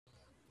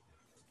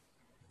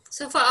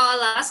So for our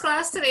last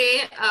class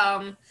today,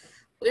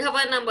 we have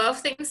a number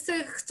of things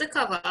to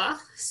cover.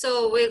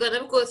 So we're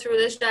going to go through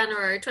this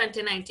January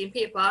 2019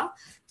 paper.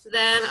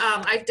 Then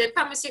I did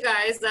promise you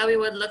guys that we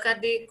would look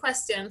at the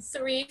question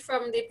 3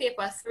 from the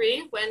paper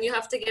 3 when you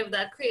have to give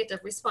that creative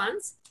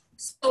response.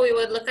 So we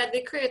would look at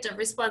the creative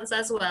response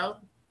as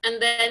well.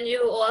 And then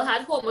you all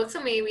had homework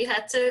for me. We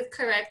had to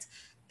correct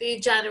the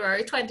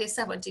January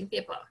 2017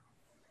 paper.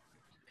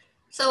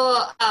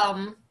 So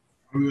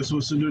we were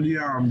supposed to do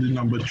the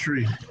number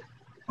 3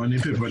 on the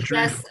paper 3.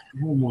 Yes,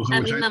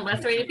 and the number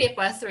 3,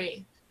 paper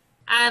 3.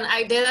 And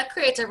I did a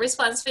creative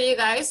response for you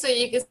guys, so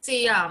you can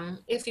see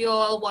if you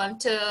all want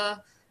to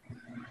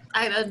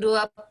either do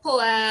a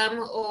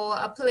poem or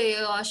a play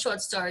or a short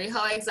story,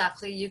 how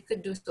exactly you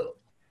could do so.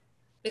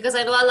 Because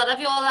I know a lot of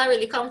you all are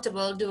really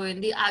comfortable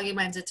doing the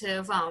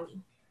argumentative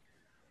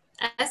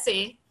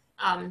essay,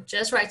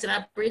 just writing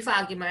a brief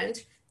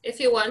argument. If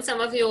you want, some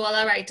of you all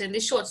are writing the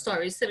short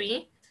stories to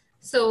me.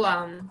 So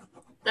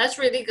that's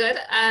really good.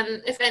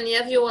 And if any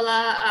of you all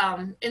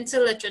are into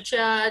literature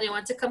and you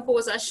want to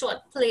compose a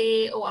short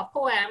play or a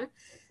poem,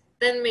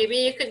 then maybe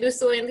you could do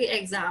so in the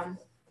exam.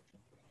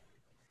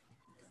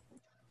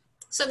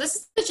 So this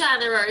is the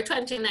January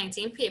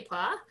 2019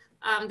 paper.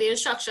 The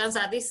instructions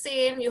are the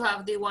same. You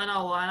have the 1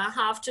 hour and a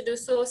half to do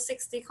so,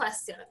 60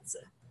 questions.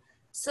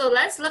 So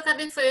let's look at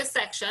the first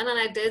section. And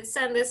I did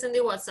send this in the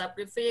WhatsApp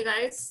group for you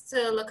guys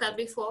to look at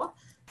before.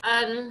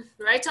 And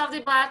right off the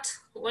bat,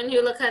 when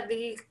you look at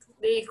the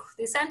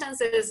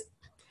sentences,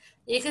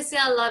 you can see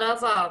a lot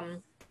of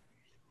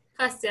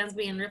questions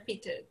being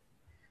repeated.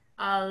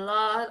 A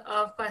lot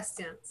of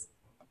questions.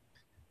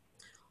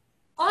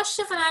 Oh,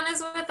 Shivanan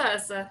is with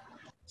us.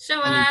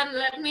 Shivanan,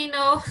 let me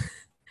know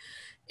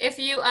if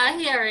you are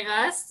hearing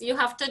us. You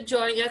have to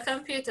join your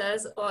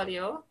computer's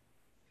audio.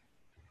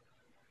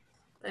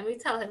 Let me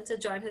tell him to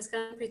join his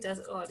computer's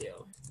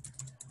audio.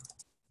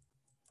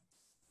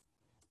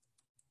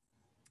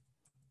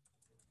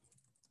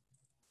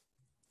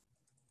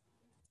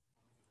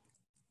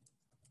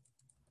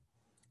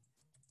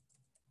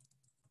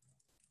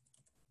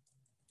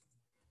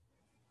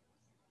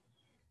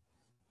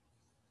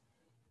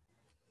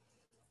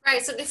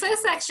 Right, so the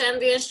first section,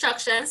 the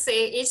instructions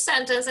say each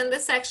sentence in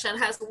this section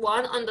has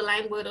one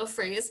underlined word or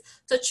phrase.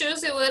 So choose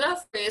the word or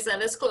phrase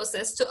that is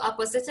closest to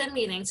opposite in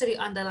meaning to the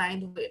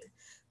underlined word.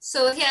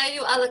 So here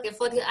you are looking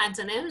for the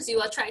antonyms.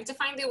 You are trying to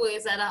find the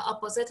words that are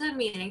opposite in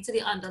meaning to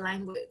the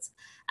underlined words.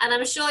 And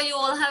I'm sure you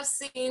all have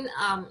seen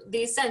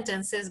these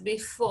sentences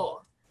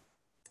before.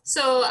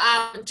 So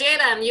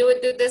Jaden, you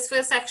would do this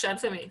first section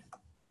for me.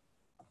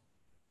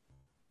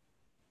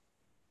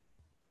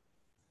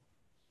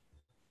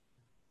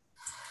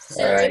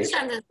 So read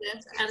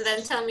sentences and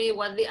then tell me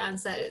what the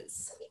answer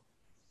is.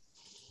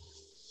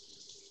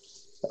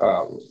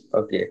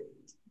 Okay.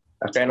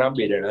 I kind of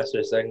beat it,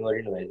 so saying what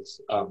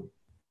anyways.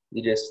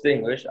 The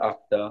distinguished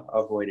actor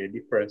avoided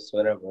the press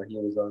whenever he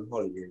was on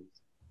holidays.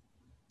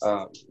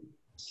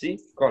 C,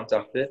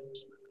 contacted.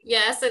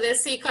 Yes, it is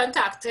C,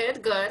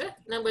 contacted. Good.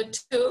 Number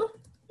 2.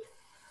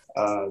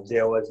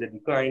 There was a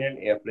decline in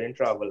airplane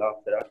travel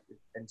after that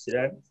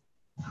incident.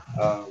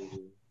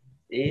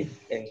 A,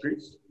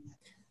 increase.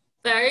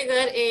 Very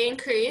good. A,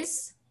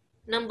 increase.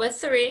 Number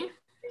 3.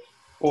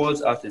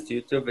 Paul's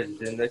attitude to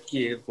visiting the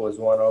cave was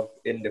one of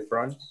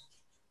indifference.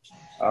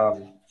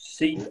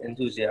 C,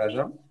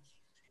 enthusiasm.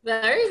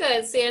 Very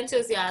good. C,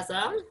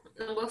 enthusiasm.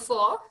 Number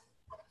 4.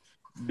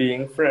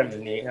 Being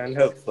friendly and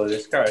helpful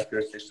is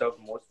characteristics of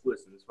most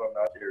persons from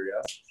that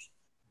area.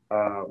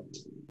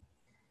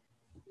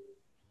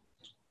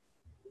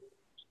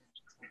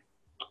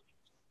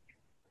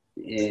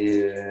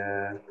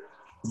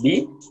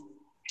 B.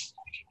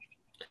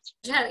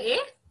 Did you have A?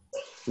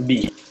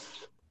 B.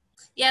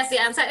 Yes, the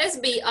answer is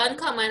B,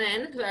 uncommon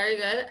in. Very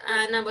good.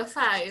 And number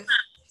 5.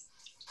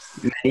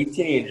 Many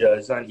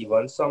teenagers and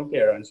even some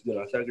parents do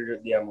not agree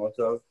with the amount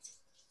of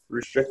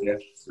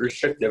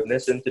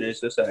restrictiveness in today's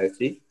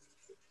society.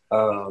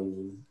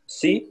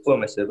 C,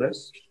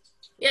 permissiveness.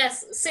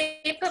 Yes,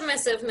 C,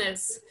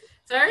 permissiveness.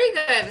 Very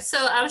good.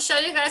 So I'm sure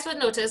you guys would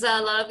notice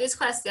that a lot of these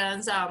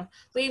questions,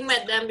 we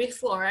met them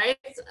before, right?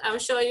 I'm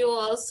sure you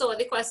all saw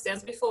the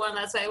questions before, and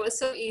that's why it was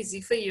so easy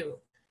for you.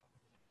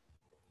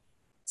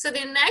 So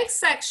the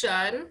next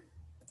section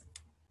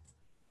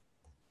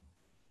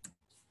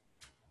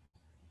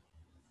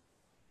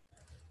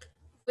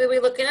we'll be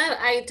looking at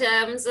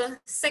items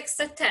 6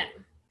 to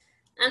 10.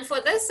 And for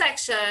this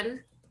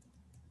section,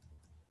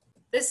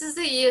 this is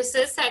the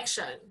usage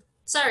section.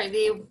 Sorry,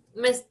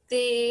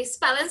 the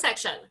spelling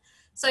section.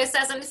 So it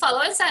says in the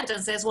following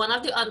sentences, one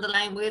of the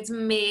underlined words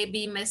may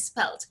be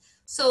misspelled.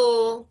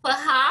 So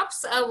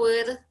perhaps a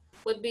word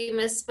would be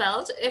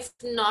misspelled. If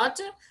not,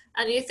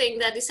 and you think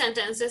that the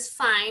sentence is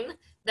fine,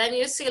 then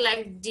you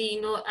select D,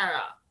 no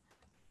error.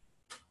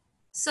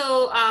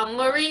 So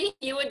Marie,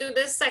 you would do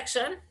this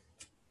section.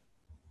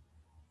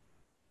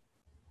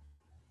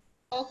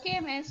 Okay,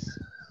 miss.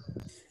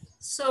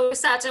 So we're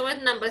starting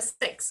with number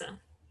 6.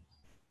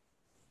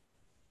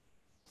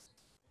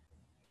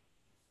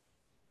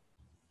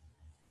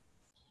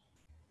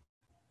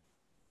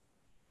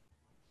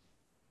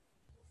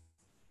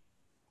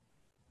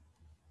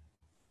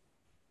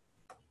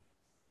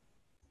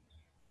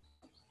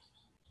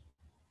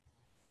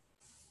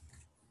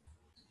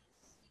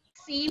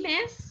 C,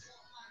 miss.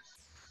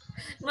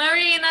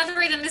 Marie, you're not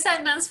reading the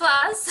sentence for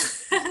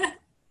us.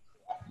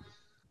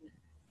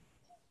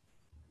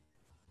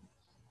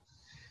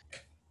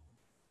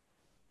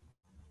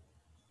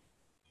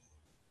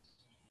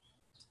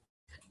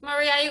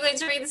 Marie, are you going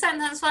to read the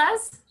sentence for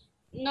us?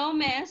 No,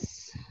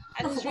 miss.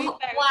 I just read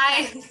very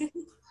Why? fast.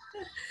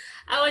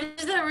 I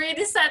want you to read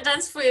the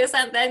sentence first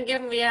and then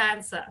give me an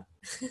answer.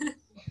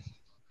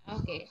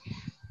 Okay.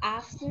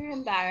 After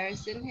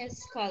embarrassing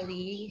his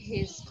colleague,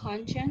 his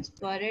conscience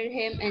bothered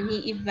him and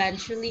he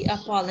eventually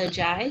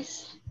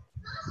apologized.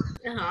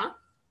 Uh-huh.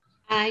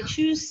 I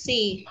choose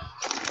C.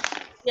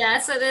 Yeah,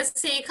 so there's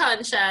C,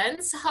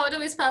 conscience. How do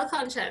we spell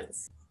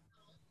conscience?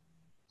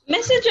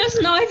 Mister just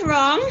know it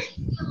wrong.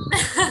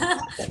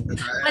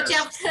 But you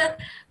have to,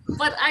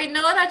 but I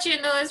know that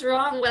you know it's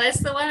wrong, but I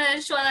still want to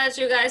ensure that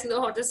you guys know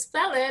how to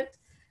spell it.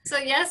 So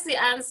yes, the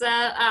answer,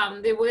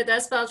 the word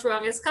that's spelled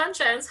wrong is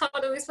conscience. How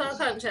do we spell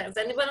conscience?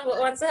 Anyone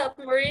wants to help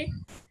Marie?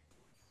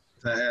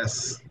 The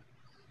S.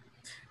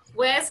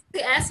 Where's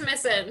the S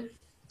missing?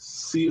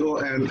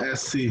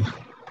 CONSC.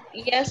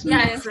 Yes,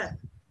 Yes. miss.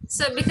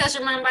 So because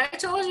remember I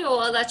told you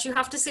all that you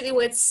have to see the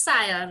word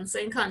science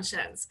in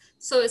conscience.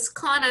 So it's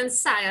con and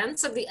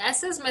science. So the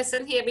S is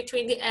missing here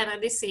between the N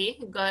and the C.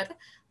 Good.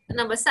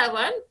 Number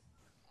 7.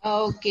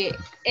 Okay,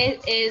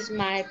 it is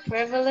my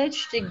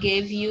privilege to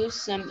give you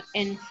some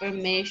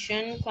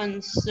information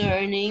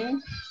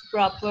concerning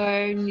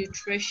proper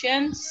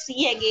nutrition.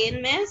 C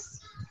again,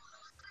 miss.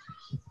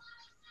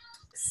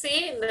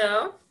 C,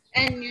 no.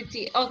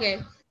 N-U-T.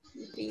 Okay.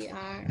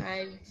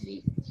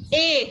 B-R-I-V.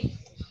 A.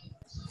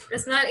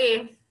 It's not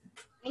A.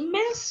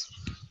 Miss.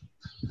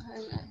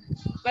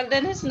 But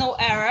then there's no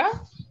error.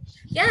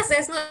 Yes,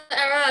 there's no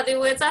error. The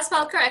words are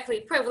spelled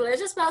correctly. Privilege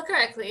is spelled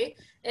correctly.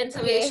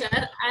 Information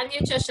and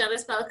nutrition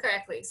is spelled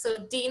correctly. So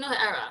D, no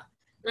error.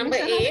 Number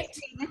Miss, I don't 8.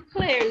 see it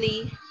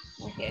clearly.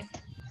 Okay.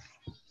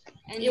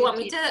 You want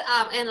me to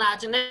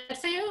enlarge it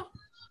for you?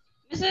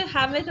 Miss, I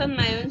have it on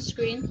my own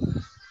screen.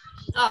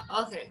 Oh,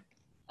 okay.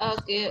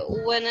 Okay,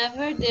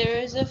 whenever there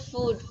is a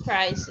food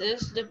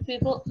crisis, the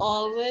people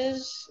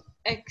always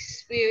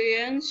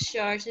experience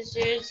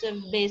shortages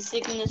of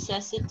basic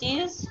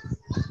necessities.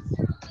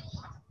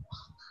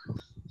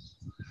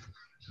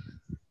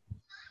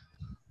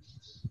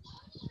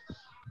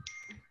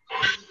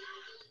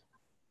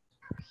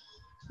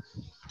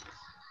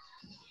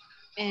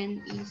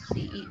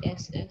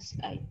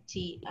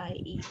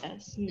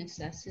 necessities,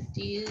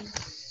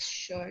 necessities,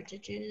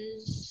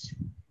 shortages.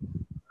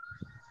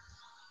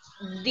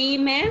 D,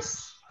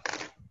 miss?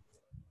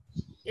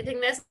 You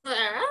think there's no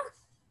error?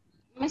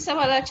 Miss, I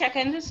will check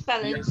in the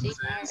spelling. Yes,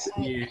 it's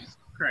E.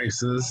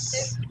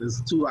 Crisis.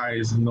 There's 2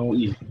 I's, no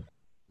E.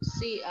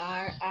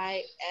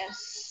 C-R-I-S-E-S.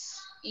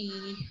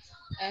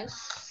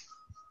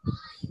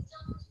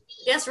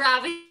 Yes,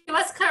 Ravi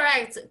was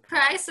correct.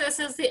 Crisis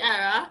is the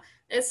error.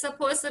 It's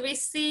supposed to be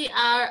C-R-I-S-I-S.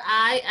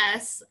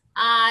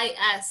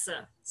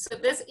 So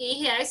this E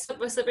here is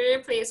supposed to be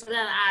replaced with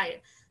an I.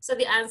 So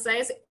the answer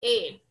is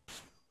A.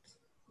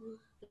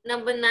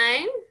 Number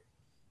 9.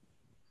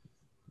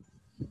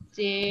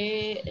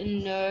 The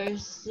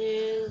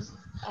nurses,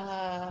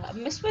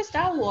 Miss, what's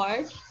that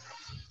word?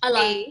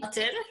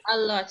 Allotted.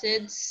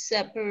 Allotted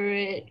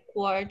separate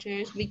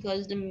quarters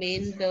because the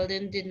main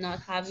building did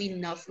not have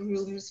enough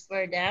rooms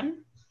for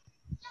them.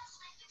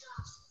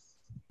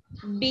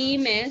 B,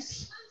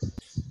 miss.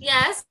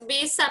 Yes,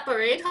 B,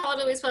 separate. How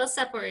do we spell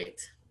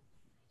separate?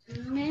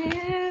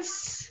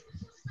 Miss.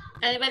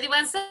 Anybody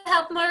wants to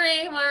help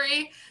Marie?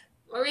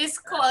 Marie's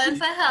calling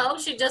for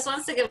help. She just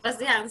wants to give us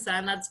the answer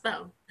and not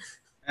spell.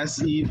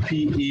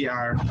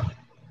 SEPARATE.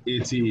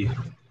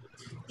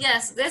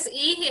 Yes, this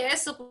E here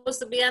is supposed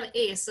to be an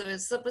A. So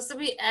it's supposed to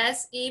be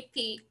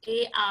SEPARATE.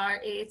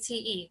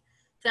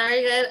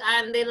 Very good.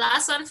 And the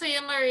last one for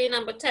you, Marie,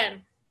 number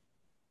 10.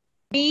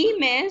 B,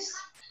 miss.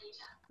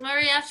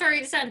 Marie, you have to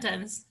read the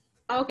sentence.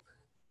 Okay.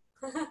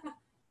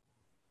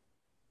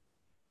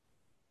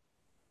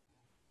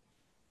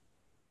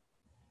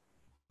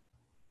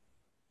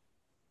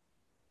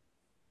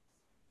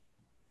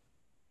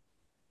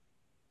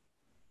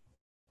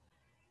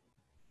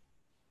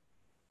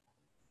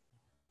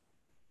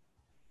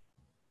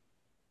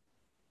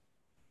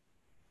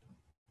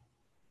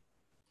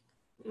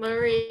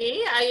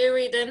 Marie, are you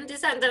reading the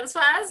sentence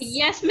first?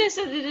 Yes, miss,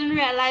 I didn't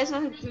realize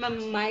that my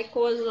mic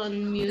was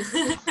on mute.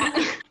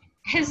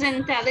 His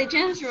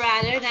intelligence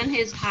rather than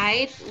his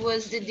height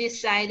was the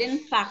deciding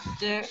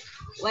factor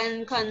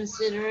when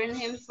considering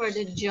him for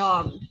the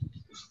job.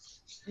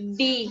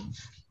 B.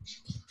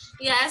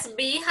 Yes,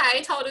 B,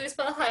 height. How do we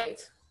spell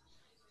height?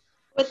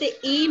 With the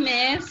E,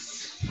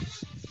 miss.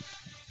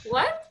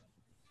 What?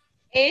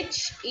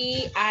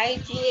 H-E-I-G-H-T.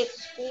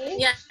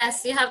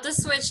 Yes, you have to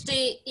switch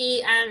the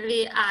E and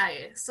the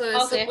I. So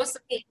it's supposed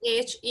to be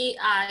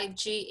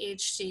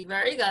H-E-I-G-H-T.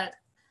 Very good.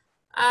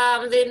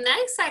 The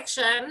next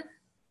section,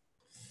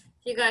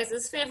 you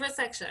guys' favorite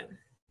section.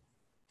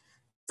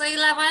 So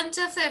 11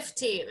 to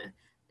 15.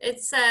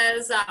 It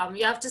says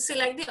you have to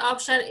select the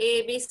option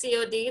A, B, C,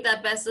 or D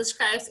that best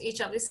describes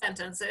each of the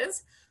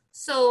sentences.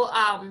 So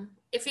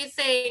if you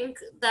think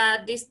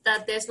that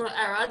there's no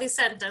error, the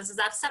sentence is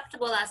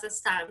acceptable as it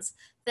stands,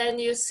 then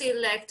you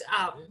select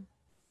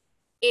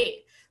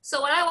A.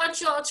 So what I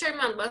want you all to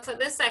remember for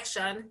this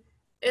section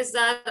is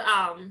that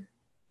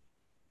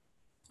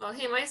oh,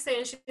 here am I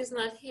saying she's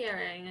not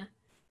hearing?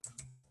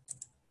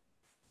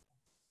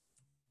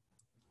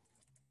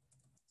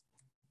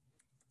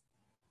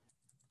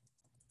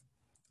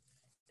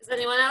 Is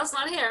anyone else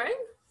not hearing?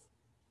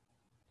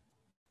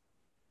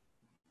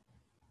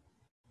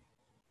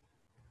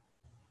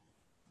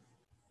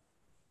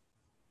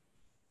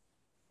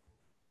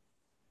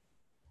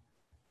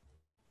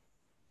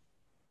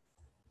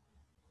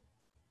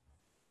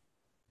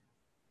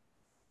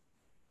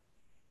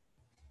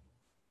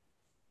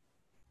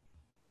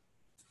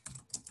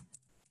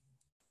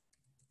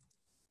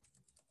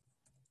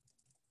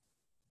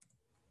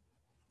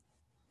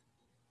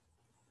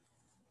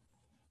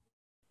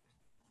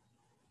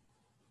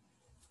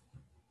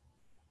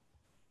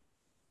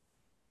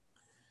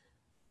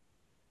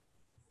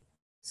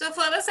 So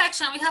for the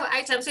section, we have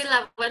items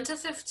 11 to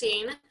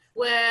 15,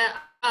 where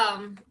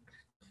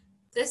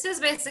this is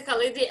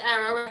basically the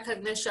error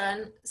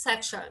recognition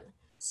section.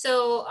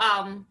 So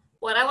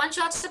what I want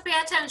you all to pay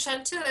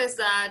attention to is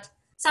that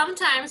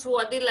sometimes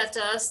what the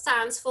letter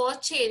stands for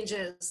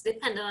changes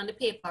depending on the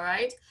paper,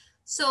 right?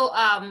 So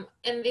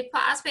in the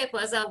past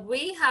papers that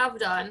we have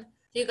done,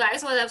 you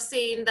guys would have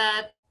seen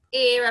that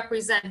A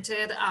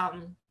represented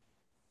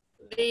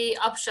the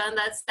option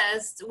that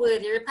says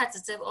wordy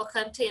repetitive or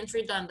contains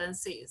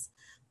redundancies.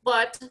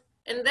 But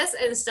in this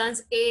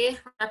instance, A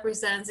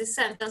represents the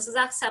sentence is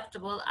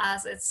acceptable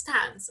as it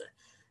stands.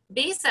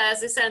 B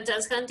says the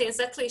sentence contains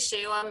a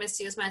cliche or a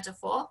misused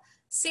metaphor.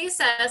 C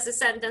says the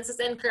sentence is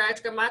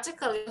incorrect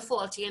grammatically or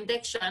faulty in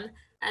diction.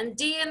 And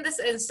D in this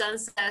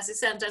instance says the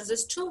sentence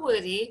is too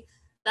wordy,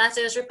 that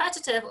is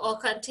repetitive or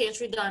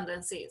contains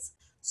redundancies.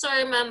 So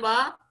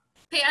remember,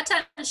 pay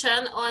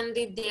attention on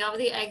the day of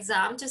the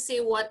exam to see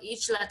what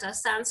each letter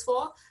stands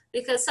for,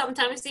 because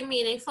sometimes the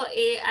meaning for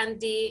A and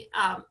D,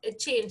 it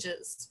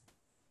changes.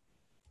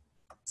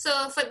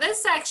 So for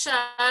this section,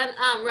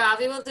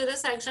 Ravi will do this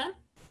section.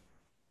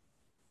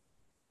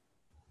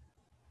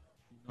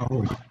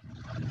 Oh.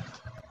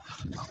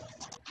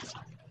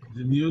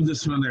 The new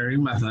disciplinary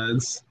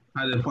methods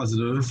had a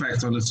positive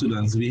effect on the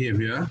students'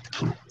 behavior.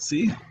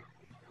 See?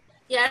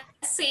 Yes,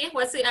 see,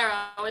 what's the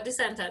error with the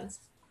sentence?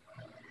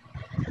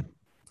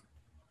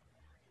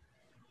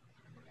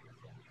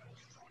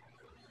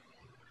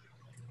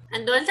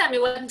 And don't tell me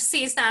what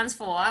C stands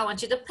for. I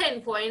want you to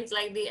pinpoint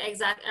like the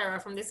exact error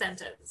from the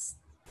sentence.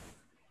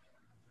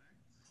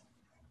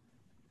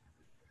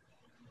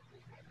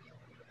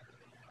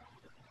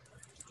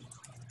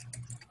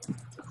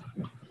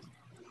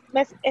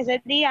 Miss, is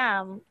it the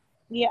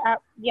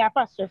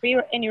apostrophe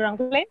in the wrong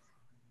place?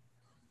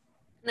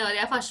 No,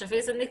 the apostrophe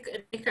is in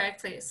the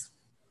correct place.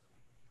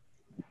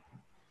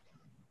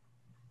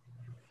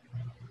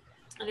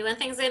 Anyone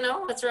thinks they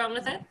know what's wrong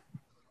with it?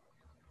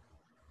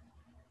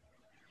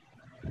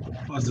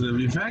 Positive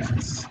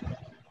effects.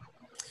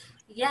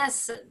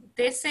 Yes,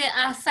 they say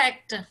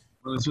affect.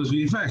 Well, it's supposed to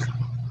be effect.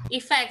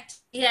 Effect,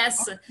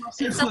 yes.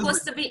 It's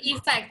supposed to be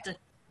effect.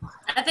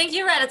 I think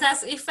you read it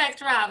as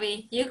effect,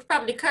 Ravi. You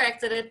probably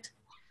corrected it.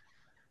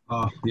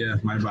 Oh, yeah,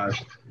 my bad.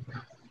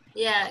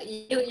 Yeah,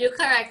 you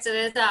corrected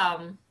it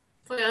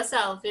for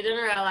yourself. You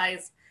didn't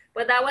realize.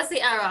 But that was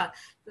the error.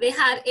 They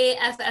had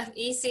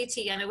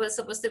A-F-F-E-C-T and it was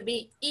supposed to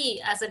be E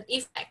as an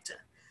effect.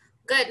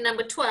 Good,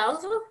 number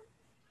 12.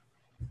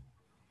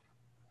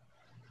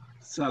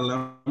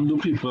 Seldom do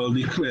people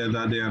declare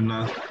that they are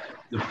not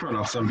the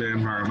products of their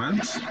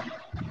environment.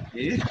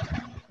 A.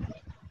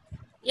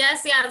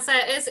 Yes, the answer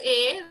is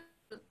A.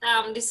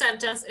 The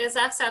sentence is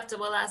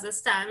acceptable as it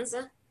stands.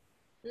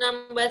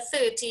 Number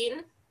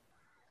 13.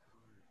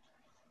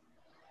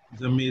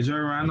 The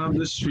major ran up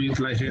the street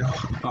like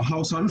a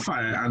house on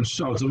fire and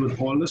shouted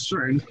with all the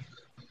strength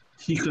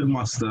he could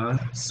muster,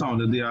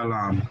 sounded the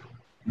alarm.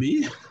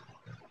 B.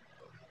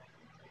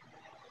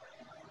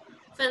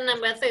 For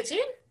number 13.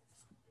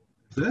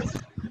 Is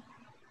it?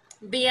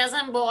 B as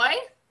in boy?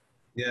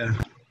 Yeah.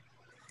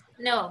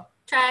 No.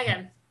 Try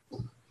again.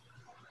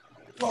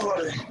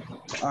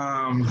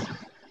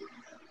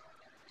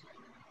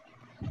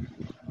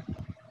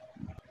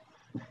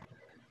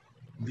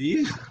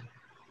 D.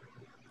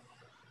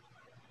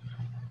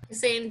 You're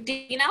saying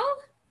D now?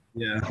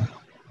 Yeah.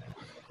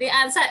 The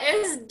answer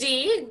is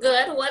D.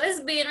 Good. What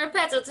is being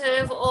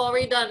repetitive or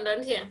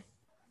redundant here?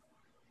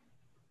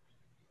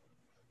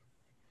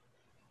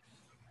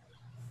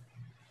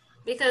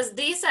 Because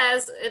D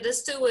says it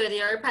is too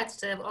wordy or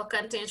repetitive or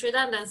contains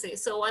redundancy.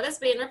 So what is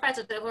being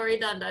repetitive or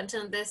redundant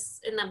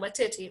in number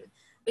 13?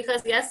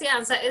 Because yes, the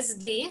answer is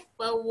D,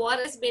 but what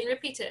is being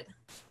repeated?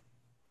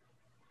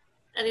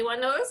 Anyone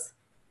knows?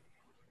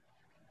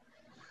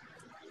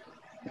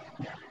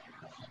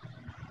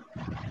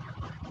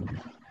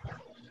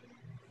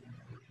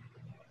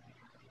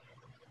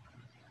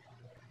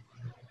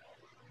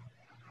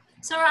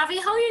 So Ravi,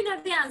 how you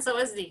know the answer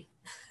was D?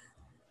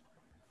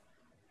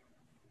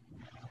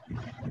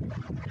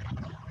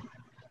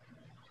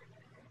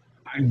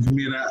 I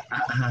made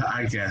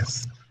I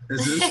guess.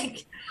 Is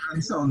this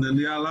sounding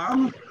the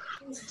alarm?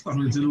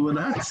 Something to do with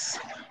that?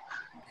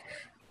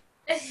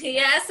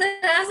 Yes,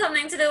 it has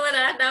something to do with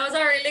that. That was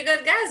a really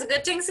good guess.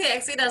 Good thing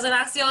CXC doesn't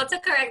ask you how to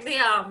correct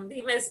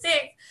the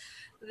mistake.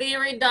 The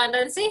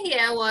redundancy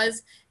here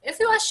was if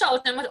you are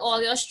shouting with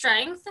all your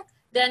strength,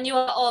 then you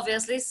are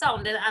obviously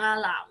sounding an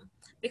alarm.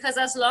 Because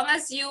as long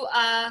as you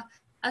are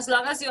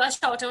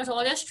shouting with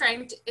all your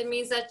strength, it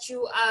means that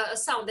you are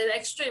sounding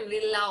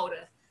extremely loud.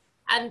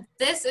 And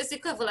this is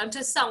equivalent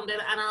to sounding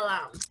an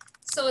alarm.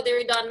 So the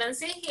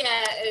redundancy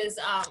here is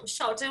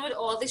shouting with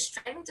all the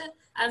strength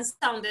and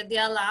sounded the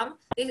alarm.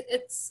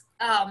 It's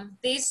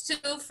these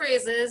two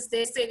phrases,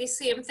 they say the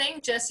same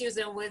thing, just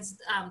using words,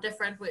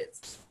 different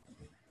words.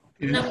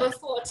 Yeah. Number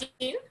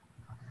 14.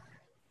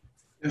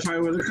 If I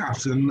were the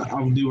captain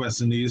of the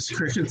West Indies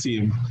cricket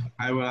team,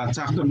 I will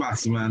attack the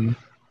batsman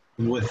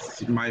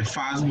with my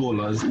fast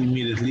bowlers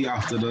immediately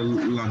after the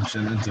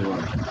luncheon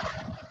interval.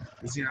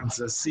 Is the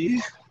answer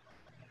C?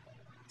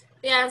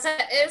 The answer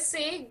is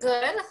C.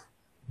 Good.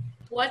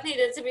 What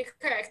needed to be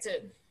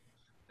corrected?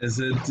 Is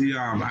it the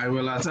I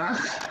will attack?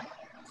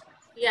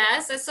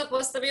 Yes, it's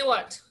supposed to be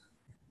what?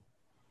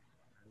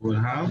 Would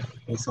have,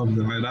 or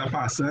something like that.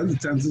 Past tense, the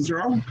tense is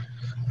wrong.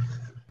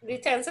 The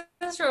tense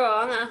is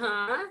wrong,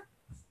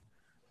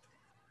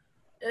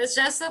 It's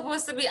just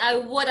supposed to be I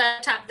would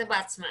attack the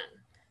batsman.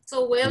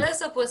 So will is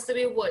supposed to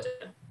be would.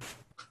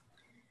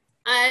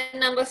 And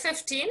number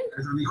 15.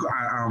 There's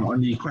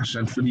only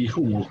question for the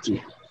homework too.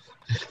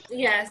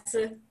 Yes.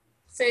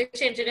 So you're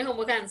changing the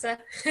homework answer?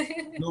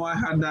 No, I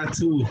had that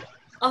too.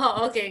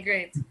 Oh, okay,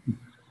 great.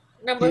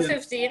 Number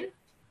 15.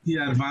 He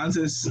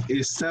advances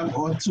a step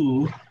or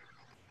two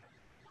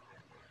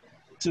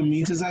to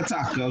meet his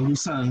attacker, who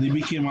suddenly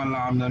became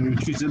alarmed and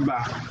retreated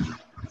back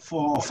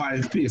 4 or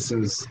 5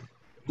 paces.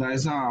 That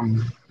is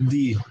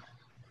D.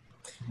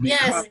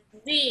 Yes,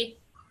 D.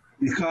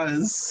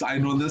 Because I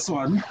know this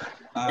one.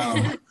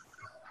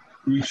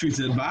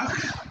 Retreated back.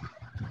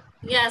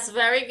 Yes,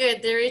 very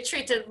good. They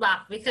retreated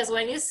back, because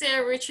when you say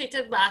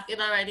retreated back, it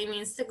already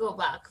means to go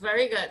back.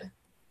 Very good.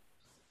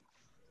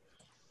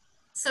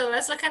 So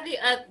let's look at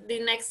the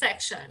next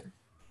section.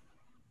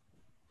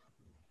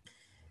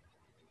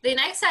 The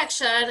next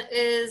section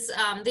is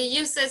the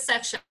usage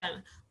section,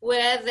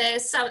 where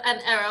there's an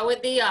error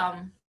with the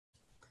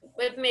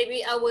with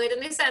maybe a word in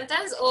the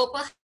sentence, or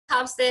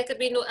perhaps there could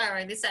be no error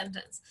in the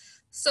sentence.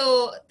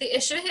 So the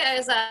issue here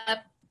is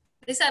that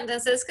the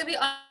sentences could be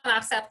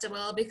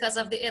unacceptable because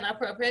of the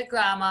inappropriate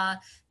grammar,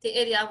 the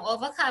idiom or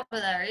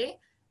vocabulary,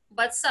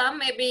 but some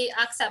may be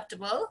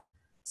acceptable.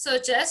 So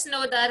just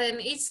know that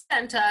in each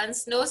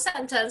sentence, no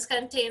sentence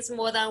contains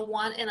more than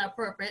one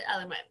inappropriate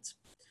element.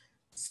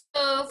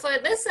 So for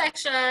this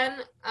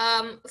section,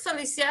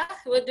 Felicia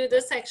will do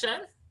this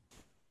section.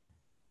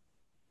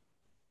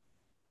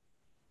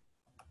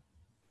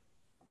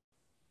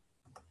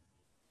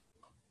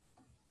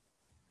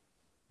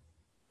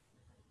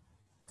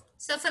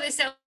 So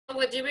Felicia,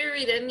 would you be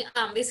reading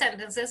the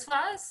sentences for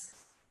us?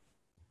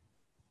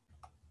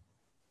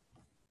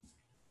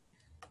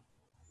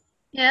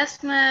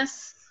 Yes,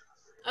 miss.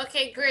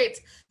 Okay, great.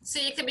 So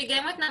you can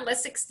begin with number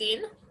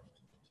 16.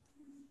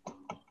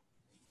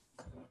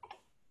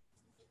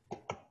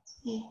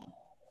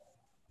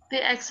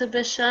 The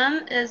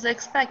exhibition is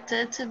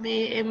expected to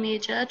be a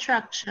major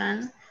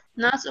attraction,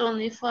 not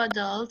only for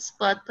adults,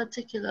 but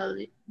particular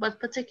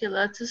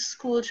to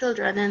school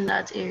children in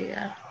that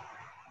area.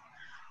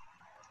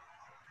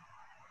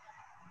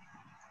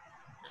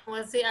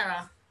 What's the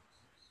error?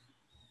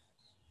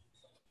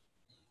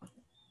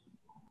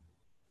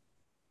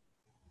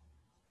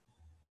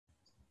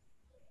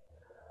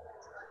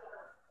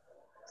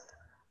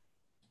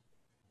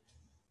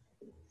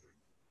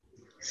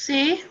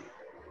 C?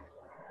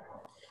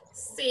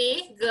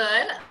 C,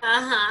 good.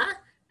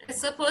 It's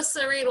supposed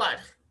to read what?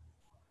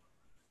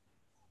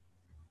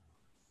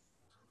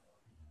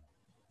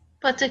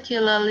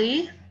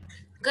 Particularly.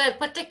 Good,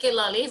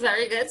 particularly,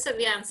 very good. So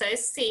the answer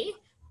is C.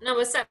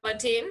 Number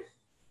 17.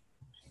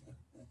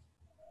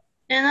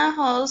 In a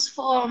house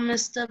for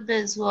Mr.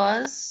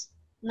 Biswas,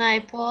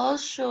 Naipaul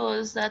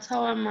shows that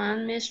how a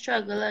man may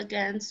struggle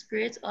against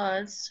great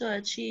odds to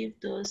achieve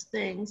those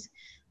things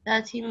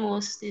that he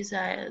most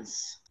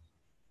desires.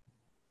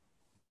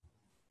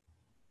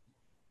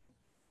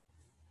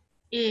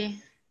 A.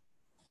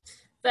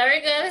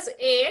 Very good, it's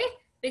A,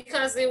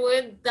 because the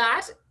word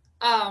that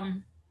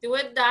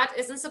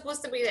isn't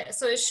supposed to be there.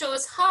 So it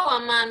shows how a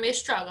man may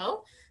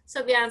struggle.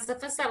 So the answer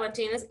for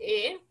 17 is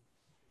A.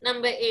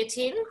 Number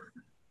 18.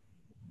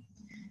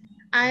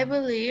 I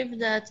believe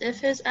that if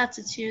his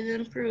attitude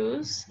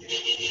improves,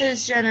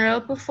 his general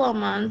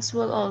performance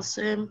will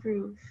also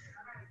improve.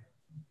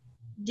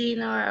 D,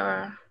 no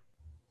error.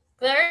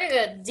 Very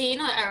good. D,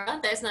 no error.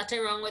 There's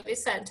nothing wrong with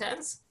this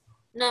sentence.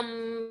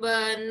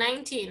 Number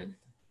 19.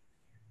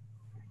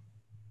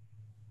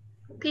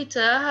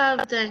 Peter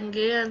has dengue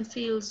and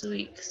feels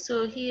weak,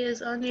 so he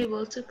is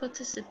unable to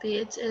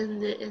participate in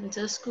the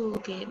inter-school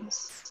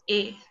games.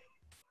 A.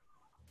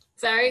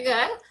 Very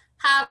good.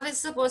 Have is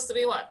supposed to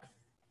be what?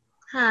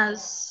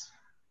 Has.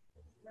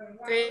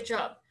 Great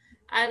job.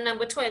 And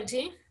number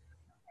 20.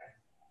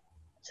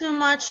 Too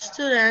much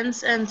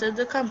students entered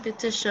the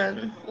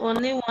competition.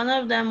 Only one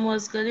of them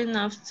was good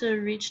enough to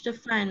reach the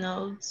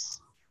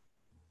finals.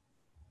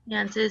 The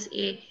answer is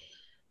A.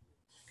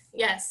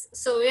 Yes.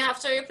 So we have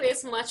to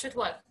replace much with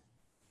what?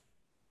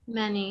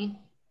 Many.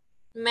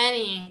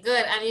 Many.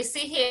 Good. And you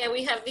see here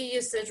we have the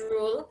usage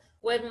rule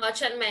with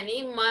much and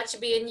many, much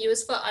being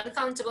used for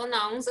uncountable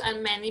nouns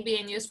and many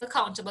being used for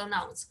countable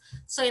nouns.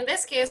 So in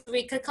this case,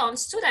 we could count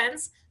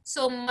students.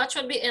 So much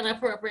would be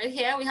inappropriate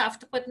here. We have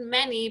to put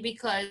many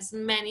because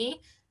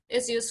many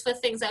is used for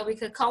things that we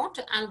could count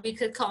and we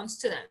could count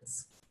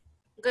students.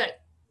 Good.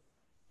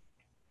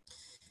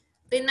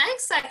 The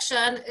next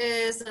section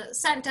is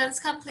sentence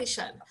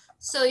completion.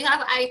 So you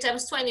have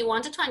items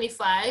 21 to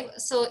 25.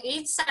 So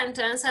each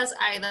sentence has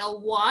either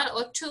one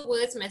or two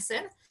words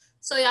missing.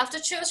 So you have to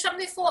choose from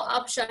the four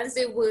options,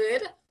 the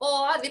word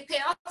or the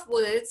pair of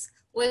words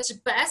which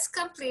best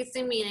completes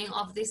the meaning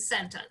of the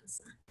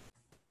sentence.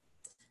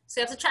 So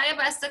you have to try your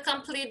best to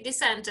complete the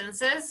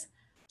sentences,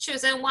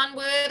 choosing one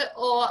word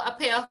or a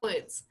pair of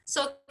words.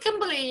 So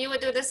Kimberly, you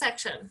would do this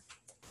section.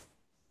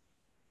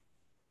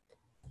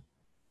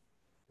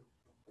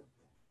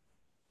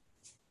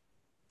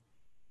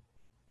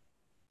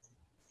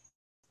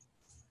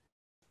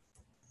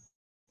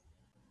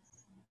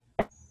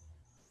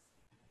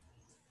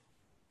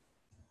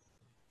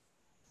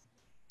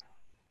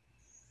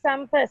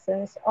 Some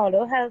persons,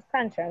 although health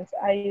conscious,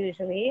 are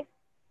usually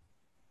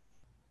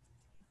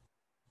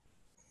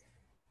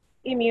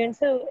immune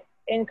to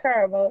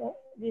incurable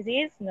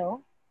disease.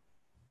 No.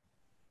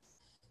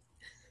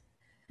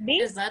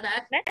 B. Is that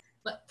that? Next.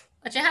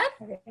 What you had?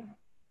 Okay.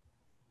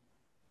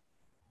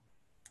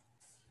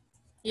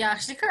 You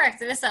actually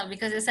corrected yourself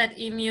because you said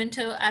immune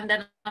to, and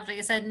then after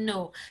you said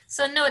no.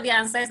 So no, the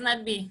answer is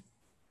not B.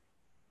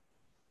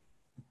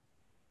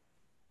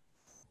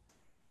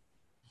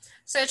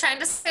 So you're trying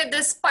to say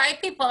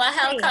despite people are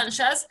health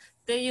conscious,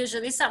 they're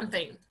usually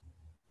something.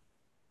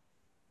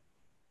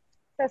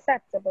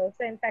 Susceptible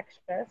to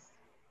infectious.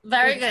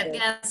 Very good.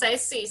 The answer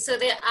is C. So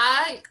they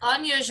are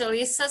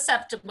unusually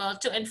susceptible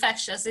to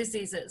infectious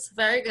diseases.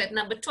 Very good.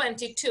 Number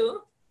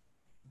 22.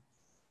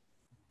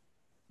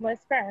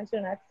 Most parents do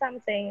not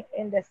something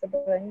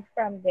indiscipline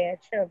from their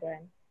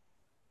children.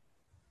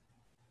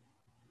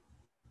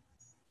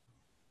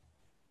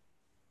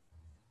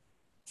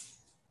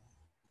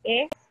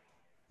 A.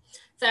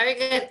 Very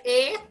good.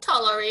 A,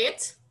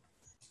 tolerate.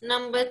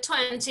 Number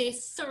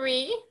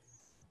 23.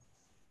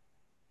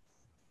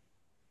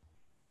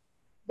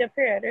 The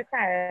period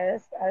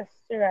requires us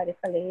to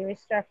radically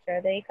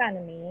restructure the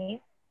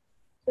economy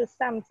to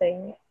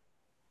something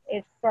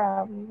it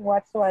from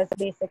what was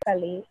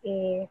basically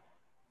a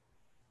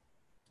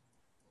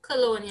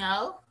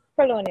Colonial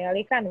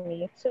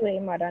economy to a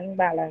modern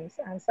balance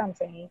and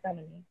something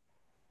economy.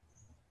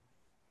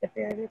 The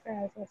period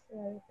requires us to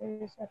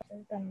radically restructure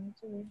the economy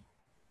to a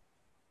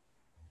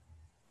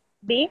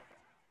B.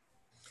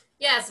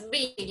 Yes,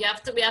 B. We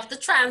have to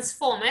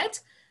transform it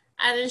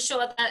and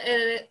ensure that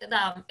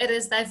it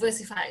is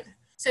diversified.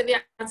 So the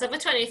answer for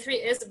 23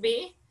 is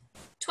B.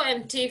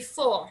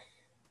 24.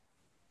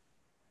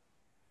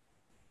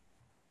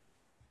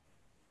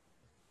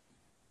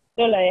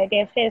 The lawyer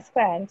gave his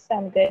client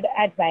some good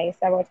advice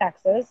about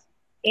taxes.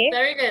 A.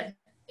 Very good.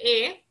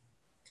 A.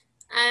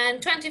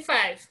 And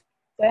 25.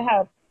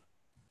 The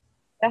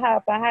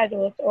helper had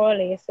worked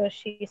early, so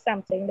she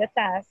something the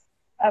task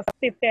of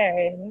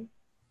preparing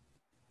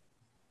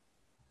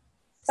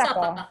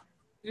supper.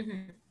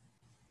 Mm-hmm.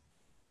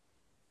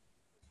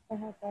 The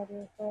helper had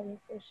worked early,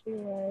 so she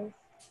was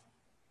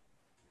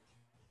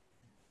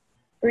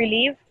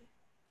relieved.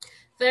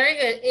 Very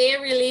good.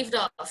 A, relieved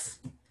of.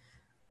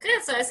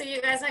 Good. So I see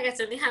you guys are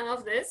getting the hang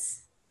of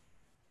this.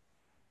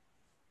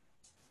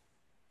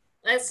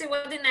 Let's see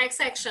what the next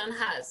section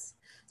has.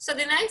 So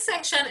the next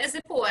section is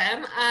the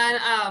poem.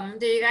 And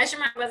do you guys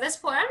remember this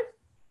poem?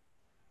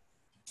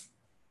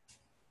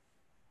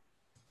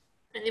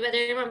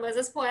 Anybody remember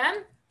this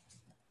poem?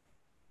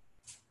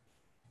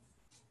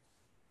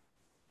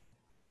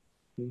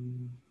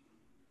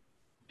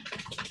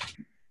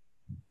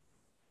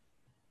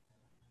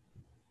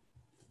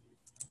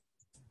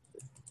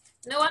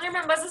 No one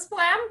remembers this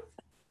poem?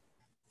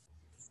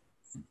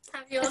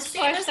 Have you all It's the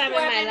seen first this time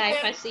poem in my life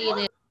before? I've seen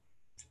it.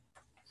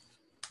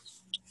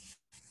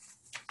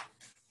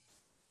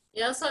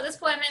 You all saw this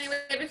poem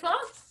anywhere before?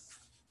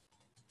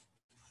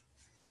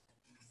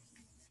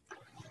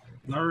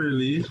 Not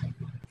really.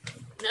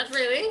 Not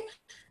really?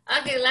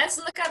 Okay, let's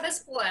look at this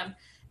poem.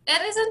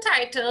 It is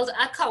entitled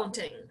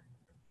Accounting.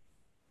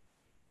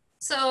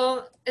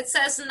 So it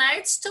says,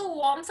 nights too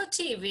warm for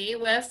TV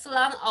were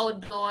flung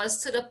outdoors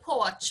to the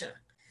porch.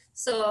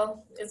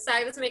 So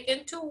inside it's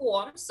making too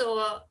warm,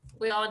 so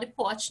we're on the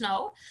porch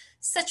now.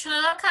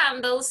 Citronella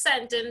candles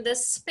sent in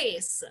this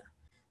space.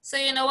 So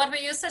you know what we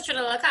use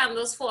citronella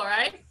candles for,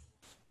 right?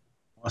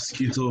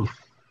 Mosquito.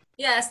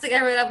 Yes, to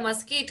get rid of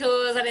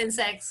mosquitoes and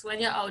insects when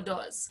you're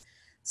outdoors.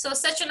 So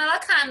citronella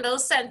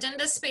candles sent in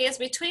the space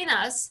between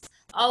us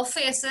Our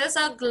faces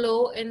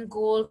aglow in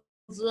gold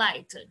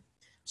light.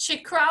 She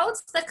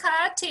crowds the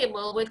card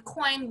table with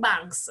coin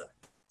banks.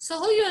 So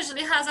who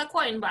usually has a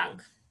coin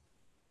bank?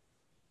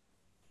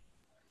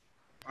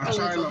 A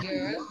child.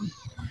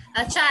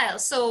 A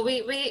child. So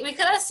we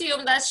can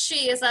assume that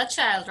she is a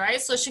child,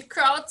 right? So she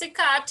crowds the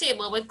card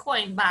table with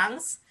coin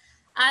banks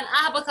and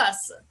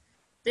abacus.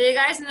 Do you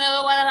guys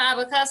know what an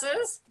abacus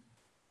is?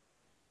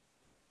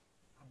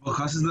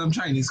 Because it's them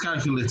Chinese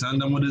calculator and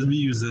them what they be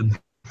using.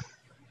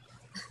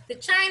 The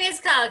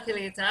Chinese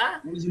calculator.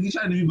 The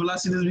Chinese people are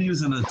seen as be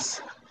using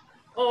it.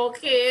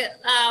 Okay,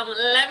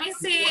 let me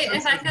see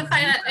if I can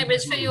find an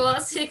image for you all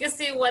so you can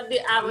see what the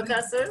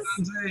abacus is.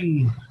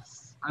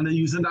 And they're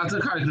using that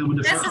to calculate with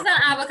the This is an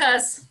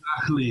abacus.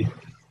 Exactly.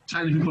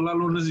 Chinese people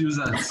alone just use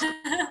that.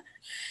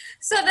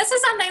 So this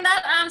is something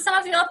that some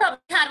of you all probably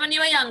had when you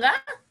were younger.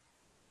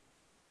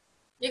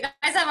 You guys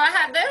ever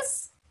had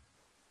this?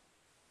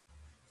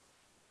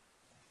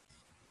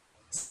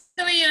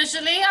 So we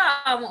usually,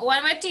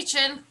 when we're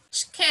teaching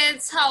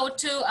kids how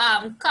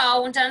to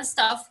count and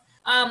stuff,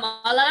 a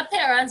lot of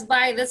parents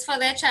buy this for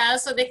their child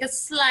so they can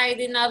slide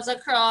the knobs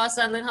across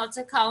and learn how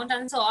to count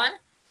and so on.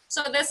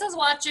 So this is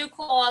what you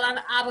call an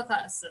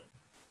abacus.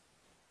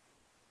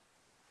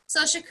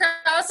 So she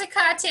crowds the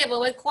card table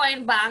with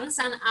coin banks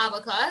and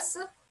abacus,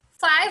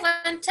 $5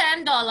 and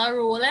 $10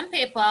 rolling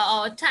paper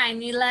or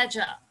tiny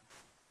ledger.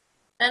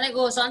 Then it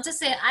goes on to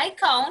say, I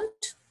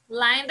count,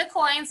 line the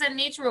coins in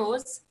neat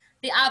rows,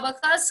 the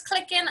abacus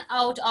clicking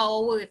out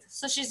our worth.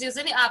 So she's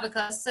using the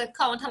abacus to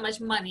count how much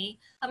money,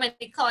 how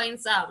many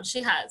coins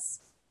she has.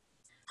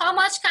 How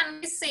much can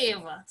we save?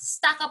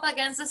 Stack up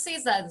against the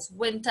seasons,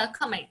 winter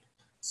coming.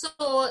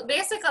 So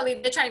basically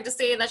they're trying to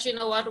say that, you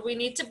know what, we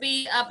need to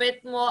be a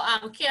bit more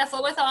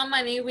careful with our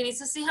money. We need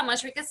to see how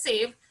much we can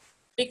save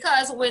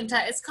because winter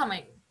is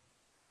coming.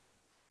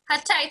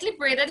 Her tightly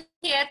braided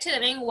hair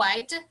turning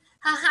white,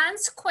 her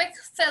hands quick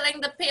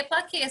filling the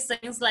paper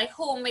casings like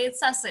homemade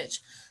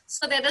sausage.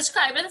 So they're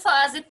describing for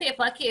us the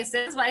paper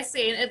casings by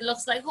saying it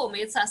looks like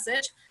homemade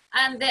sausage.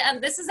 And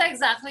this is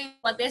exactly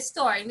what they're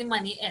storing the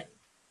money in.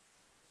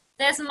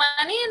 There's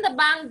money in the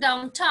bank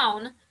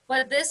downtown,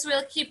 but this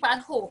we'll keep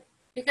at home.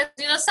 Because,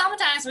 you know,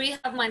 sometimes we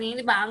have money in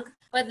the bank,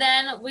 but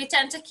then we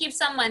tend to keep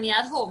some money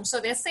at home. So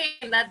they're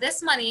saying that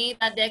this money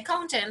that they're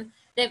counting,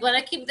 they're going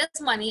to keep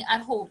this money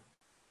at home.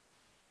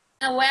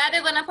 And where are they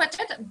going to put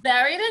it?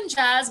 Buried in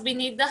jars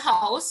beneath the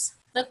house,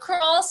 the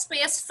crawl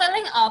space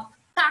filling up,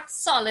 packed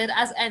solid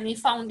as any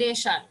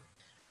foundation.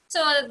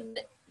 So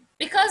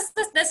because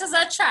this is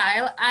a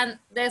child and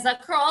there's a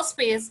crawl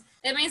space,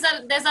 it means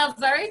that there's a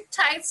very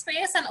tight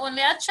space and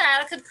only a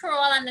child could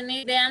crawl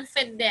underneath there and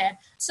fit there.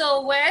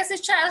 So where is the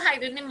child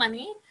hiding the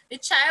money? The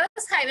child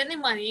is hiding the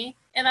money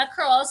in a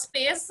crawl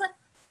space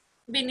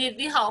beneath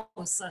the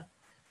house.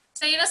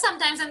 So, you know,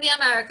 sometimes in the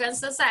American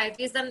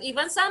societies and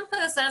even some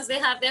persons, they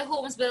have their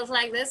homes built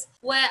like this,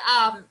 where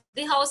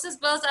the house is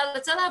built a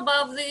little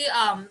above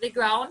the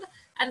ground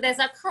and there's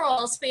a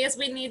crawl space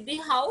beneath the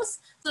house.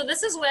 So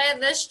this is where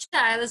this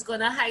child is going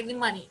to hide the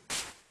money.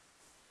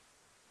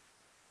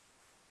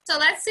 So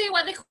let's see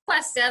what the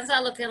questions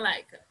are looking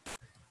like.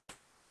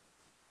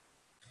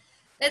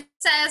 It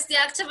says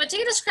the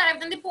activity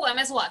described in the poem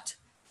is what?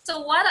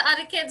 So what are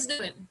the kids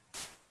doing?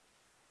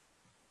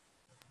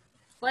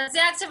 What is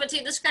the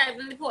activity described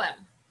in the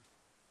poem?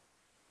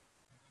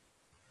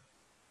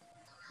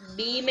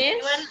 B,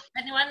 miss?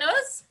 Anyone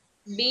knows?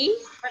 B?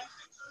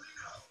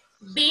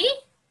 B?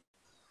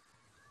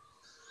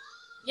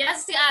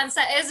 Yes, the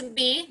answer is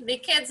B. The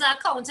kids are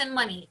counting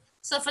money.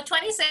 So for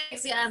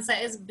 26, the answer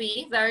is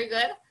B. Very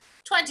good.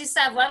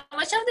 27,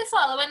 which of the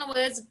following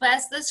words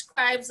best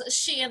describes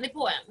she in the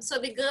poem? So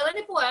the girl in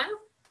the poem,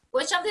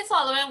 which of the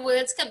following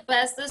words could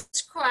best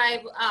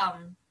describe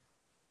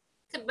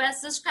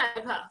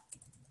her?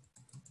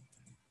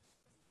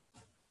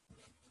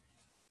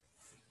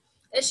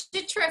 Is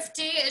she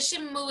thrifty? Is she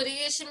moody?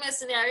 Is she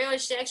mercenary? Or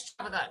is she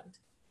extravagant?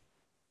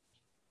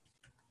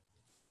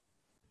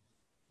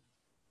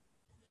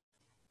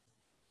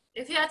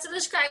 If you had to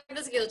describe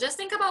this girl, just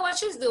think about what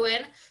she's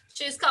doing.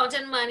 She's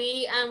counting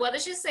money, and what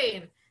is she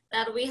saying?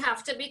 That we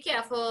have to be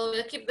careful.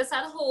 We'll keep this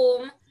at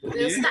home.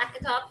 We'll stack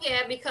it up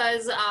here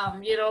because,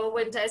 you know,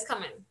 winter is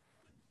coming.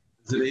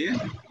 Is it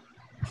A?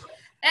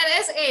 It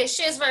is A.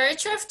 She's very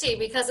thrifty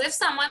because if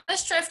someone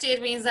is thrifty,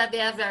 it means that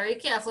they are very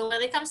careful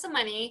when it comes to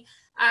money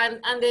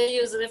and they're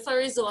using it for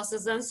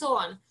resources and so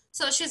on.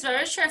 So she's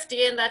very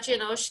thrifty in that, you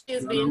know,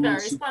 she's being very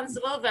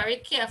responsible, very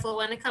careful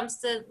when it comes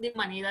to the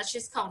money that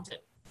she's counting.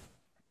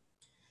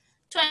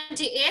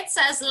 28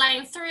 says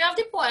line 3 of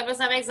the poem is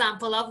an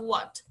example of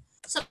what?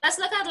 So let's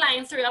look at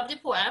line 3 of the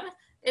poem.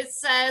 It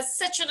says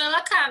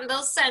citronella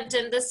candle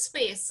scenting the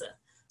space.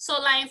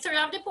 So line 3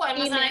 of the poem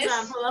is an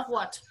example of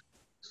what?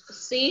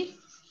 C?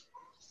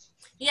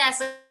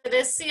 Yes, it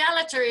is C,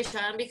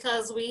 alliteration,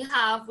 because we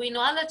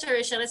know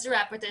alliteration is the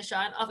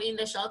repetition of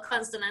initial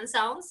consonant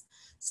sounds.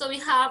 So we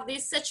have the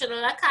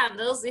citronella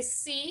candles, the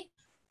C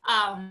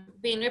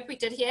being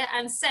repeated here,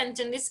 and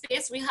scenting the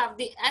space, we have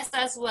the S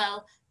as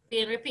well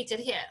being repeated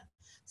here.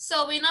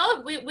 So we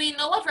know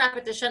what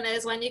repetition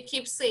is when you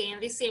keep saying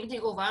the same thing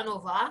over and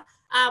over.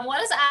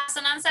 What is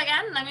assonance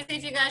again? Let me see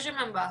if you guys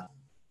remember.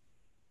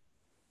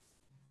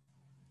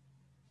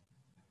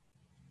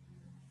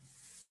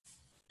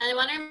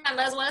 Anyone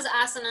remembers what is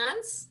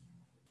assonance?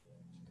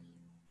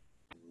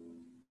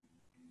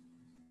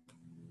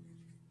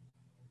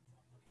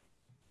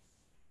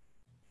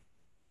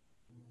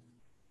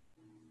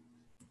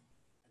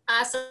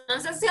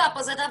 Assonance is the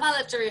opposite of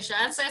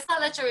alliteration. So if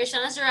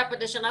alliteration is the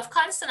repetition of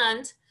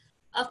consonant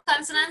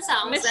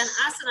sounds, then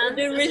assonance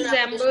the is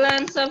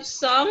resemblance of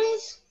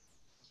songs.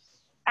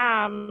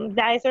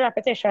 That is a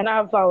repetition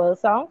of vowel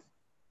songs.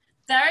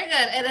 Very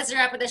good. It is a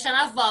repetition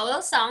of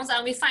vowel sounds,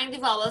 and we find the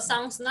vowel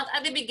sounds not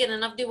at the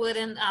beginning of the word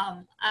in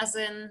as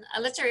in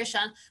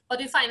alliteration, but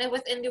we find it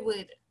within the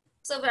word.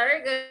 So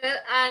very good.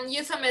 And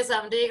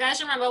euphemism. Do you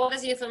guys remember what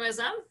is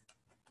euphemism?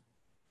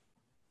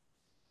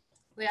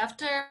 We have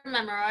to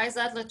memorize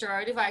that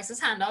literary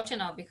devices handout, you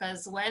know,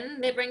 because when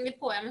they bring the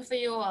poem for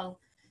you all,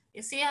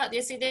 you see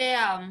they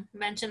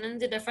mentioning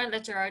the different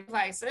literary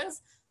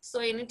devices.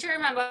 So you need to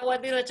remember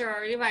what the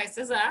literary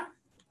devices are.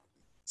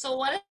 So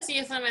what is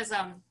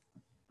euphemism?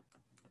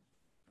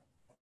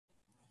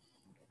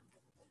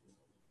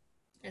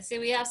 Let's see,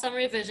 we have some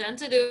revision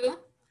to do.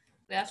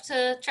 We have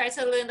to try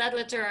to learn that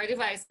literary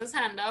devices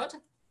handout,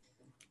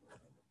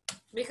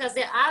 because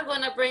they are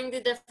going to bring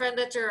the different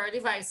literary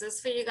devices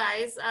for you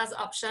guys as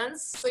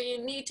options. So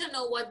you need to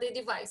know what the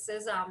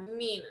devices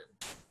mean.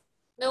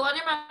 No one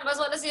remembers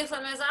what is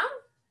euphemism?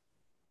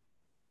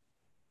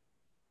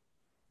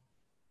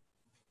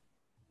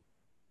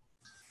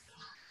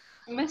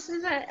 This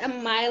is a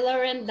mild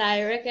or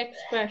indirect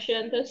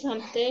expression to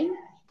something.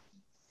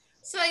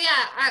 So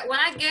yeah, when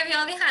I gave you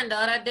all the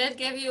handout, I did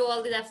give you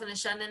all the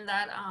definition in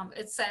that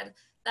it said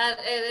that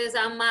it is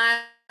a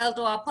mild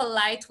or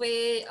polite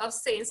way of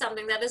saying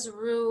something that is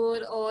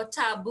rude or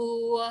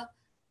taboo.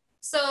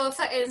 So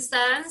for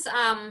instance,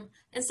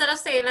 instead of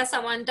saying that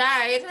someone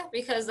died,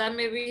 because that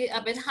may be a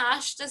bit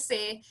harsh to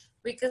say,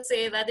 we could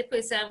say that the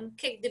person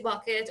kicked the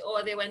bucket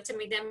or they went to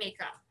meet their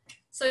maker.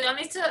 So you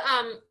need to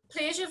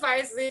please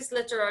revise these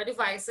literary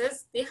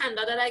devices, the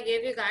handout that I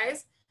gave you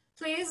guys.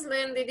 Please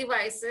learn the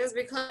devices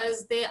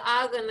because they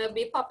are gonna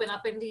be popping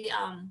up in the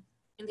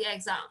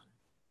exam.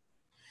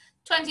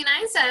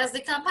 29 says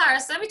the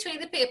comparison between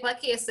the paper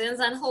casings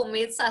and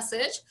homemade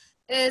sausage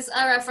is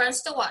a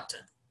reference to what?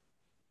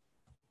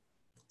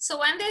 So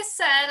when they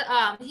said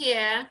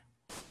here,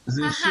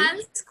 her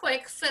hands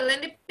quick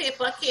filling the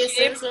paper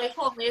casings like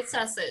homemade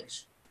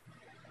sausage.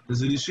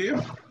 Is it the shape?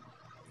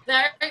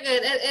 Very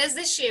good. It is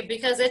the shape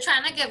because they're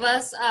trying to give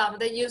us,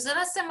 they're using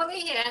a simile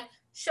here,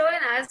 showing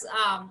us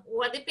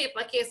what the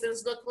paper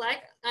casings look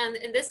like. And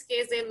in this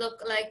case, they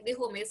look like the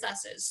homemade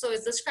sausage. So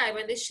it's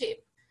describing the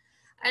shape.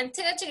 And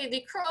 30,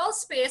 the crawl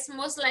space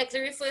most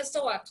likely refers to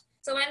what?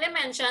 So when they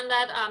mention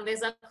that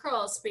there's a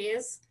crawl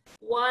space,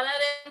 what are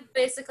they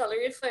basically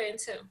referring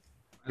to?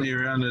 An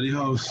area under the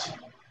house.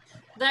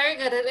 Very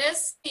good. It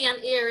is an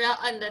area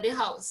under the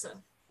house.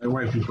 Like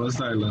white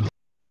people's island.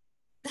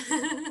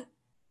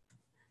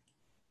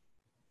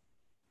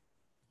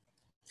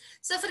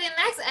 So for the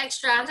next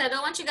extract, I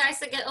don't want you guys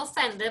to get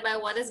offended by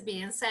what is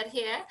being said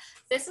here.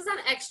 This is an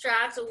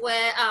extract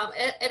where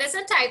it is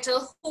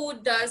entitled,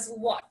 Who Does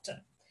What?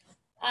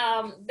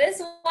 This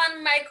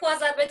one might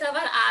cause a bit of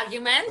an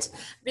argument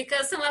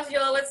because some of you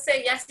all would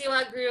say, yes, you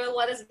agree with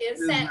what is being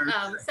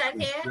said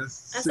here. And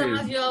some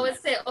of you all would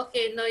say,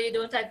 okay, no, you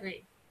don't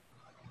agree.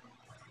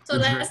 So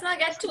let's not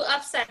get too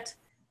upset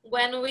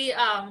when we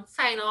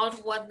find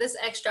out what this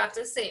extract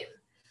is saying.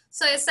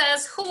 So it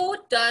says, who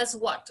does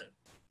what?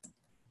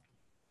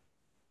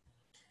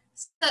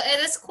 So it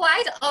is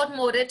quite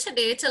outmoded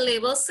today to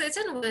label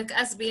certain work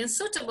as being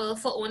suitable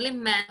for only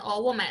men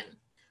or women.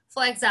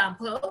 For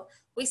example,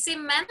 we see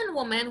men and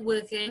women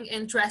working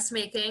in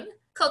dressmaking,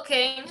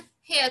 cooking,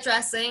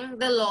 hairdressing,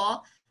 the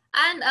law,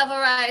 and a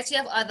variety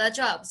of other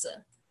jobs.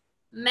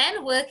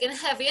 Men work in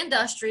heavy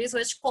industries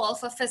which call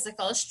for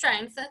physical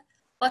strength,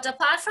 but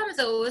apart from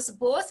those,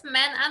 both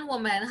men and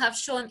women have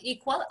shown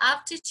equal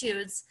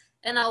aptitudes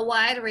in a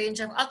wide range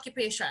of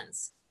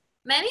occupations.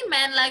 Many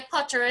men like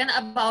pottering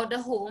about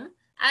the home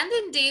and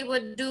indeed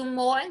would do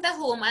more in the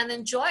home and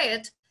enjoy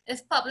it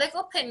if public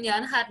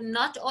opinion had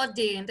not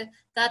ordained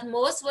that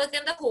most work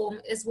in the home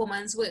is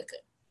woman's work.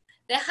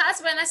 There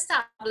has been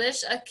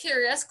established a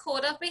curious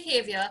code of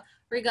behavior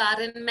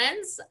regarding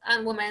men's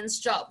and women's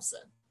jobs.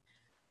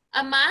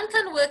 A man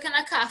can work in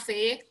a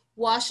cafe,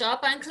 wash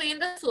up and clean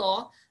the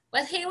floor,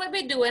 but he would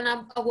be doing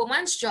a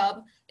woman's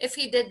job if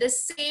he did the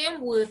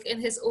same work in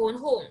his own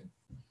home.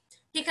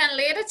 He can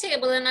lay the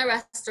table in a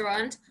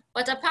restaurant,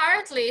 but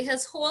apparently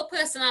his whole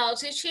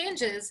personality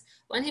changes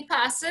when he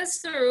passes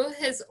through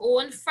his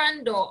own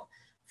front door,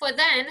 for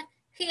then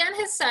he and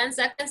his sons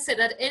are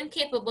considered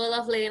incapable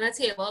of laying a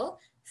table,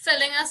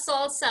 filling a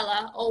salt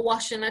cellar, or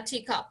washing a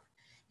teacup.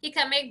 He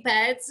can make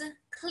beds,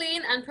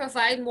 clean and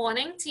provide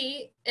morning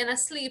tea in a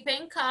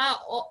sleeping car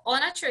or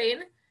on a train,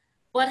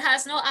 but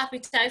has no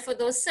appetite for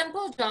those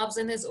simple jobs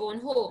in his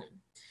own home.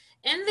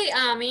 In the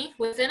army,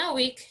 within a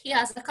week, he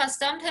has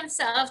accustomed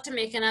himself to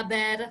making a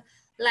bed,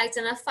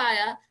 lighting a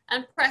fire,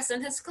 and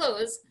pressing his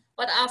clothes,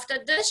 but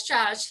after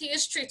discharge, he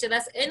is treated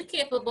as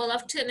incapable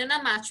of turning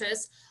a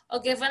mattress or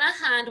given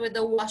a hand with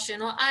the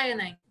washing or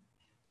ironing.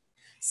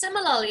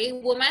 Similarly,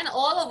 women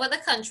all over the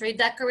country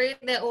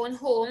decorate their own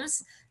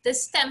homes,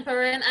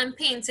 distempering and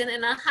painting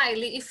in a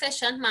highly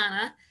efficient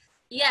manner,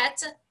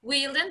 yet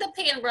wielding the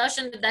paintbrush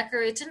in the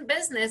decorating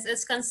business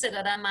is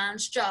considered a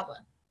man's job.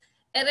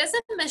 It is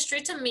a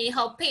mystery to me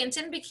how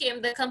painting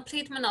became the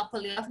complete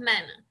monopoly of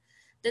men.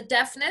 The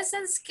deftness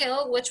and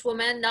skill which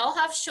women now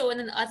have shown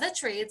in other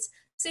trades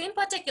seem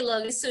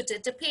particularly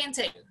suited to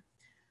painting.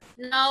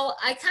 Now,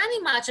 I can't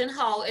imagine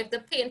how, if the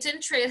painting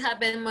trade had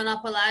been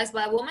monopolized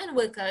by women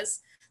workers,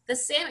 the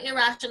same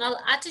irrational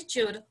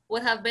attitude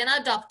would have been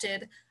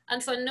adopted,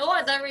 and for no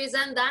other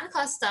reason than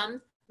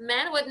custom,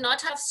 men would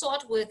not have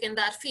sought work in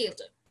that field.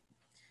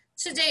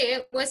 Today,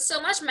 with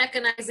so much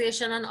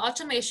mechanization and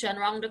automation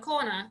around the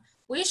corner,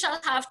 we shall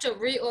have to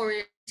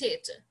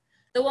reorientate.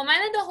 The woman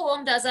in the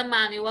home does a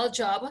manual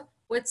job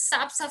which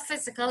saps her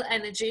physical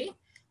energy.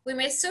 We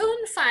may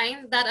soon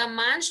find that a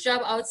man's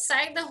job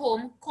outside the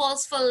home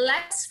calls for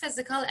less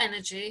physical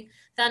energy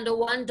than the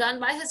one done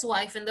by his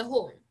wife in the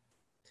home.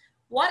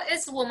 What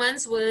is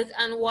woman's work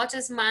and what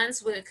is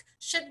man's work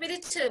should be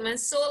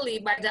determined solely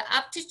by the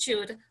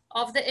aptitude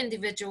of the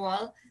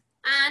individual,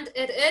 and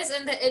it is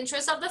in the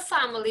interest of the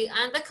family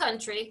and the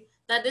country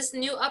that this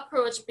new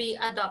approach be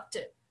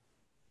adopted.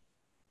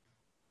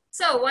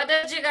 So what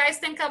did you guys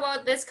think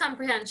about this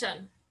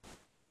comprehension?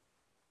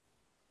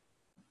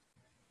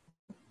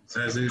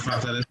 Says the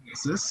fact that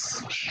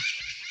it's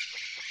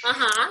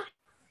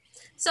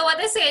So what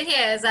they say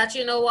here is that,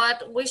 you know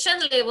what, we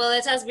shouldn't label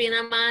it as being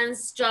a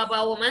man's job or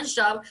a woman's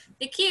job.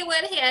 The key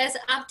word here is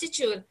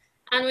aptitude.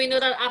 And we know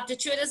that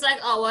aptitude is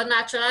like our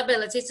natural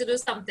ability to do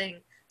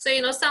something. So,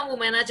 you know, some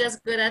women are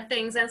just good at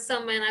things and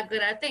some men are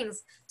good at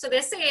things. So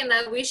they're saying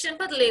that we shouldn't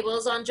put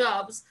labels on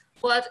jobs,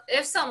 but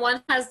if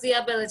someone has the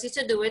ability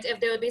to do it, if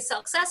they would be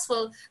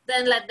successful,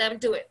 then let them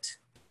do it.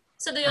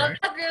 So do you all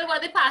agree with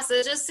what the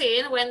passage is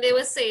saying when they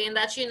were saying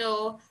that, you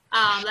know,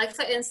 like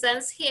for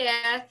instance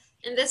here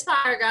in this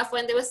paragraph,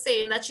 when they were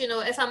saying that, you know,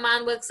 if a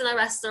man works in a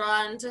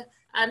restaurant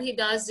and he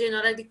does, you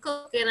know, like the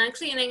cooking and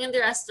cleaning in the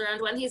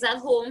restaurant, when he's at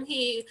home,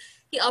 he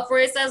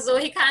operates as though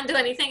he can't do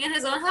anything in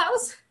his own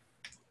house.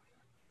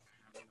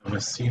 I've never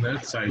seen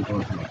it, so I don't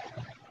know.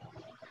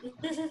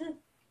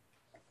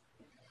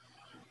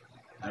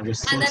 I was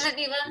so And then it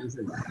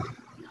even,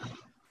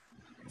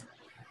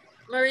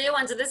 Maria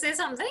wanted to say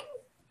something?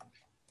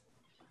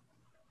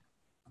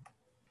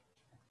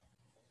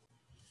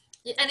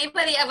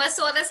 Anybody ever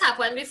saw this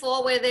happen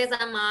before, where there's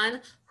a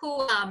man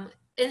who,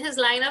 in his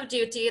line of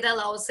duty, it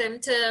allows him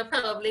to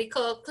probably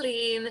cook,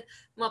 clean,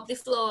 mop the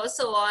floor,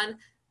 so on.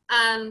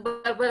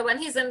 But when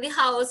he's in the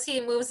house,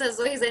 he moves as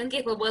though he's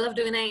incapable of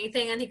doing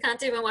anything and he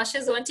can't even wash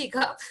his own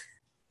teacup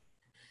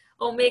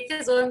or make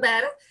his own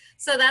bed.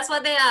 So that's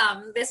what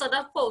they sort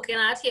of poking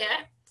at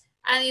here.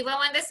 And even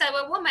when they say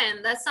with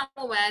women, that some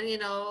women, you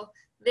know,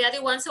 they are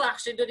the ones who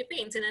actually do the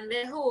painting in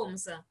their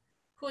homes,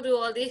 who do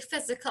all the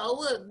physical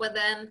work. But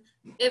then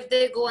if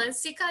they go and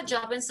seek a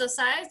job in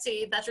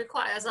society that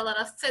requires a lot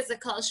of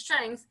physical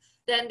strength,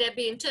 then they're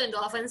being turned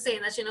off and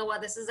saying that, you know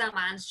what, this is a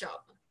man's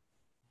job.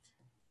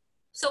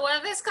 So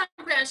what this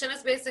comprehension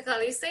is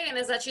basically saying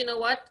is that, you know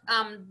what,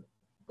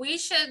 we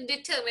should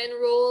determine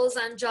roles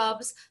and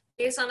jobs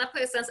based on a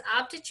person's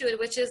aptitude,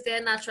 which is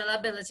their natural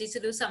ability to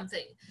do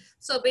something.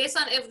 So based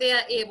on if they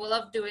are able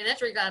of doing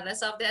it,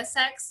 regardless of their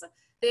sex,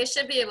 they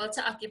should be able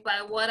to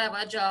occupy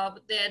whatever job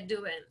they're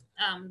doing,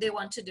 they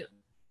want to do.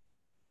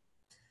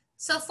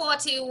 So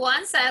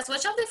 41 says,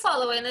 which of the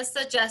following is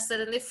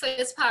suggested in the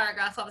first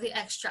paragraph of the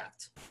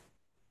extract?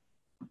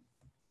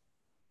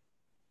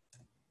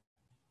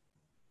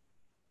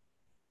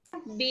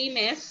 B,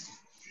 miss.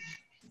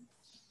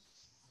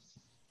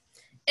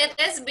 It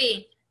is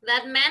B,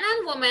 that men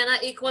and women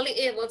are equally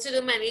able to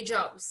do many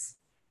jobs.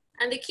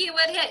 And the key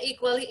word here,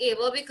 equally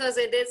able, because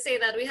it did say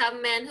that we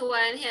have men who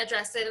are in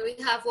hairdressing, we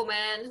have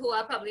women who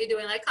are probably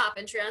doing like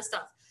carpentry and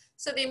stuff.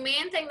 So the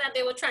main thing that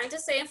they were trying to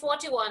say in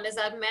 41 is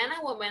that men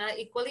and women are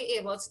equally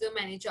able to do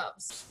many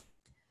jobs.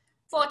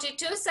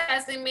 42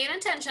 says the main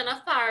intention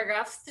of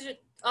paragraph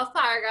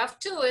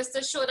 2 is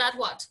to show that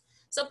what?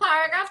 So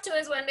paragraph 2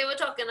 is when they were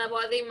talking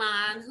about the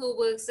man who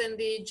works in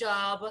the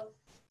job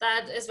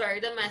that is very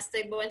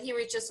domestic, but when he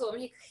reaches home,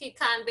 he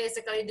can't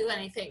basically do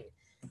anything.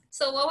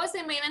 So what was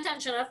the main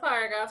intention of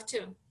paragraph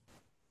 2?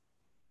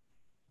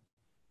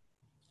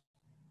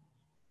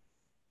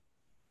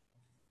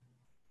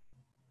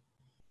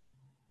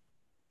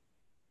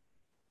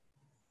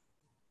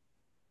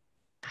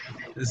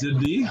 Is it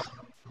D?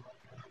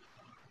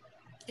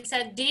 He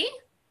said D?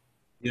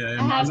 Yeah,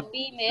 I have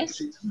B,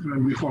 miss.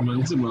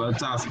 Performing similar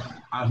tasks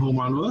at home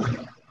and work.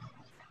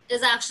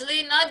 Is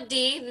actually not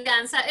D. The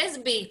answer is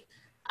B.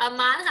 A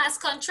man has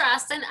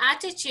contrasting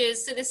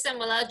attitudes to the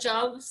similar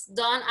jobs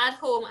done at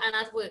home and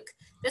at work.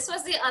 This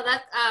was the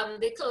other,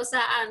 the closer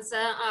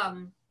answer.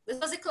 This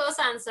was the close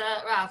answer,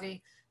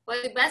 Ravi.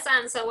 Well, the best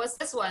answer was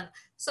this one.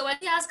 So when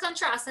he has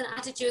contrasting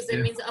attitudes,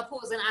 it means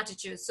opposing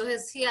attitudes. So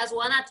he has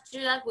one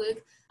attitude at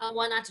work and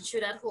one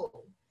attitude at home.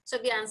 So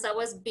the answer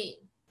was B.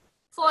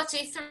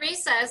 43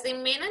 says the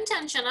main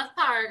intention of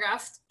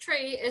paragraph 3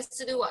 is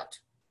to do what?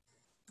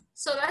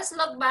 So let's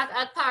look back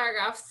at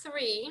paragraph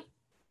 3.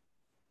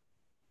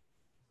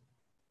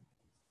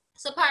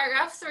 So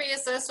paragraph 3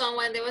 is this one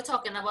when they were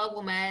talking about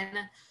women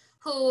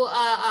who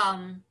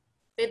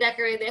they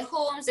decorate their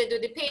homes, they do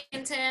the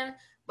painting,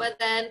 but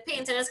then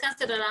painting is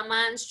considered a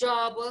man's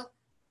job.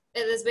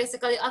 It is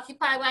basically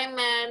occupied by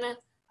men,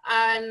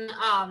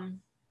 and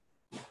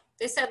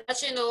they said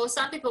that, you know,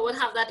 some people would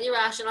have that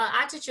irrational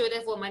attitude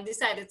if women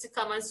decided to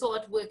come and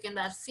sort work in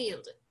that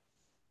field.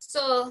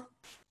 So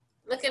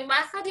looking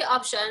back at the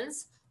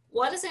options,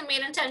 what is the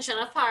main intention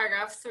of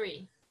paragraph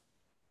 3?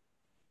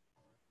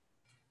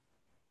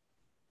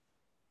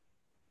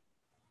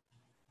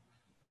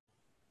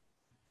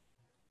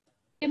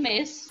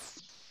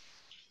 Miss.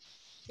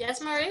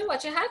 Yes, Marie,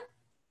 what you had?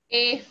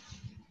 A.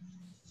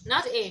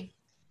 Not A.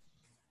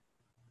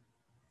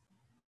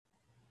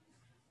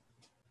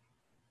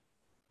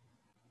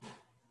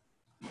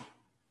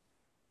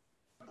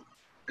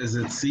 Is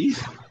it C?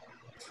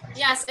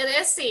 Yes, it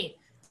is C.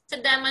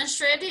 To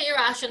demonstrate the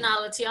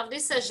irrationality of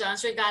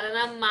decisions regarding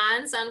a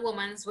man's and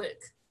woman's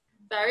work.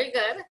 Very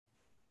good.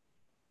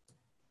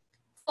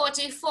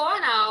 44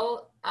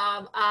 now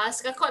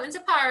ask, according to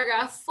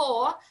paragraph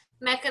 4,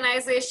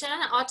 mechanization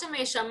and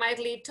automation might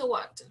lead to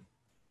what?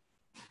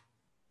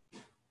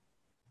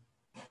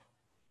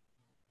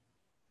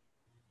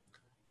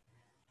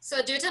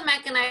 So due to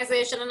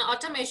mechanization and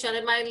automation,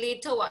 it might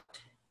lead to what?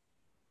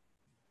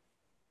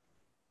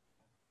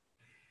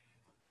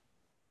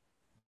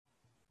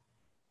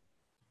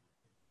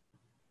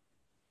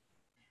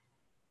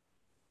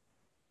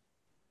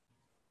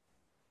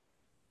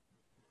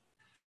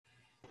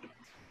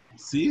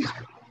 C?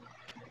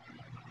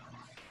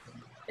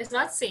 It's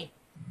not C.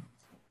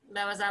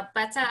 That was a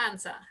better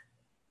answer.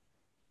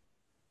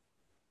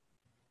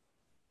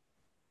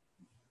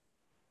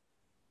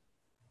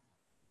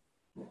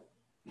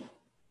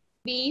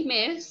 B,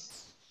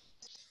 miss.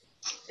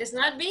 It's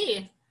not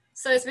B.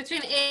 So it's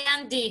between A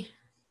and D.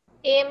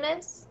 A,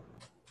 miss.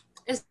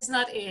 It's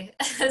not A.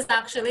 It's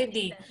actually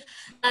D.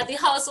 The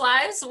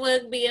housewives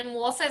would be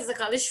more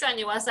physically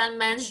strenuous than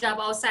men's job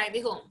outside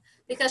the home.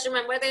 Because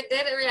remember, they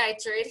did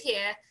reiterate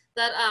here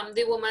that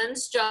the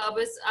woman's job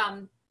is,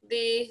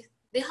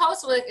 the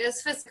housework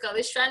is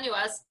physically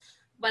strenuous,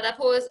 but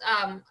opposed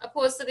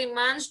to the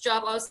man's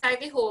job outside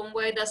the home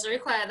where it doesn't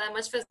require that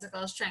much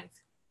physical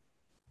strength.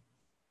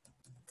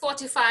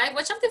 45,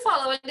 which of the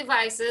following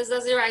devices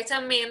does the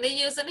writer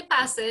mainly use in the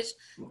passage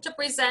to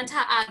present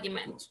her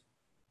argument?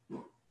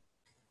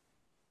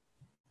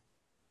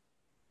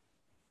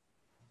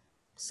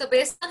 So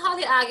based on how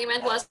the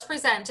argument was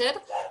presented,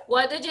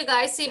 what did you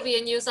guys see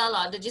being used a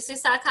lot? Did you see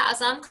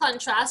sarcasm,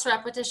 contrast,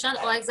 repetition,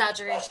 or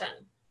exaggeration?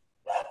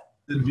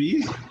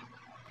 B?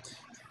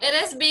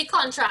 It is B,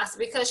 contrast,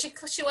 because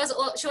she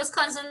was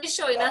constantly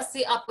showing us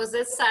the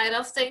opposite side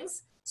of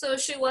things. So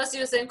she was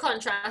using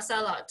contrast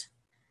a lot.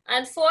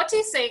 And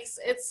 46,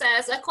 it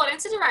says, according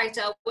to the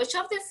writer, which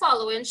of the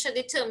following should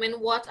determine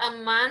what a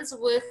man's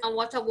work and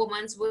what a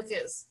woman's work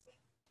is?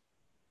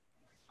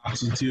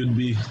 Aptitude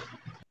B.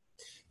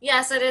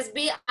 Yes, it is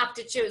B,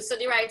 aptitude. So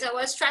the writer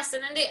was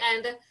stressing in the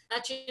end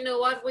that, you know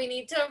what, we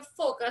need to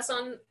focus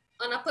on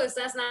a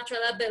person's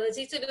natural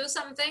ability to do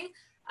something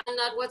and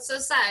not what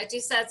society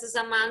says is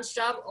a man's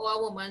job or a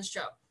woman's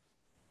job.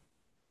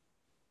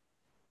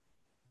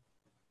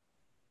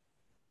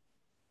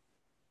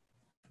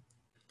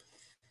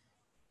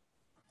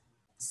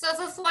 So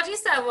for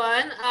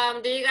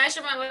 47, do you guys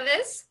remember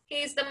this?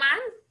 He's the man?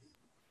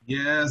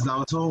 Yes, that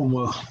was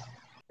homework.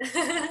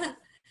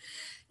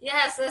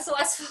 Yes, this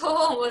was for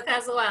homework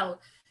as well.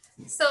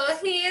 So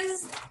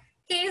he's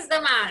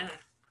the man.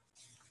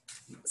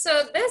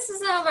 So this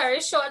is a very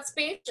short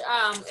speech.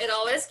 It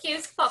always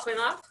keeps popping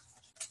up.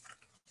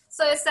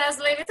 So it says,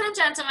 ladies and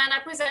gentlemen, I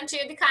present to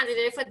you the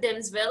candidate for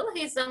Dimsville.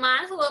 He's the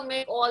man who will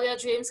make all your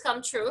dreams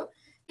come true.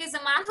 He's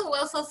the man who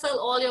will fulfill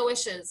all your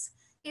wishes.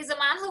 He's the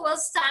man who will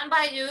stand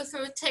by you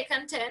through thick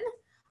and thin.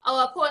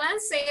 Our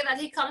opponents say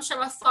that he comes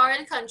from a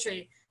foreign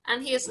country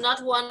and he is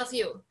not one of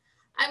you.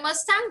 I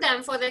must thank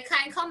them for their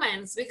kind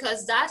comments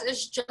because that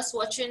is just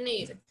what you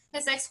need.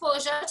 His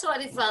exposure to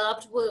a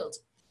developed world.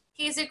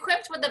 He's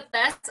equipped with the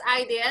best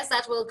ideas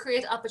that will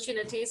create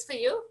opportunities for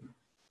you.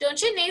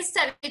 Don't you need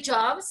steady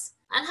jobs?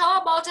 And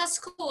how about a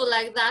school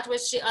like that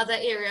which the other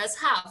areas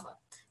have?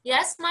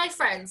 Yes, my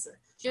friends,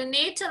 you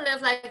need to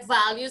live like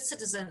valued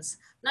citizens,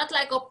 not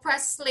like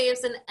oppressed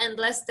slaves in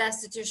endless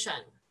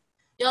destitution.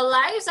 Your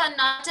lives are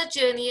not a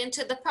journey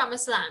into the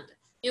promised land.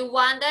 You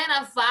wander in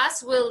a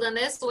vast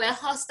wilderness where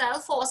hostile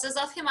forces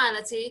of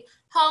humanity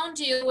hound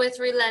you with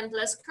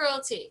relentless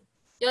cruelty.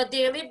 Your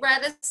daily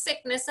bread is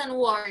sickness and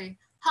worry,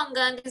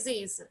 hunger and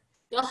disease.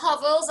 Your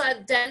hovels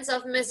are dens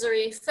of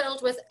misery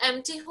filled with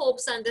empty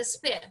hopes and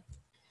despair.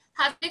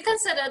 Have you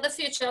considered the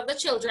future of the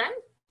children?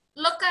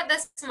 Look at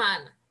this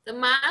man. The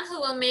man who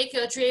will make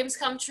your dreams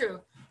come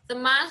true. The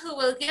man who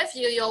will give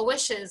you your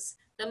wishes.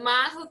 The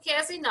man who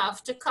cares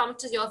enough to come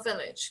to your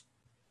village.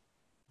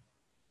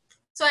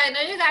 So I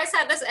know you guys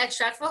had this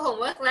extract for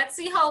homework. Let's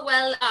see how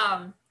well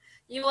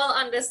you all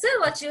understood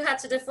what you had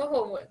to do for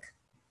homework.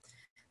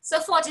 So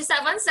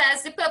 47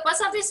 says, the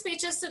purpose of the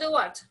speech is to do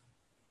what?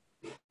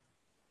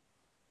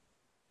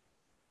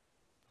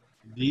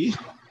 D.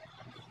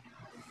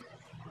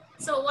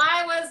 So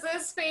why was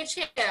this speech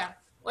here?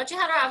 What you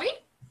had, Ravi?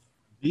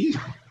 B.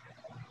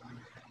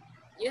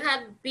 You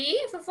had B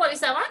for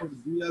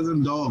 47? B as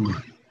in dog.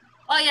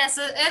 Oh yes,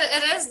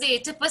 it is D,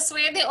 to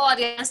persuade the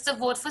audience to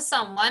vote for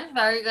someone.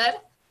 Very good.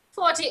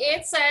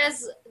 48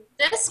 says,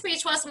 this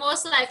speech was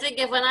most likely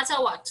given at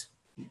a what?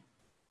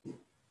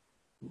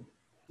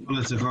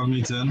 Political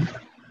meeting.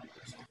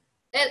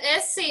 It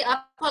is C,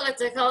 a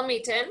political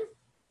meeting.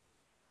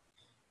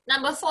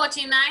 Number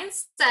 49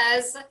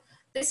 says,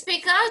 the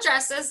speaker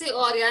addresses the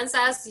audience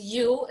as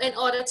you in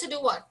order to do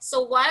what?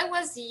 So why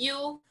was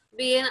you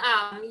being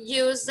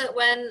used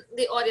when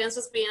the audience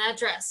was being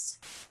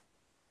addressed?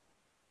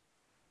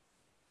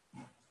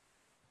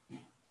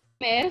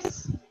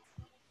 Miss?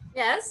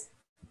 Yes?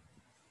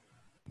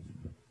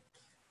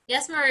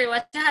 Yes, Marie,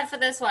 what you had for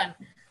this one?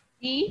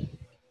 D?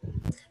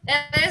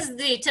 It is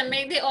D, to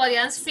make the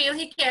audience feel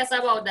he cares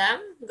about them.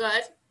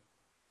 Good.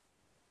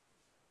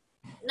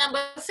 Number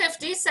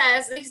 50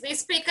 says, the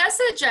speaker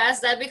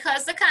suggests that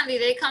because the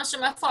candidate comes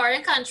from a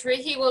foreign country,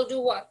 he will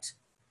do what?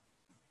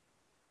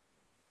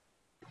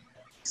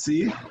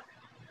 C.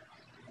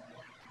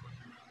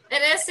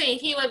 It is C,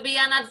 he will be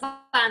an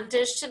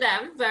advantage to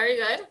them. Very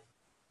good.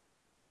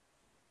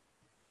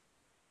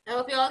 I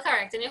hope you're all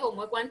correct in your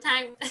homework one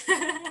time.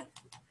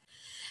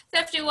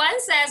 51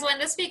 says, when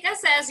the speaker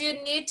says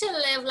you need to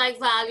live like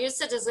valued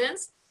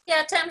citizens, he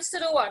attempts to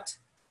do what?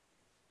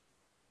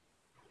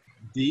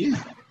 D.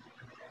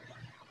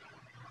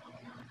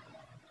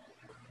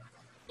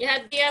 You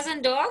had D as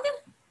in dog?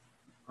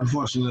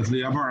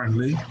 Unfortunately,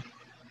 apparently.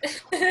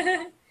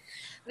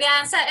 The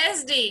answer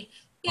is D.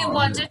 He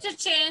wanted to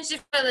change the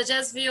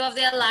villagers' view of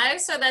their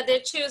lives so that they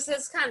choose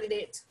his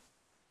candidate.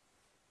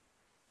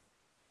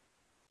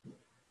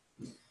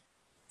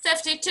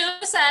 52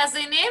 says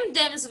the name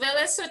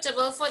Dimsville is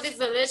suitable for the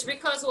village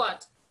because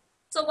what?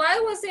 So why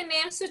was the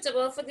name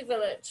suitable for the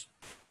village?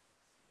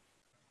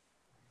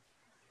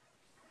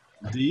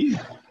 D.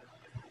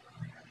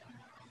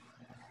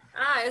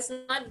 Ah, it's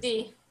not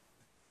D.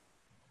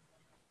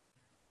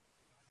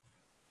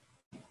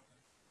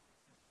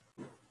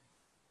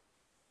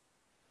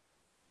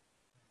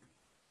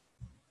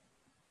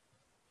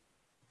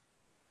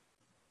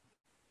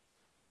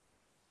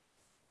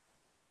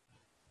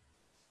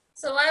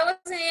 So why was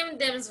the name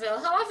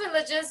Dimsville? How are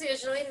villages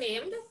usually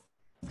named?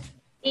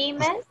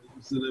 Email?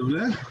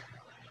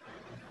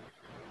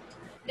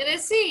 It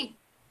is C.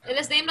 It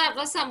is named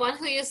after someone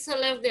who used to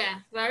live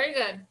there. Very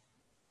good.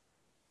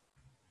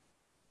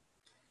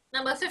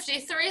 Number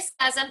 53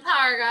 says in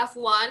paragraph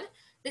 1,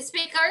 the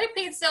speaker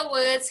repeats the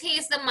words, he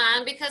is the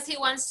man, because he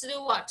wants to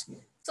do what?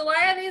 So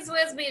why are these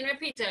words being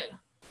repeated?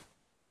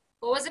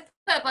 What was the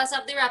purpose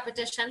of the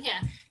repetition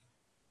here?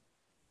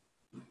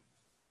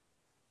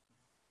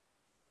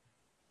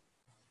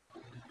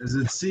 Is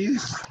it C?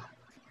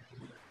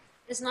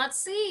 It's not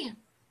C.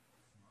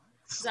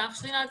 It's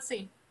actually not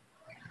C.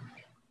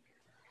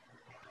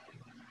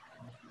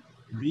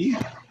 B.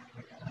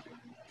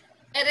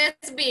 It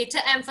is B,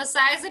 to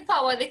emphasize the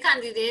power the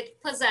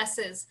candidate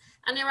possesses.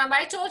 And remember,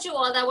 I told you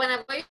all that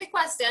whenever you get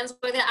questions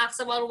where they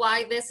ask about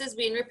why this is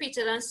being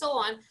repeated and so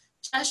on,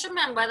 just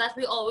remember that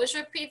we always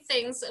repeat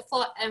things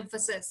for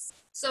emphasis.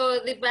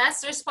 So the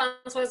best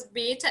response was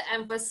B, to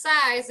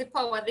emphasize the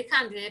power the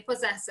candidate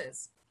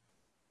possesses.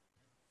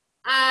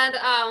 And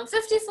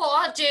 54,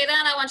 Jaden,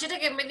 I want you to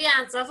give me the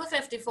answer for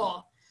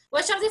 54.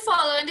 Which of the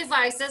following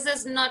devices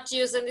is not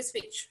used in the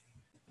speech?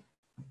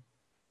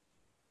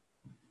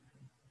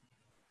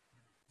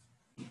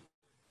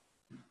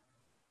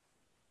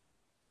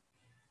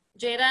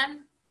 Jaden?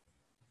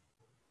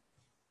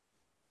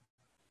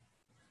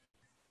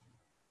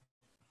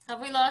 Have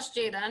we lost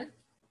Jaden?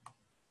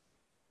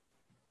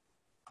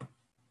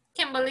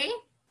 Kimberly,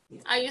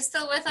 are you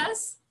still with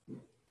us?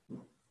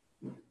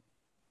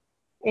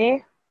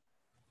 A.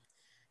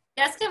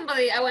 Yes,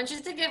 Kimberly, I want you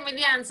to give me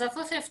the answer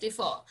for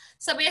 54.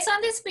 So based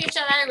on the speech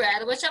that I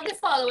read, which of the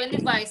following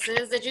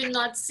devices did you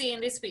not see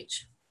in the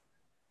speech?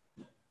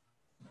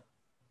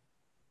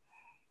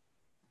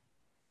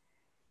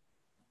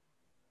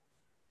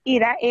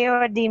 Either A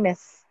or D,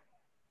 miss.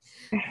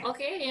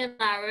 Okay, you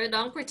narrowed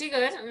down pretty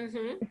good.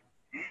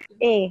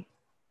 A.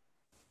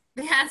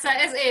 The answer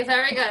is A,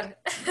 very good.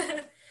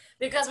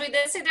 Because we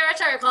did see the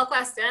rhetorical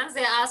questions.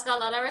 They ask a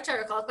lot of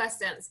rhetorical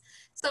questions.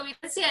 So we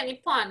didn't see any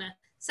pun.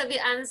 So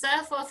the answer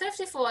for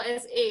 54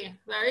 is A.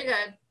 Very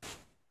good.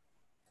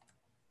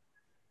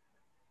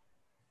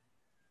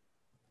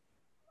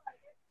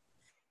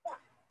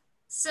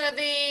 So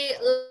the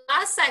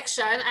last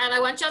section, and I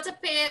want you all to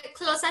pay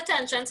close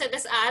attention to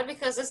this ad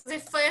because this is the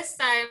first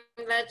time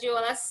that you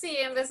all are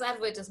seeing this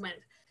advertisement.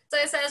 So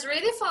it says,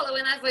 read the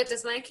following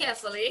advertisement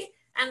carefully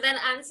and then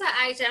answer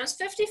items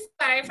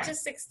 55 to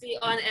 60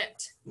 on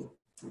it.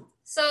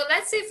 So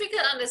let's see if we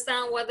can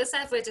understand what this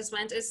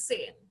advertisement is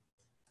saying.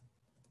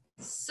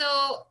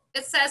 So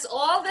it says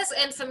all this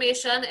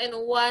information in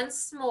one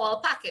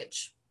small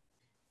package.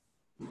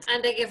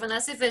 And they're giving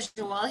us a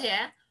visual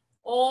here.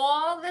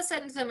 All this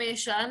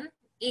information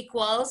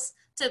equals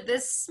to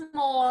this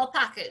small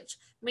package,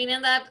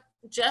 meaning that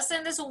just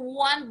in this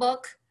one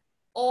book,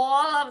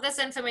 all of this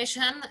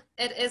information,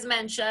 it is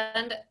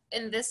mentioned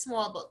in this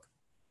small book.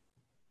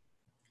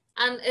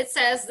 And it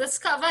says,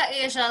 discover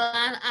Asia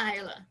Land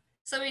Isle.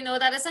 So we know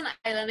that it's an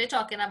island they're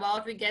talking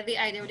about. We get the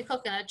idea of the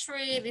coconut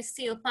tree, the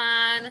steel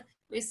pan,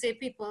 we see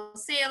people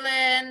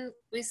sailing,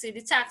 we see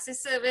the taxi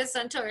service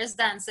and tourists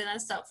dancing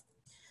and stuff.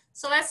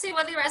 So let's see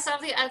what the rest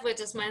of the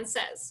advertisement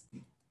says.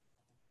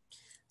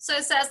 So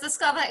it says,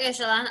 discover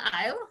Asia Land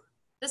Isle.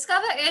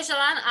 Discover Asia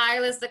Land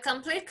Isle is the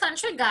complete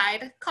country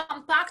guide,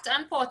 compact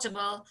and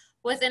portable,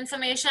 with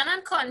information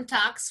and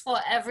contacts for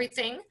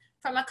everything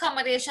from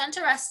accommodation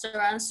to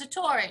restaurants to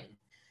touring.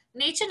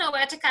 Need to know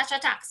where to catch a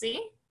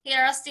taxi?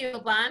 Hear a steel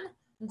band,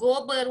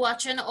 go bird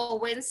watching or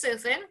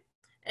windsurfing?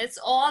 It's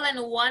all in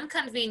one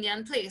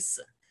convenient place.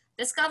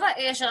 Discover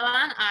Asia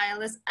Land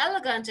Isle is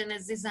elegant in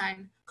its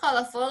design,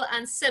 colorful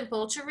and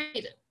simple to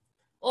read.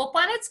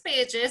 Open its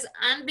pages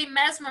and be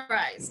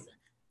mesmerized.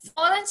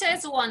 Fall into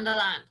its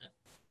wonderland.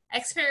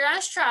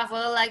 Experience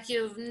travel like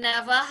you've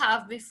never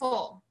have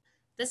before.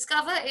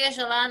 Discover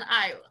Asia Land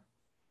Isle.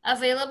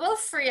 Available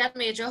free at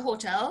major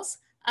hotels,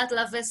 at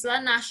La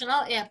Vista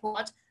National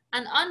Airport,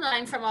 and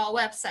online from our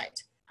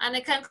website. And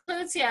it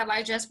concludes here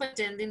by just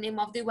putting the name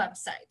of the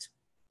website.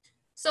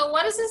 So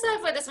what is this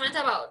advertisement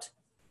about?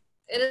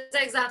 It is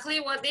exactly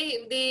what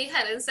the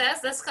heading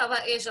says, Discover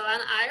Asia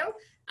Land Isle.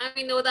 And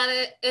we know that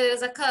it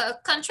is a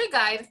country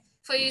guide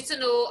for you to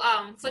know,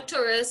 for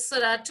tourists, so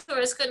that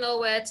tourists can know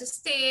where to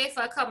stay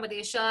for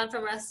accommodation,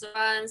 from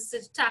restaurants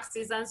to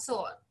taxis and so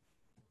on.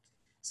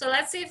 So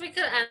let's see if we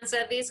can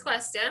answer these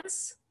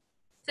questions,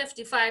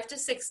 55 to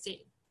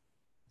 60.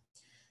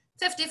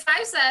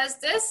 55 says,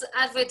 this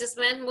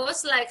advertisement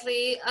most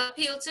likely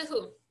appeal to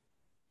whom?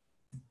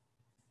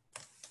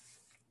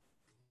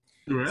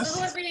 Tourists.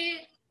 Who would be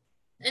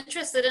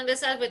interested in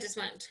this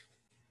advertisement?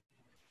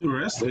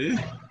 Tourists, eh?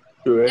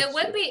 Tourists. It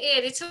would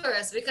be the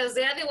tourists, because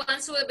they are the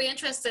ones who would be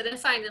interested in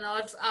finding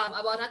out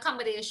about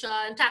accommodation,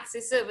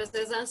 taxi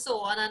services, and so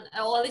on, and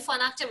all the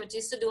fun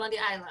activities to do on the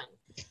island.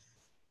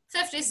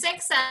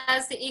 56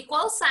 says the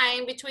equal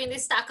sign between the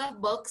stack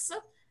of books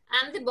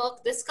and the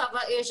book Discover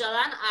Asia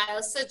Land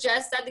Isle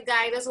suggests that the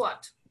guide is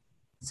what?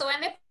 So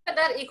when they put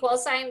that equal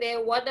sign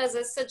there, what does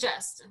it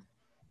suggest?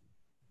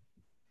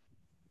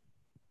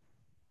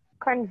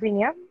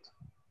 Convenient.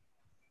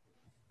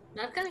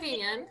 Not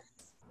convenient.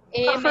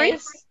 A,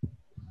 miss.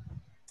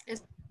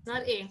 It's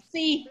not A.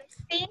 C.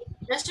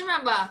 Just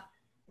remember,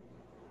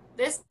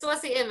 this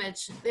was the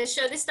image. They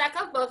show the stack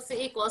of books,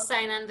 the equal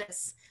sign, and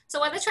this. So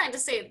what they're trying to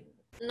say,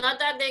 not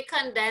that they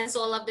condense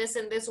all of this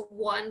in this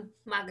one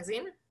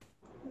magazine.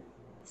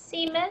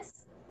 C,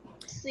 miss.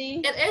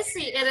 C. It is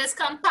C. It is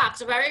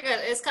compact. Very good.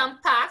 It's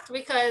compact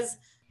because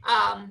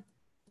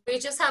we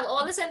just have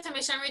all this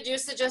information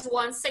reduced to just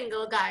one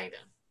single guide.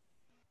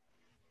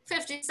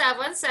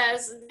 57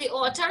 says the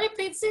author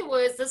repeats the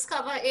words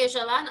Discover Asia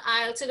Land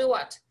Isle to do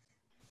what?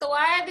 So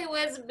why are the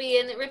words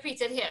being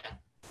repeated here?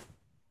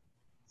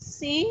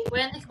 C.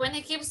 When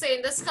he keeps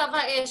saying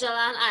Discover Asia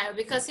Land Isle,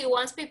 because he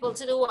wants people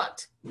to do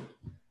what?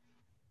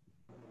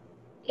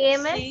 A,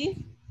 miss.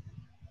 C.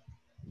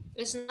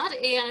 It's not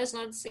A and it's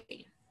not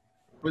C.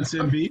 What's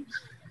in B?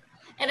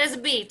 It is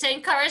B, to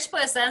encourage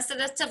persons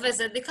to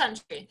visit the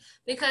country,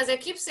 because they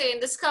keep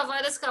saying discover,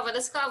 discover,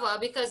 discover,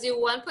 because you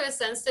want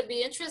persons to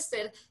be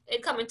interested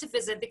in coming to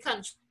visit the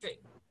country.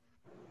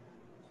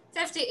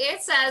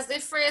 58 says the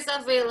phrase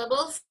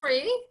available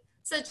free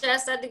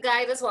suggests that the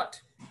guide is what?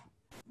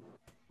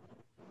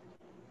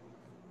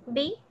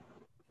 B.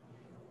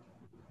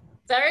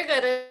 Very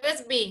good, it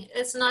is B.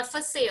 It's not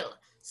for sale.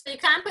 So you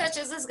can't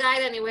purchase this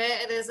guide anywhere.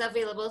 It is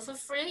available for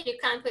free. You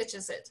can't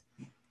purchase it.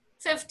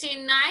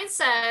 59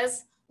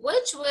 says,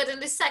 which word in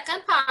the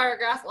second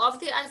paragraph of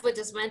the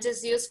advertisement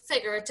is used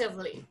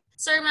figuratively?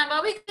 So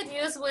remember, we could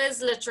use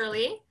words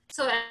literally.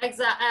 So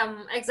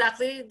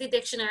exactly the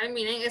dictionary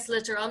meaning is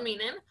literal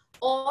meaning,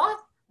 or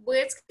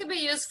words can be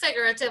used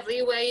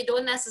figuratively where you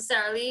don't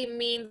necessarily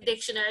mean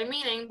dictionary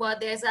meaning, but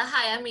there's a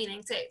higher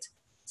meaning to it.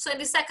 So in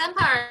the second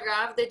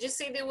paragraph, did you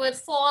see the word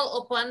fall,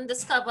 open,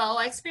 discover,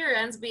 or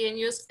experience being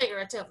used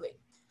figuratively?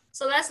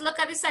 So let's look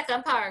at the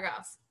second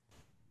paragraph.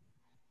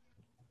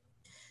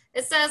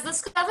 It says,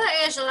 Discover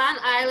Asia Land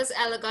Isle is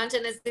elegant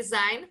in its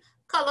design,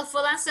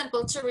 colorful and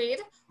simple to read.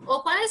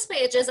 Open its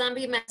pages and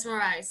be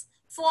mesmerized.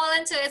 Fall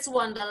into its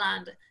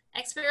wonderland.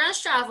 Experience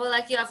travel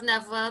like you have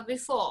never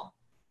before.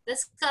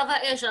 Discover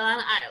Asia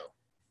Land Isle.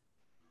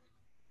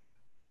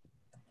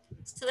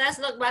 So let's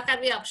look back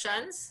at the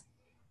options.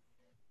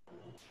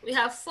 We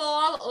have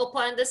fall,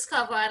 open,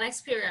 discover, and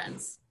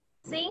experience.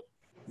 C.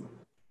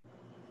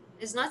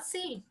 It's not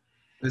C.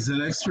 Is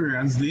it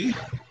experience D?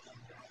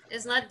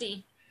 It's not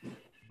D.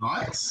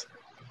 Not?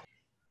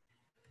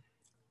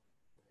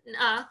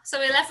 So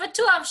we're left with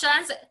two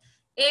options.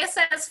 A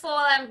says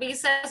fall and B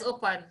says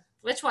open.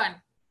 Which one?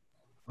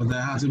 But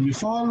there has to be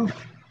fall.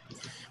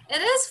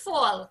 It is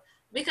fall.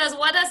 Because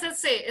what does it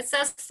say? It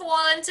says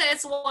fall into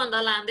its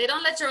wonderland. They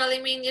don't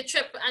literally mean you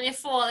trip and you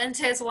fall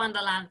into its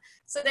wonderland.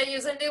 So they're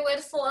using the word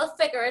fall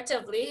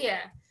figuratively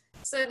here.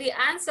 So the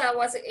answer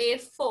was A,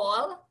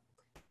 fall.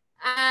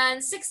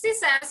 And 60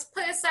 says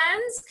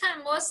persons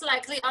can most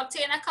likely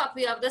obtain a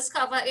copy of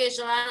Discover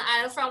Asia and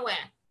Isle from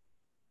where?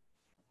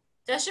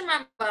 Just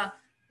remember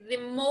the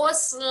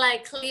most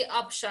likely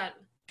option.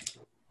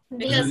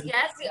 Because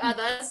yes, the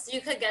others,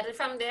 you could get it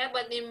from there,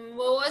 but the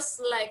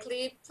most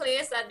likely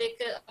place that they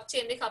could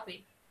obtain the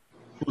copy.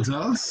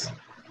 Hotels?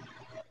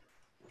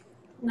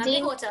 Not the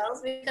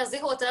hotels, because the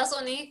hotels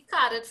only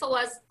carded for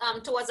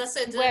towards a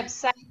certain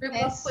Website. group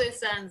of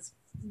persons.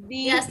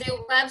 Yes, the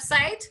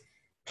website.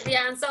 The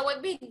answer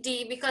would be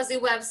D, because the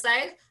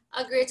website,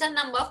 a greater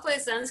number of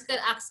persons could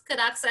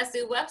access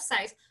the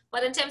website.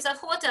 But in terms of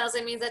hotels,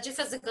 it means that you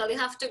physically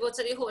have to go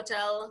to the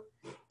hotel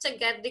to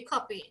get the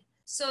copy.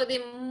 So the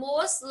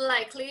most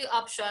likely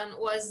option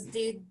was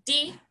the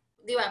D,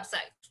 the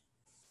website.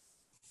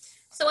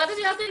 So what did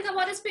you all think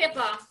about this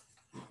paper?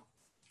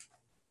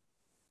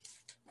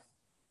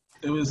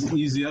 It was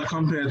easier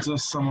compared to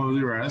some of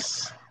the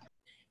rest.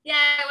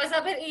 Yeah, it was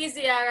a bit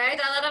easier, right?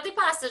 A lot of the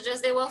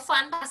passages, they were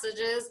fun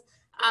passages,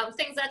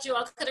 things that you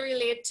all could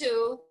relate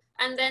to.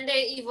 And then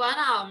they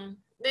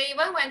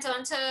even went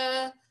on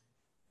to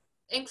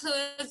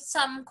include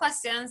some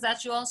questions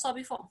that you all saw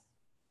before.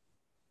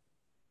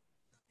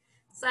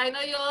 So I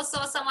know you all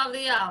saw some of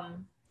the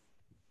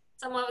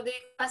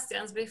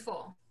questions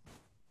before.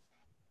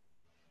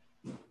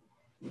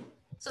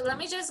 So let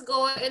me just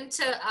go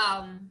into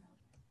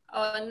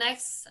our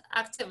next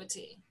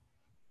activity.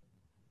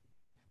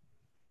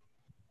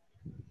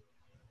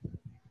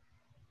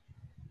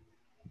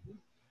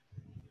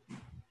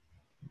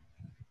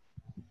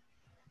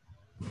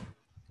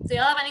 Do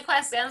you all have any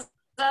questions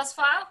thus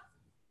far?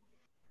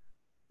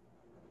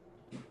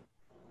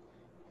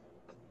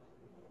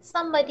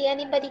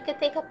 Anybody could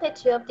take a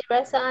picture of the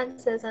rest of the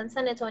answers and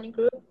send it on the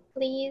group,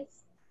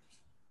 please.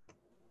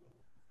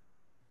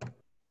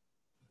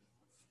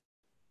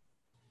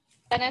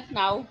 Send it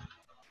now.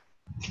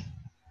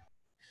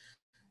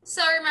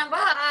 So remember,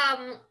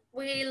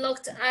 we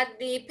looked at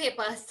the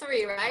paper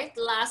 3, right?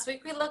 Last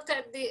week we looked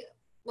at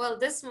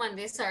this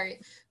Monday, sorry.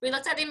 We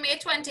looked at the May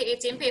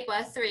 2018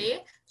 paper 3,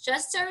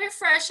 just to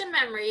refresh your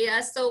memory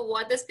as to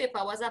what this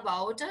paper was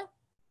about.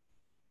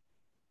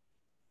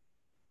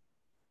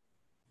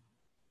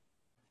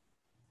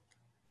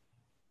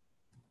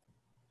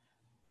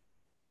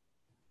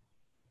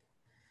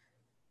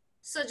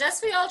 So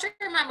just for you all to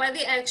remember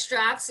the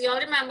extracts, you all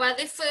remember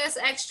the first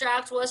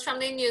extract was from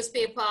the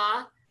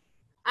newspaper.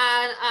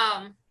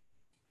 And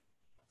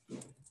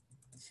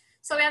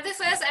so we have the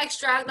first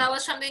extract that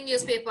was from the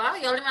newspaper.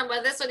 You all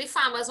remember this, so the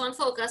farmers want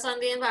focus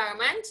on the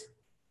environment.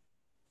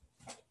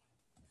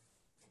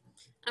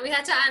 And we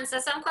had to answer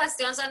some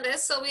questions on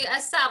this. So we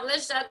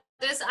established that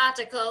this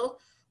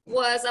article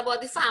was about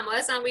the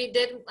farmers, and we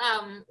did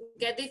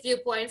get the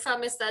viewpoint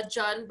from Mr.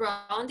 John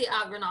Brown, the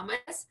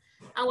agronomist.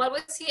 And what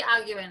was he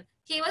arguing?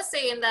 He was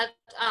saying that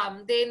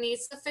they need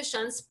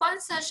sufficient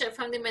sponsorship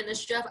from the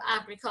Ministry of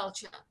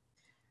Agriculture.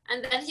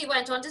 And then he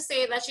went on to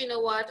say that, you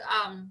know what,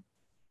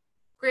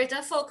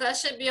 greater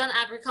focus should be on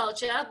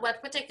agriculture,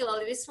 but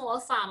particularly the small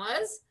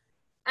farmers.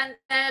 And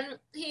then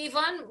he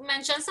even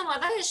mentioned some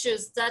other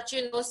issues that,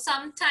 you know,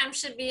 some time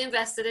should be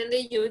invested in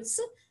the youths,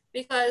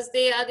 because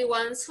they are the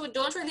ones who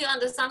don't really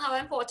understand how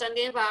important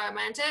the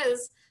environment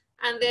is.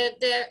 And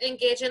they're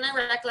engaging in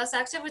reckless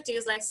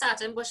activities like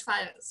starting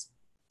bushfires.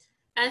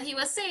 And he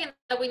was saying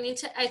that we need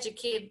to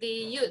educate the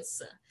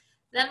youths.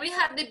 Then we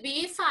had the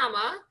bee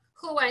farmer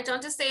who went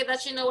on to say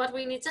that, you know what,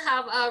 we need to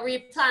have a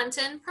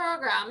replanting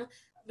program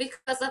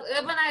because of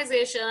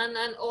urbanization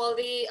and all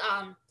the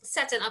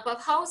setting up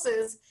of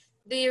houses.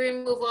 The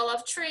removal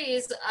of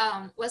trees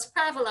was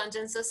prevalent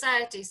in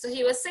society. So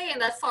he was saying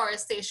that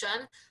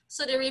forestation,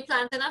 so the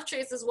replanting of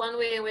trees is one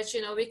way in which,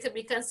 you know, we could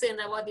be concerned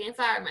about the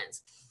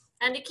environment.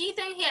 And the key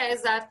thing here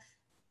is that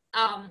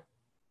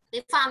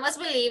the farmers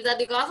believe that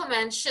the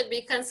government should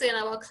be concerned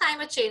about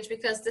climate change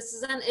because this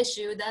is an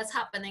issue that's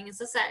happening in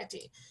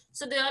society.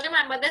 So do you all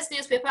remember this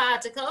newspaper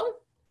article?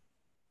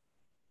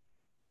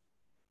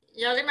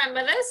 You all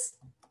remember this?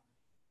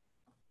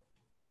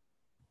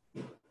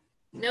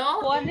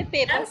 No? On the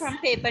paper, yes. From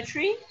paper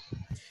 3?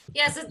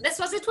 Yes, this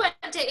was the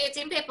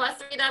 2018 paper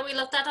 3 that we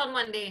looked at on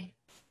Monday.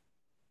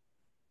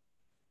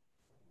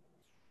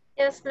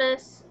 Yes,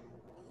 miss.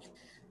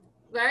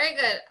 Very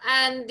good.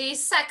 And the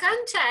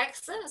second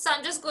text, so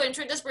I'm just going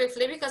through this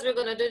briefly because we're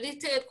going to do the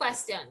third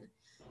question.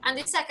 And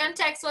the second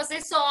text was the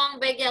song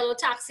Big Yellow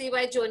Taxi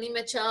by Joni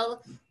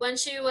Mitchell, when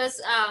she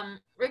was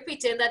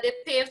repeating that they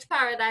paved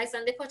paradise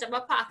and they put up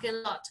a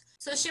parking lot.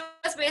 So she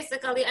was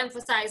basically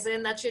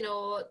emphasizing that, you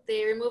know,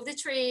 they removed the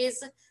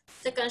trees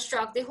to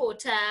construct the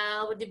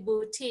hotel with the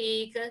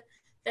boutique.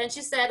 Then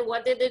she said,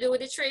 what did they do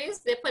with the trees?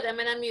 They put them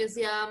in a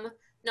museum.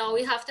 Now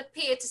we have to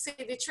pay to see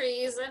the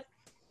trees.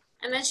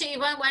 And then she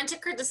even went to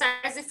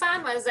criticize the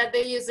farmers that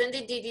they're using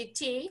the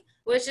DDT,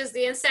 which is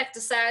the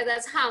insecticide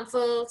that's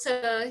harmful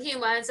to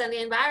humans and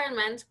the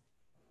environment.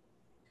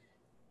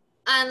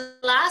 And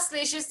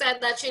lastly, she said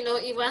that, you know,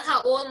 even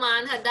her old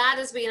man, her dad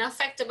is being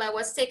affected by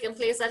what's taking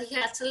place, that he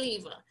had to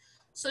leave her.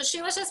 So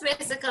she was just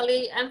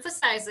basically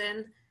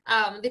emphasizing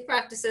the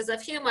practices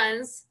of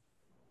humans,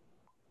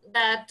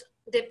 that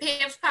they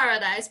paved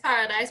paradise,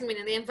 paradise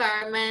meaning the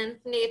environment,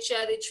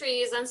 nature, the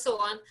trees, and so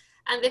on.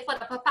 And they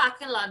put up a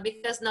parking lot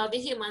because now the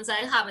humans are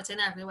inhabiting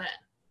everywhere.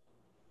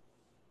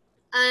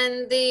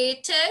 And the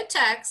third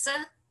text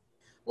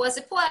was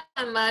a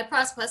poem by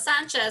Prosper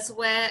Sanchez,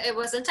 where it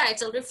was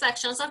entitled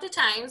Reflections of the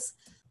Times.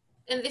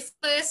 In the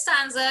first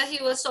stanza,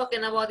 he was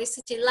talking about the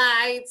city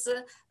lights,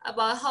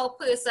 about how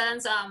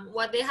persons,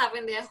 what they have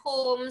in their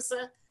homes.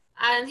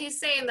 And he's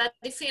saying that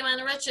the fame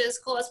and riches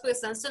cause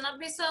persons to not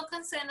be so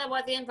concerned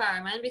about the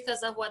environment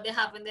because of what they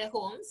have in their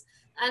homes.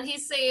 And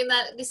he's saying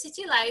that the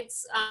city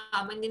lights,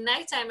 in the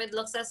nighttime, it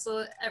looks as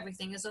though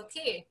everything is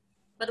okay.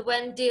 But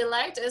when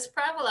daylight is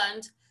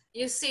prevalent,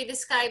 you see the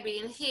sky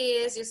being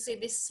haze, you see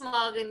the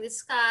smog in the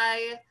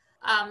sky,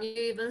 you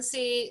even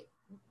see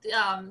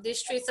the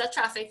streets are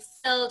traffic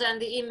filled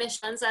and the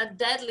emissions are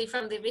deadly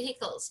from the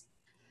vehicles.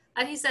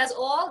 And he says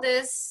all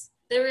this,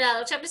 the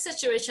reality of the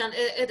situation,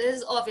 it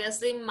is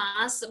obviously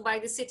masked by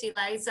the city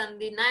lights and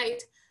the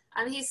night.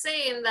 And he's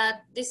saying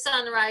that the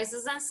sun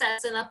rises and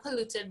sets in a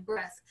polluted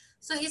breath.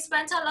 So he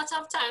spent a lot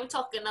of time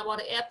talking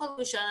about air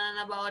pollution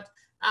and about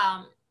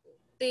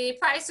the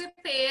price we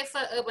pay for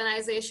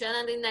urbanization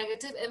and the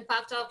negative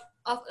impact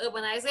of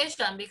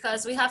urbanization,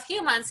 because we have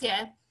humans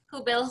here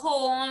who build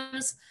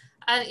homes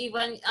and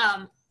even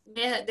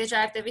they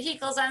drive their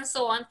vehicles and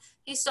so on.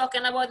 He's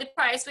talking about the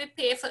price we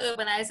pay for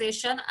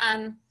urbanization,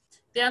 and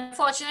the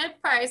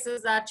unfortunate price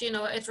is that, you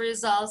know, it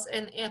results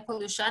in air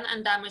pollution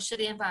and damage to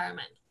the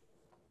environment.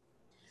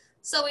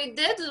 So we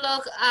did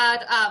look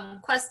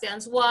at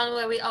questions 1,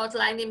 where we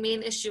outlined the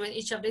main issue in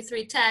each of the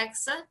 3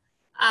 texts.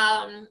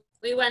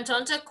 We went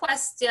on to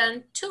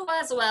question 2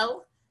 as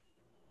well.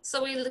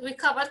 So we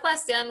covered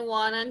question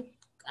 1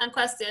 and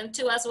question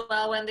 2 as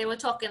well, when they were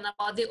talking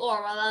about the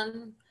oral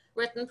and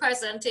written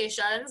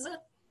presentations.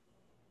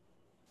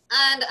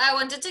 And I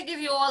wanted to give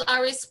you all a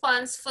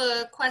response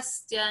for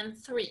question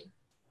 3.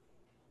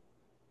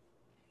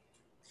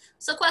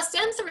 So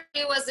question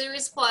 3 was the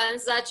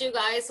response that you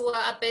guys were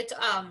a bit,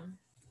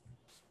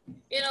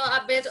 you know,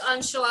 a bit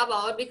unsure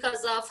about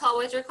because of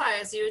how it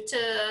requires you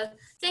to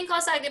think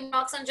outside the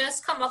box and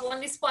just come up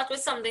on the spot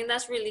with something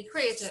that's really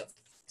creative.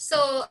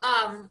 So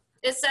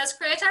it says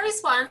create a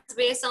response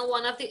based on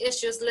one of the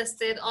issues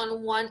listed on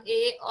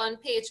 1A on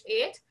page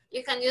 8.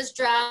 You can use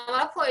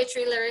drama,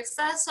 poetry, lyrics,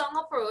 song,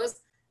 or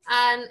prose.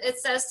 And it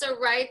says to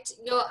write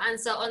your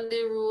answer on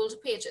the ruled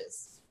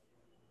pages.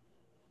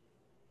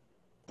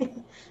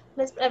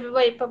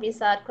 Everybody probably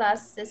saw it,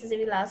 class. This is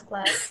the last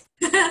class.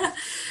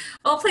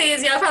 Oh,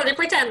 please, you're probably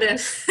pretending.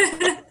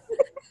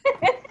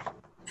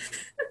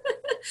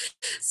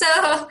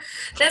 So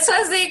this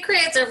was the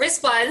creative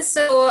response.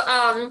 So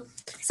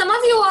some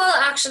of you all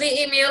actually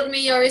emailed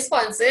me your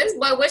responses,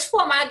 but which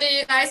format do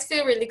you guys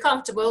feel really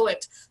comfortable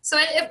with? So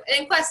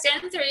in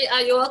question 3,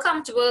 are you all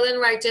comfortable in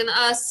writing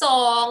a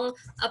song,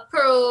 a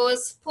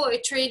prose,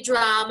 poetry,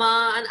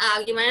 drama, an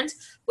argument?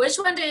 Which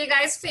one do you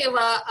guys favor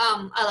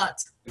a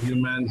lot?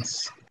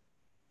 Arguments.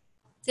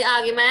 The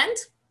argument?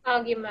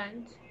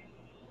 Argument.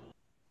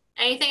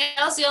 Anything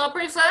else you all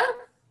prefer?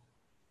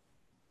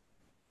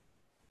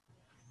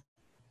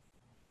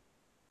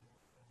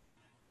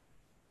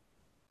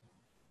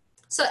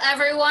 So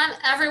everyone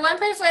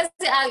prefers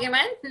the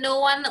argument. No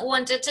one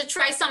wanted to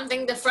try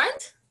something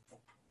different.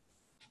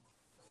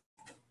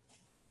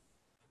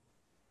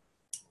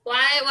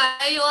 Why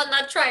are you all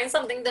not trying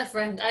something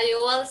different? Are you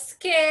all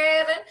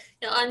scared?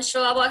 You're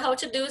unsure about how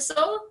to do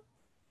so?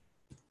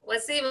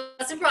 What's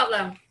the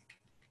problem?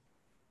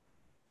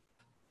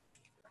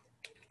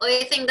 Or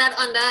you think that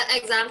under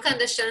exam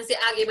conditions, the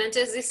argument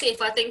is the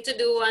safer thing to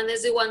do and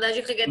is the one that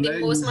you could get the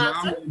most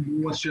marks on?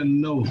 What you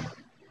know.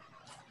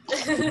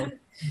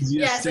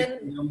 Yes, the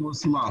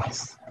most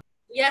marks.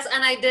 Yes,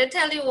 and I did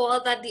tell you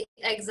all that the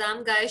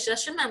exam, guys,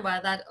 just remember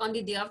that on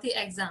the day of the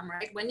exam,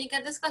 right, when you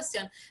get this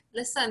question,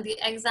 listen, the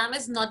exam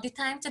is not the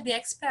time to be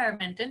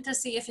experimenting to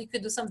see if you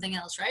could do something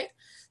else, right?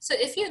 So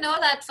if you know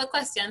that for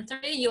question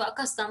 3, you are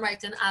accustomed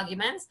writing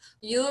arguments,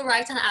 you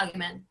write an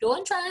argument.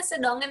 Don't try and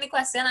sit down in the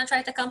question and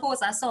try to compose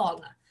a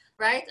song,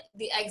 right?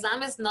 The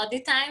exam is not the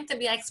time to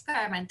be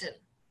experimenting.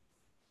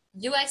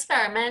 You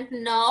experiment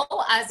now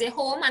as a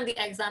home and the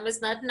exam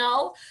is not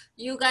now.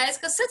 You guys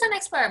could sit and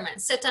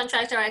experiment. Sit and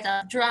try to write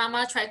a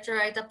drama, try to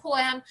write a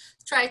poem,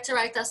 try to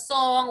write a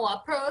song or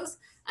a prose.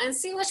 and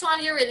see which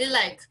one you really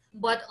like.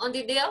 But on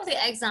the day of the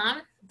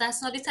exam,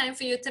 that's not the time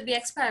for you to be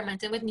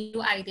experimenting with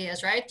new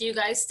ideas, right? You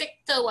guys stick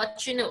to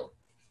what you know.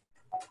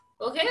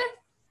 Okay?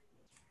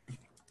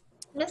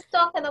 Miss,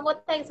 talking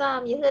about the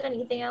exam, you heard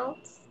anything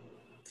else?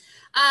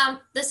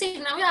 This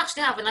evening we're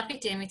actually having a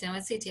PTA meeting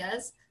with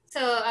CTS. So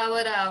I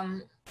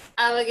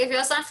will give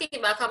you some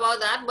feedback about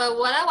that. But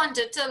what I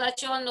wanted to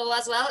let you all know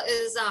as well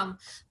is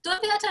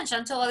don't pay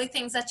attention to all the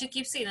things that you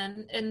keep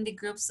seeing in the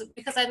groups,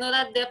 because I know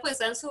that there are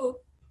persons who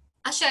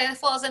are sharing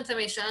false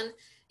information.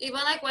 Even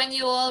like when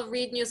you all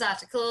read news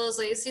articles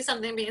or you see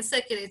something being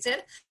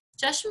circulated,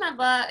 just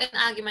remember in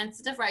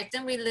argumentative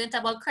writing, we learned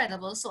about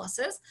credible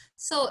sources.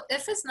 So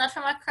if it's not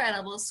from a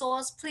credible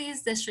source,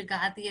 please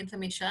disregard the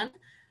information.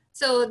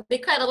 So the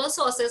credible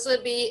sources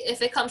would be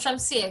if it comes from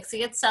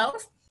CXC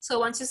itself. So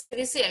once you see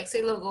the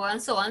CXC logo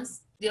and so on,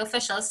 the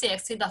official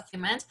CXC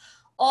document,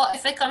 or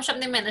if it comes from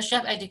the Ministry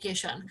of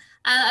Education.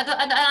 And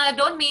I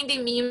don't mean the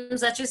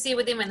memes that you see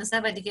with the Minister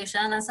of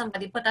Education and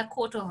somebody put a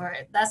quote over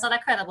it. That's not a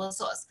credible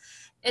source.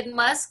 It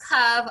must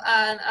have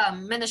a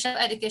Ministry of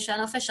Education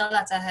official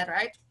letterhead,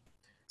 right?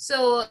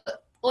 So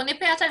only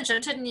pay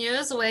attention to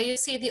news where you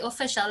see the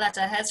official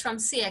letterheads from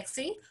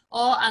CXC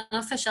or an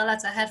official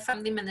letterhead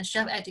from the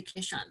Ministry of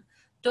Education.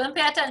 Don't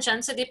pay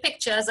attention to the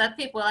pictures that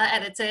people are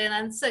editing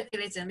and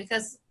circulating,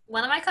 because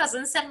one of my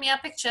cousins sent me a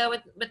picture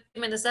with the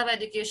Minister of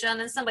Education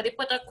and somebody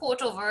put a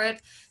quote over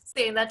it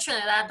saying that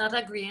Trinidad not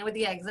agreeing with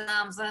the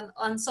exams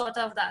and sort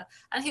of that.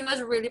 And he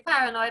was really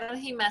paranoid and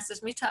he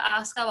messaged me to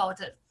ask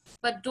about it.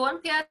 But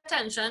don't pay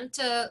attention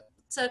to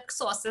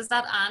sources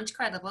that aren't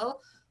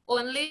credible.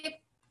 Only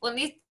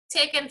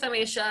take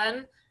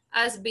information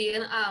as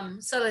being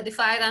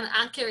solidified and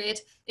accurate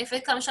if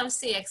it comes from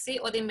CXC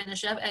or the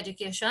Ministry of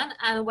Education.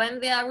 And when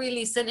they are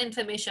releasing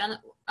information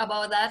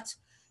about that,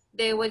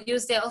 they would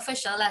use their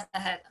official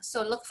letterhead.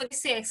 So look for the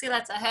CXC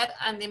letterhead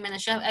and the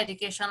Ministry of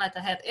Education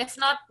letterhead. If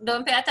not,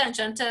 don't pay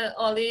attention to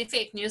all the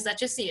fake news that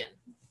you're seeing.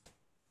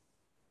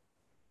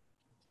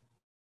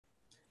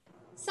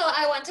 So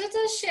I wanted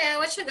to share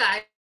with you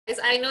guys,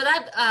 I know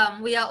that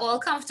we are all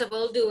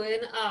comfortable doing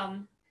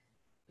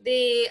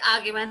the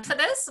argument for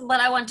this, but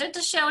I wanted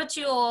to share with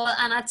you all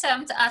an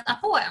attempt at a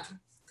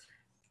poem.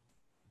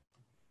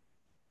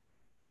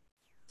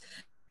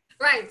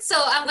 Right,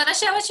 so I'm gonna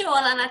share with you all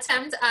an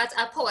attempt at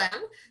a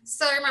poem.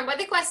 So remember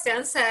the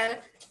question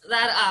said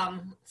that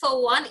for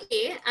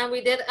 1A, and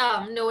we did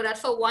know that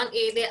for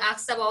 1A, they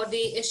asked about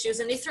the issues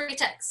in the 3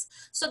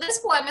 texts. So this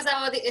poem is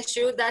about the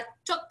issue that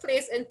took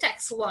place in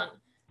text 1.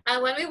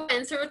 And when we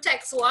went through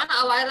text 1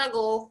 a while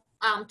ago,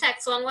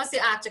 text 1 was the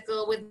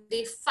article with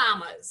the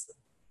farmers.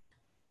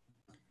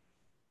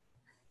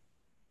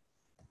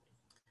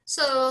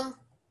 So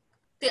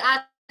the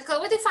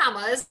article with the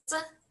farmers,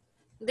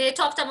 they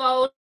talked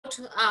about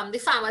the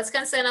farmers'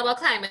 concern about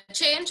climate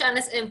change and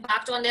its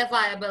impact on their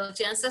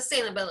viability and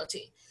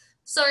sustainability.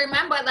 So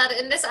remember that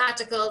in this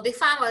article, the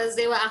farmers,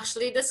 they were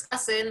actually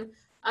discussing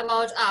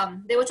about,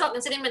 they were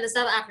talking to the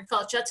Minister of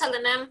Agriculture,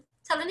 telling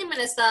the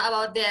minister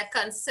about their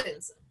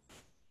concerns.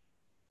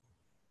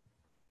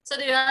 So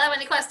do you have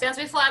any questions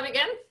before I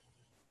begin?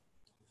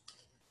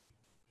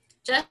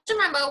 Just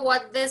remember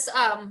what this,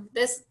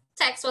 this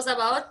text was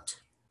about,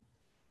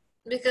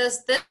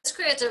 because this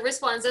creative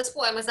responses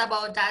poem is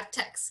about that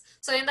text.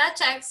 So in that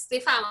text, the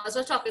farmers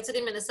were talking to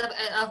the Minister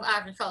of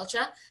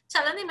Agriculture,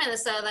 telling the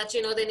minister that,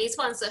 you know, they need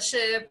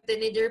sponsorship, they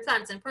need the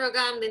replanting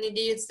program, they need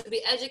the youths to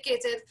be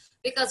educated,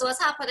 because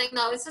what's happening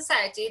now in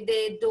society,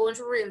 they don't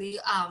really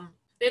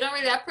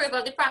approve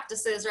of the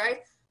practices,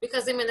 right?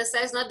 Because the minister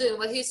is not doing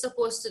what he's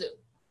supposed to do.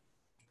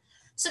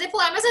 So the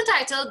poem is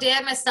entitled,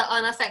 Dear Mr.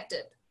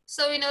 Unaffected.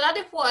 So we know that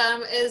the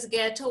poem is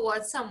geared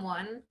towards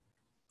someone,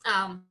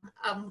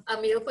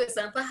 a male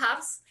person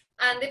perhaps,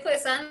 and the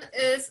person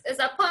is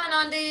a pun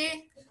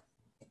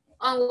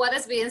on what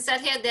is being said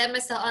here, there,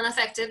 Mr.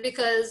 Unaffected,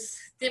 because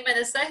the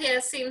minister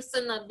here seems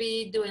to not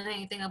be doing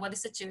anything about the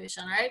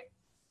situation, right?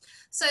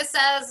 So it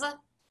says,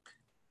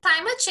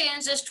 climate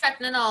change is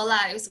threatening our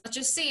lives, but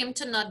you seem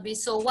to not be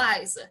so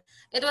wise.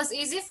 It was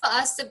easy for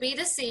us to be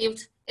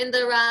deceived. In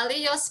the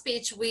rally, your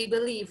speech, we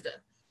believed.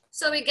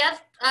 So we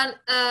get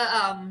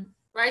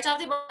right off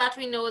the bat,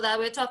 we know that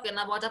we're talking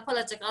about a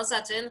political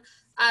setting,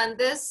 and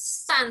this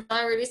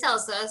stanza really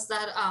tells us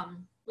that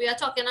we are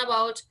talking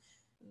about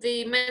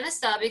the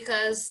minister,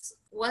 because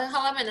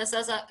how our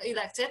ministers are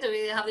elected,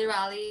 we have the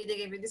rally, they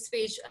give you the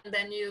speech, and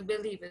then you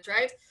believe it,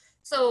 right?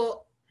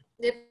 So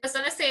the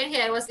person is saying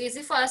here, it was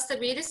easy for us to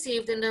be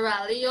deceived. In the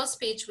rally, your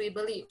speech, we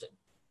believed.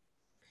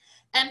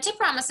 Empty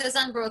promises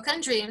and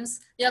broken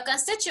dreams, your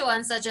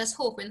constituents are just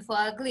hoping for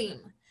a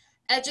gleam.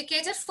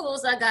 Educated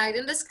fools are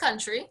guiding this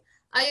country.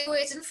 Are you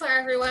waiting for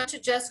everyone to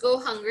just go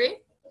hungry?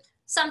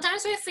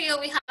 Sometimes we feel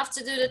we have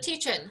to do the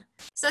teaching.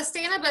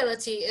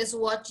 Sustainability is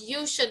what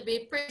you should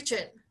be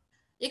preaching.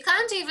 You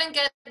can't even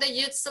get the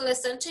youths to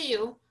listen to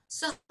you,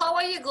 so how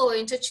are you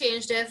going to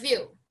change their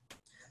view?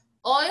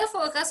 All your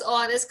focus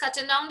on is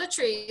cutting down the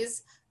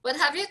trees, but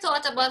have you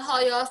thought about how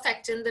you're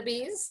affecting the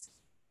bees?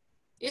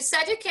 You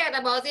said you cared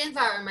about the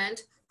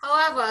environment,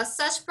 However,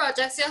 such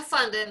projects you're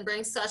funding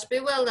bring such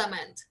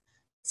bewilderment.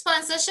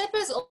 Sponsorship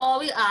is all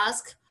we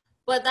ask,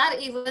 but that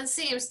even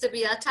seems to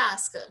be a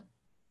task.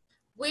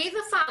 We,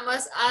 the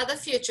farmers, are the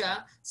future,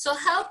 so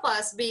help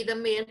us be the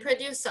main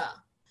producer.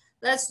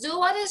 Let's do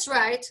what is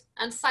right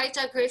and fight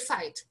a great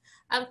fight.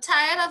 I'm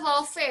tired of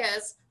our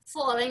fears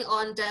falling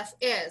on deaf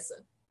ears.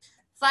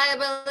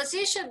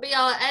 Viability should be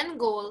our end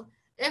goal.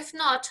 If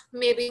not,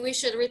 maybe we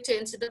should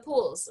return to the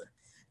pools.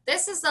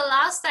 This is the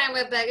last time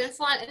we're begging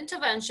for an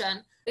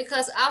intervention,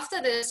 because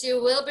after this,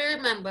 you will be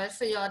remembered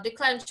for your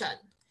declension.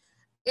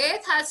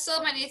 Earth had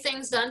so many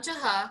things done to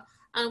her,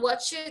 and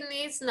what she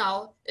needs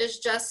now is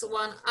just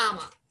one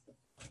armor.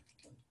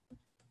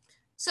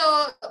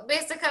 So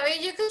basically,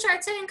 you can try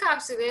to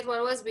encapsulate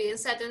what was being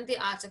said in the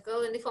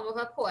article in the form of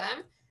a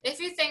poem. If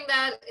you think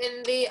that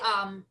in the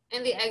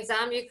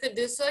exam you could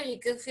do so, you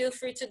can feel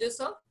free to do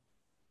so.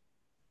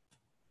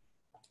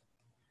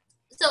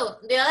 So,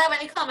 do you have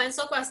any comments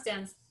or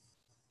questions?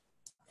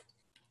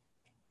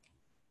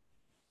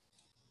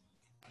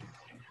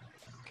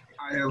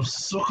 I am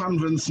so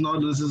convinced now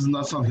this is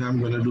not something I'm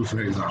going to do for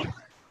exam.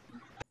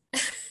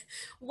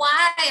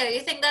 Why?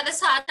 You think that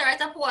it's hard to write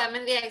a poem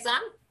in the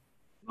exam?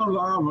 No,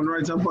 I haven't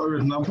written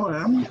a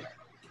poem.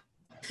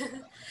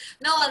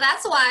 No,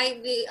 that's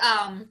why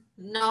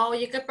no,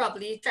 you could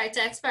probably try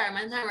to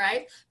experiment and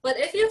write. But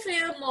if you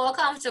feel more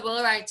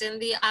comfortable writing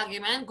the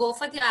argument, go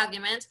for the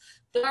argument.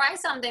 Don't write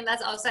something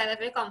that's outside of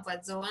your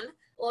comfort zone.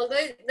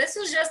 Although this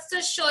was just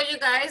to show you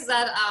guys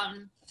that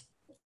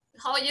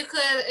how you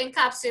could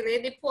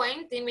encapsulate the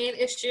point, the main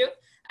issue,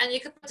 and you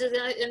could put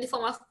it in the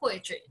form of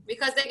poetry,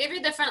 because they give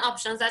you different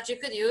options that you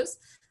could use.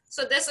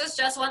 So this is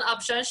just one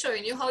option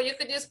showing you how you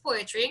could use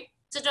poetry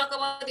to talk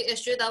about the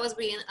issue that was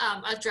being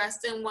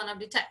addressed in one of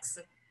the texts.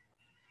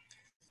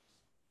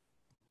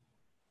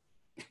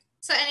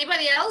 So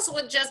anybody else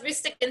would just be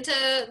sticking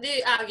to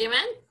the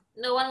argument?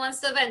 No one wants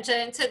to venture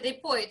into the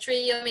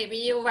poetry, or maybe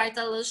you write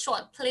a little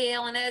short play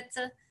on it.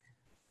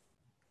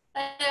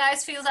 How do you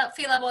guys feel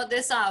about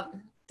this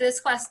this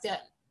question?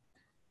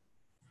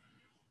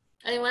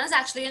 Anyone is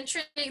actually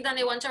intrigued and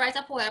they want to write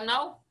a poem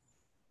now?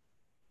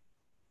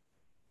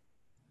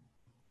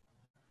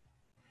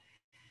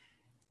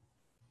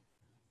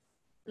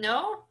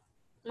 No?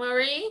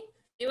 Marie,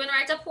 you want to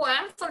write a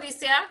poem?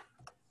 Felicia?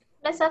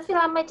 Plus, I feel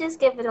I might just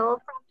give it a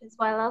little practice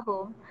while at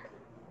home.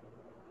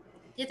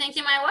 You think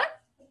you might what?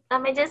 I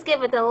might just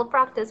give it a little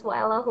practice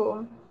while at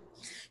home.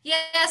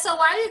 Yeah, so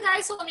while you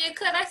guys home, you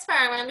could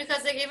experiment,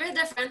 because they give you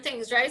different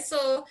things, right?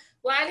 So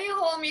while you're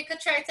home, you could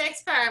try to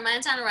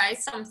experiment and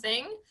write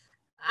something.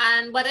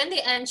 But in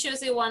the end, choose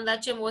the one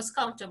that you're most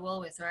comfortable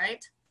with,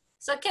 right?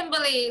 So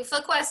Kimberly,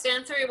 for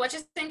question 3, what you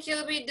think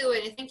you'll be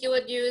doing? You think you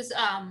would use,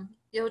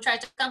 you would try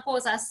to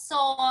compose a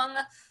song,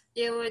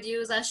 you would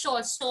use a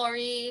short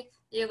story,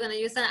 you're gonna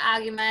use an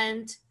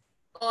argument,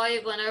 or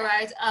you're gonna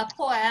write a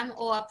poem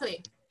or a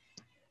play?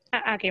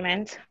 An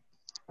argument.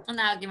 An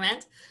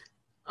argument.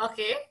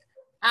 Okay.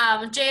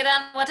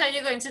 Jaden, what are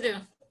you going to do?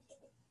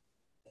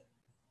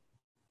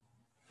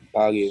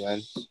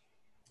 Argument.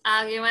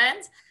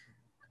 Argument.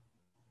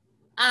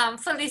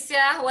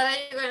 Felicia, what are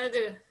you going to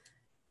do?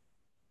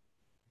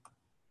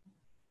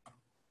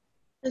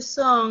 The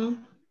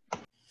song.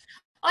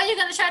 Oh, you're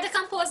going to try to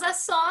compose a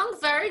song?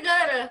 Very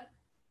good.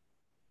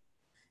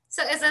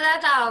 So is it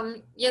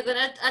that you're going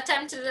to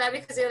attempt to do that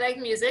because you like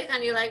music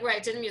and you like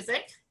writing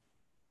music?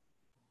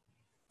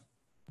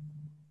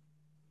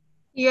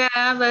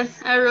 Yeah, but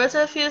I wrote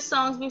a few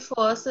songs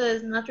before, so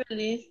it's not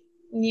really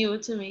new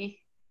to me.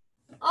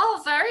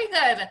 Oh, very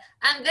good.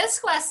 And this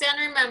question,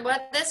 remember,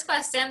 this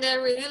question,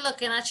 they're really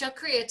looking at your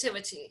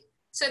creativity.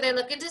 So they're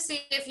looking to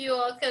see if you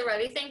all can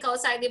really think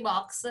outside the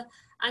box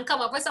and come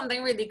up with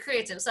something really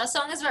creative. So a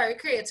song is very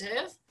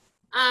creative.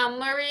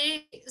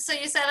 Marie, so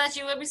you said that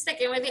you would be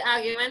sticking with the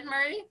argument,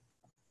 Marie?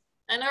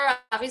 And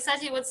Ravi said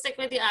he would stick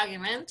with the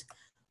argument.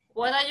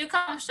 What are you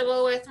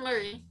comfortable with,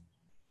 Marie?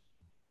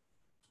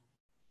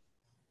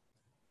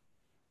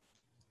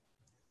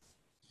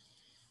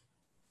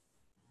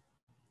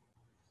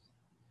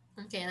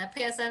 Okay, it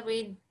appears that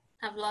we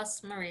have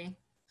lost Marie.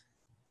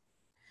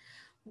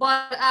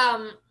 But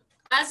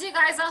as you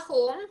guys are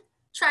home,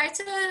 try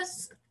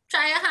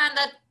a hand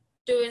at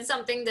doing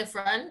something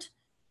different.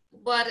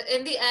 But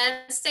in the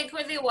end, stick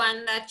with the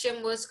one that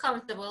you're most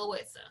comfortable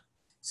with.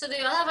 So do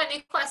you all have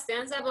any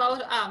questions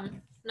about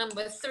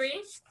number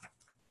 3?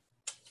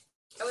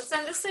 I would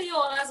send this to you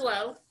all as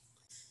well.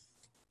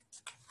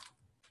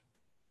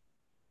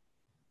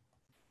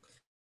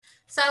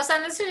 So I'll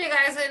send this to you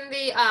guys in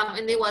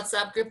the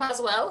WhatsApp group as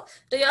well.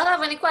 Do y'all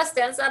have any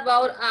questions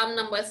about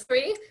number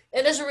 3?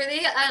 It is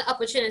really an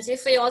opportunity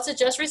for y'all to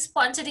just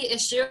respond to the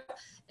issue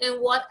in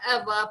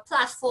whatever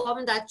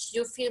platform that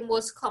you feel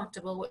most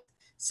comfortable with.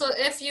 So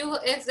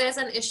if there's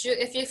an issue,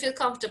 if you feel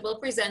comfortable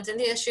presenting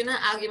the issue in an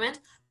argument,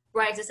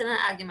 write it in an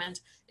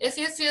argument. If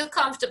you feel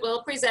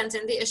comfortable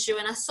presenting the issue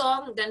in a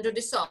song, then do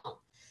the song.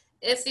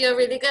 If you're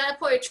really good at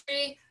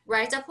poetry,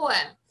 write a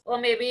poem. Or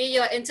maybe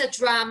you're into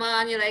drama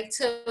and you like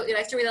to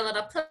read a lot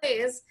of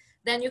plays,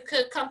 then you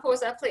could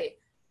compose a play.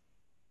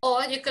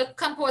 or you could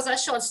compose a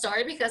short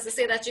story because they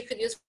say that you could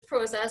use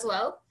prose as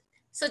well.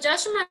 So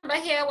just remember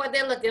here what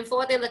they're looking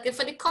for. They're looking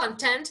for the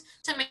content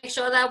to make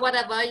sure that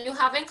whatever you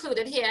have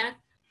included here,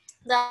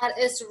 that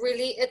is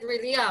really, it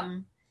really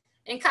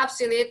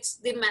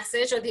encapsulates the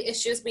message or the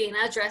issues being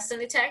addressed in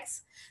the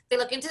text. They're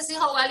looking to see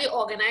how well you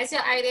organize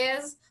your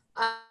ideas,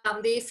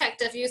 the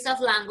effective use of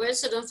language,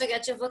 so don't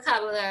forget your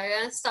vocabulary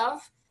and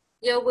stuff,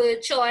 your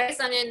word choice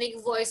and your unique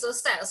voice or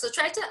style. So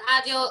try to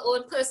add your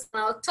own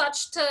personal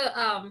touch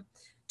to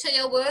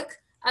your work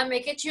and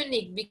make it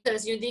unique,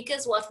 because unique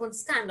is what would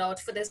stand out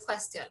for this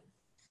question.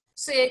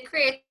 So your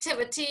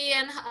creativity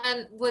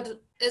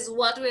is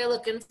what we're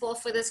looking for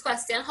this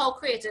question, how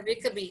creative you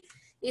could be.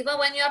 Even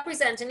when you're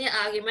presenting your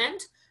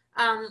argument,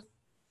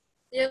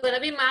 you're going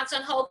to be marked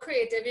on how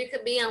creative you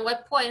could be and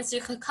what points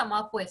you could come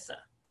up with.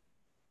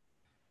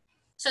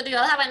 So do you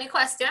all have any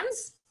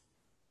questions?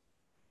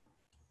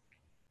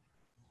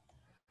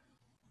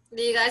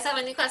 Do you guys have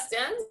any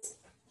questions?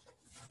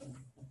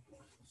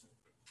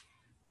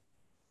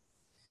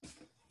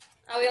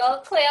 Are we all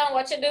clear on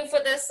what you do for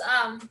this,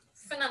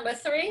 for number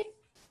 3?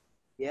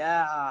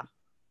 Yeah.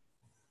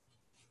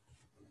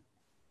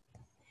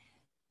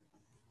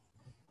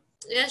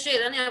 Yes,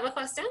 Jayden, you have a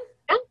question?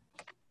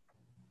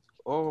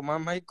 Oh, my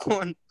mic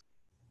on.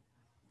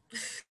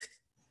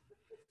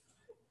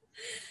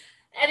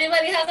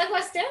 Anybody has a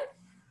question?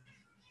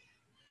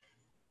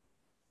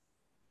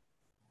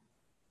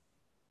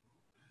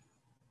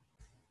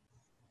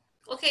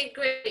 Okay,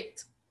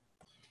 great.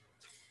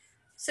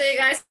 So you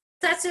guys,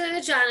 that's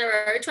the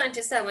January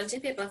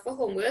 2017 paper for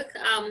homework.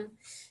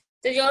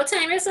 Did you all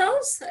time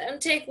yourselves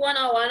and take 1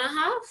 hour and a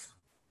half?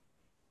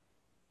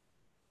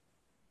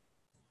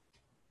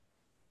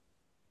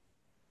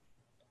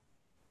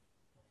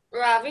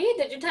 Ravi,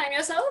 did you time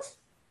yourself?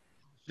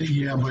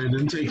 Yeah, but it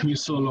didn't take me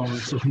so long.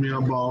 It took me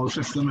about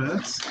 50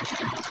 minutes.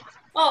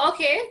 Oh,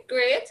 okay,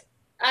 great.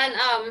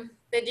 And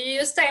did you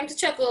use time to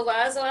check over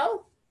as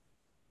well?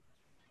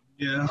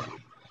 Yeah.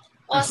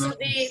 Also,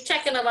 the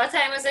checking over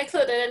time is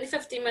included in the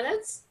 50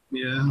 minutes?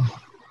 Yeah.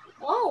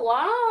 Oh,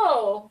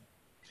 wow.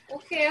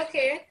 Okay,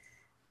 okay.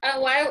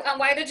 And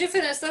why did you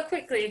finish so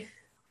quickly?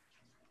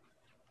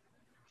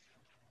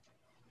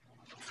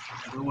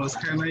 It was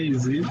kind of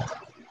easy.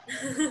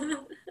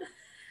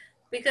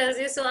 Because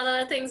you saw a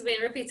lot of things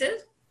being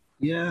repeated?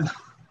 Yeah.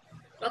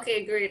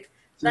 Okay, great.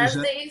 That's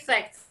the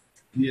effect.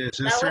 Yeah,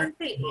 just where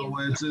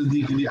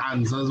the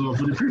answers were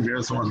for the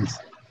previous ones.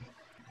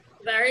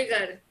 Very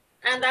good.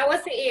 And that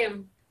was the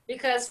aim,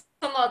 because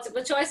for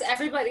multiple choice,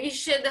 everybody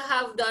should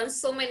have done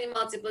so many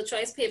multiple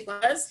choice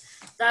papers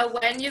that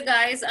when you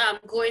guys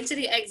go into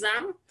the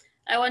exam,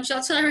 I want you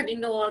all to already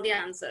know all the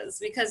answers,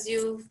 because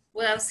you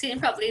will have seen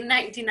probably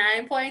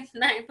 99.9%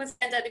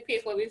 of the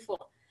paper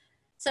before.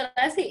 So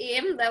that's the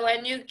aim, that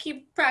when you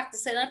keep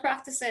practicing and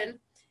practicing,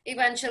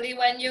 eventually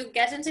when you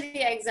get into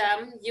the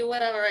exam, you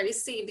would have already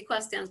seen the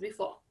questions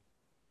before.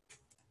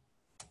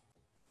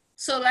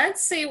 So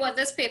let's see what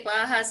this paper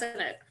has in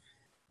it.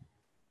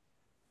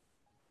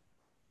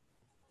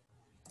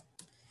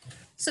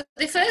 So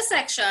the first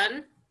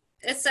section,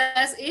 it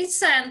says each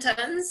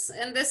sentence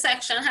in this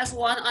section has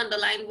one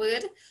underlined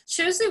word.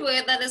 Choose the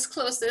word that is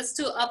closest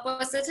to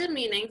opposite in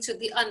meaning to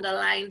the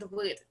underlined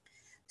word.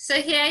 So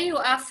here you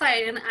are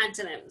finding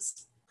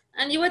antonyms.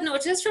 And you would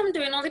notice from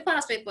doing all the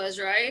past papers,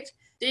 right?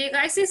 Do you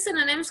guys see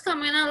synonyms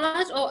coming a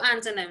lot or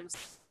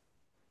antonyms?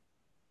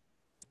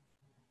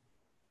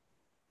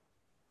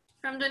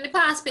 From doing the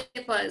past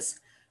papers,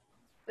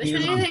 which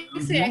one do you think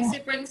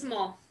CSEC brings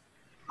more?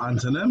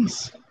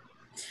 Antonyms?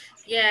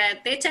 Yeah,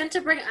 they tend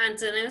to bring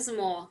antonyms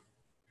more.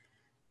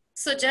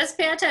 So just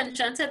pay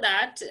attention to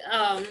that.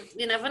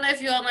 You never know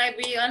if you all might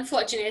be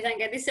unfortunate and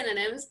get the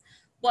synonyms,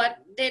 but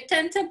they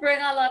tend to bring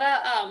a lot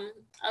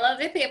of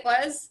the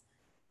papers,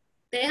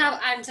 they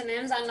have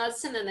antonyms and not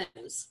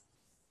synonyms.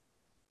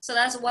 So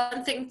that's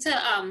one thing to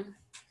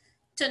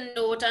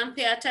note and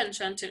pay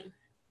attention to.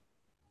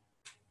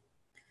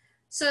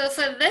 So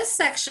for this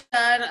section,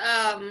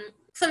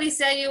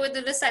 Felicia, you would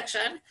do the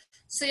section.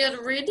 So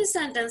you'd read the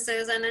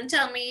sentences and then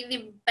tell me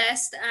the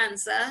best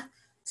answer.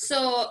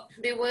 So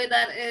the word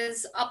that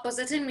is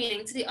opposite in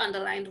meaning to the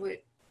underlined word.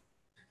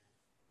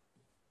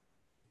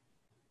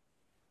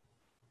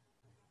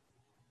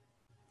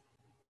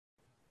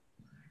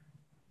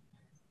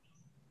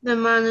 The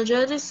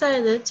manager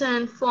decided to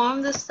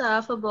inform the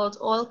staff about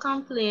all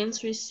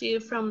complaints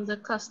received from the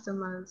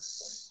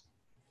customers.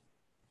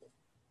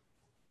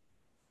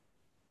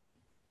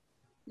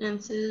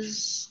 This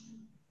is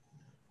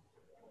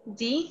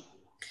D.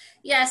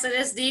 Yes, it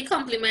is D,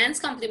 compliments.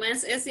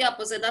 Compliments is the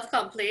opposite of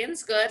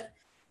complaints. Good.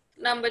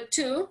 Number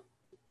 2.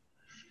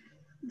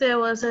 There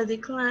was a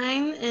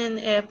decline in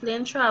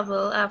airplane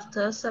travel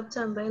after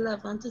September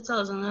 11,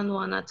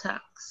 2001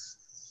 attacks.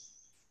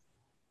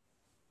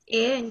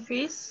 A,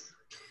 increase.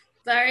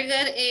 Very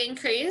good, A,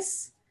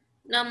 increase.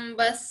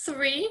 Number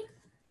 3.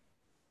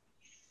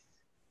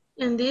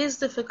 In these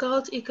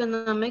difficult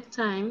economic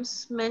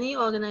times, many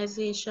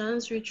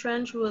organizations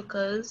retrench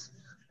workers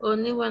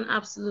only when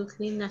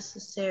absolutely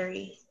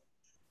necessary.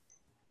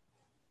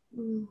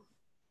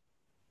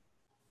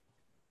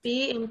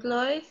 B,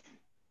 employ.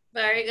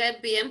 Very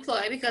good. Be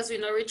employed, because we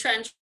know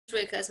retrenched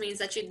workers means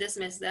that you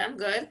dismiss them.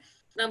 Good.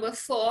 Number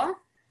 4.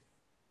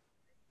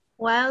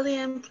 While the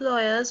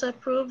employers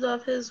approved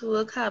of his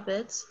work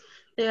habits,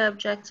 they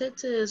objected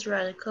to his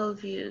radical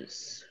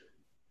views.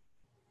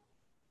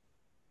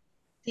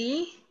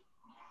 D?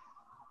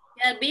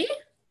 Yeah, B?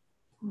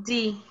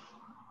 D.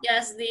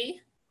 Yes,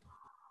 D.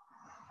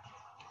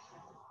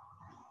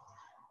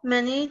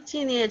 Many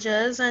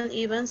teenagers and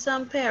even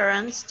some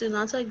parents do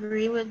not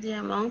agree with the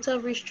amount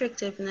of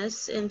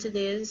restrictiveness in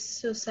today's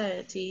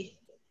society.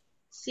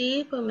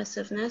 C,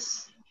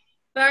 permissiveness.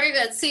 Very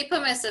good. C,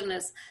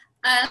 permissiveness.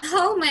 And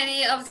how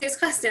many of these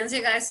questions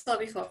you guys saw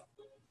before?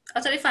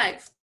 Out of the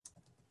 5?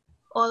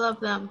 All of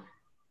them.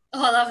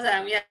 All of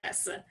them,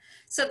 yes.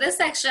 So this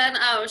section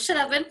should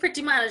have been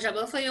pretty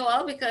manageable for you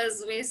all,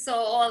 because we saw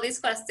all these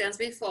questions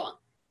before.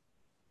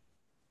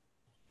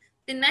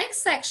 The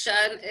next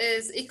section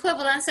is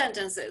equivalent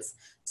sentences.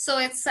 So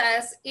it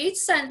says each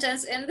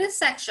sentence in this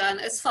section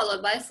is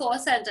followed by 4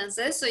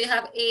 sentences. So you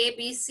have A,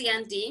 B, C,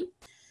 and D.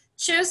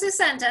 Choose the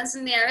sentence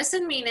nearest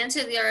in meaning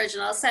to the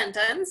original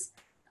sentence.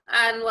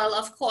 And well,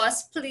 of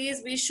course,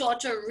 please be sure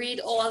to read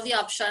all the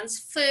options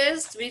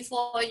first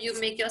before you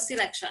make your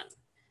selection.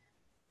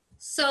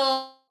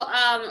 So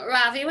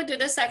Ravi would do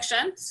this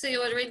section. So you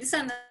would read the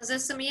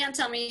sentences to me and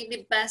tell me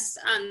the best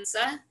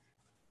answer.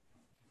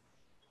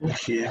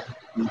 Okay.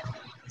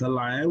 The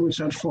lion which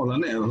had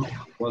fallen ill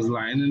was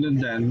lying in the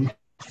den,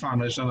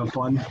 famished and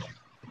upon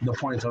the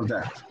point of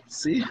death.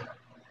 C?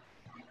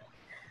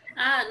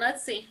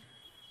 Let's see.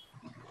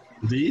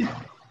 D?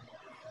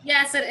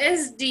 Yes, it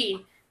is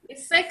D. The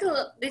sick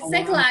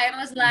lion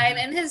was lying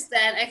in his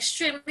den,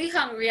 extremely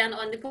hungry and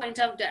on the point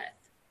of death.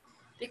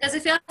 Because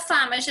if you're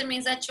famished, it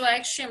means that you are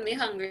extremely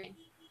hungry.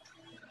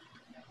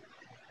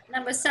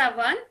 Number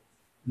 7.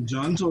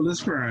 John told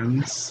his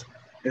parents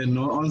in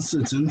no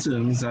uncertain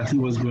terms that he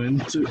was going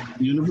to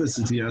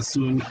university as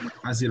soon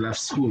as he left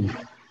school.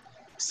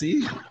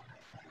 C?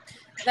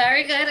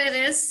 Very good, it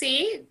is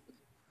C.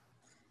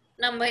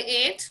 Number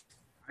 8.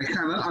 I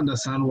cannot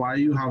understand why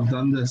you have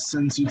done this,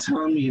 since you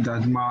tell me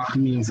that Mark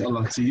means a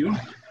lot to you.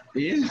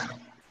 A?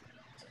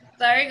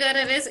 Very good,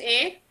 it is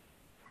A.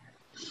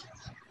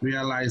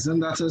 Realizing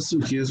that her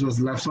suitcase was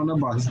left on the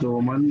bus, the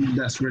woman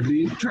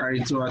desperately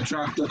tried to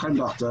attract the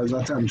conductor's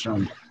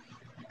attention.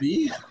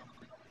 B?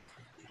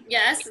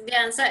 Yes, the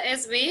answer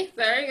is B.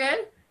 Very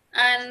good.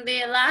 And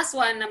the last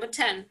one, number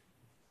 10.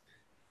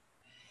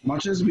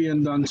 Much is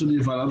being done to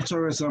develop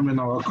tourism in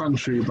our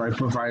country by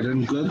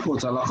providing good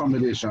hotel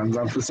accommodations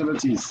and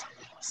facilities.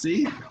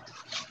 C?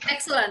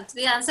 Excellent.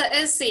 The answer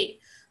is C.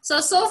 So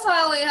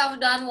far we have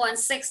done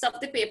 1/6 of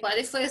the paper,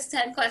 the first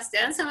 10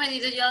 questions. How many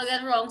did you all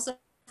get wrong so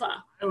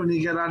far? I only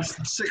get that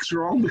 6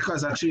 wrong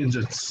because I changed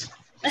it.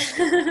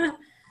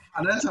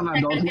 And that's an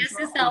adult guess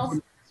yourself.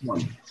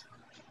 one.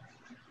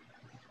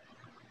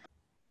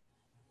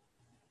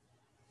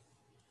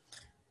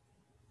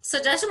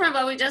 So just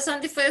remember, we just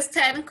on the first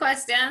 10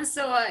 questions.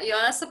 So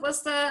you're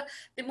supposed to,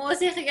 the most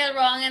you can get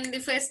wrong in the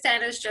first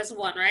 10 is just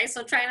 1, right?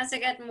 So try not to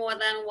get more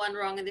than 1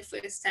 wrong in the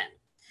first 10.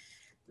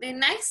 The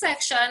next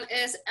section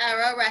is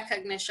error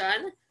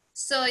recognition.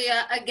 So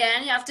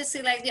again, you have to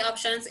select the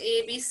options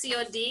A, B, C,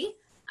 or D.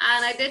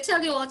 And I did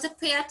tell you all to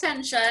pay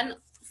attention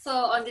for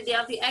on the day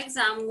of the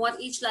exam what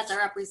each letter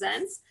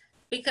represents,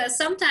 because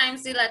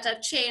sometimes the letter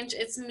change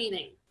its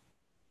meaning.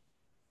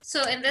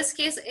 So in this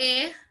case,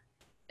 A,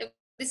 if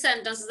the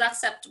sentence is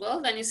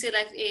acceptable, then you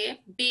select A.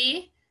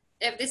 B,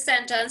 if the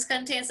sentence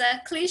contains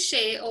a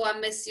cliche or a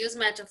misused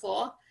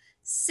metaphor.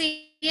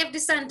 C, if the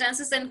sentence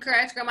is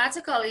incorrect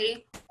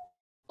grammatically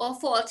or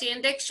faulty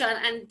in diction.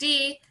 And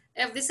D,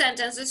 if the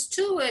sentence is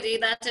too wordy,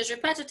 that is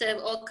repetitive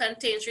or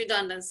contains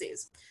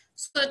redundancies.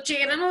 So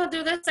Jaden will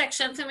do this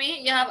section for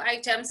me. You have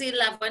items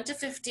 11 to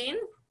 15.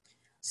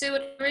 So you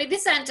would read the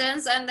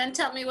sentence and then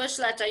tell me which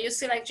letter you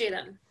select,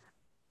 Jaden.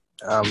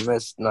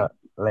 It's not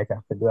like I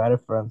have to do a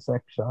different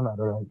section. I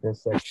don't like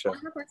this section.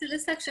 What about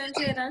this section,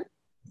 Jaden?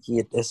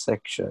 Hate this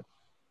section.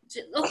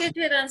 Okay,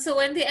 Jaden. So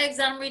when the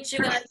exam reaches,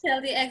 you're gonna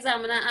tell the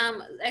examiner,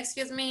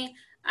 excuse me,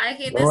 I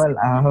hate this. Well,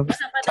 I have What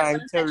about time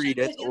this to section? read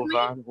it Excuse over me?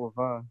 and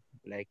over,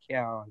 like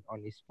here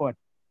on the spot.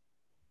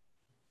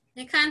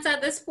 You can't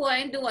at this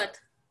point do what?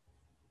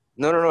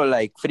 No,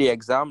 like for the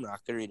exam, I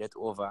can read it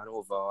over and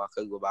over, or I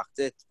could go back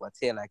to it. But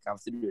here, like, I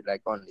have to do it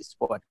like on the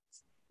spot.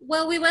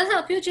 Well, we will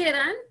help you,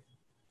 Jaden.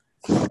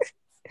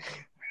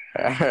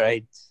 All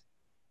right.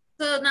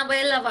 So number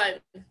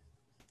 11.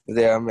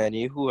 There are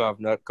many who have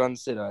not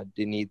considered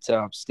the need to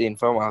abstain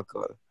from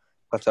alcohol,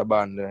 but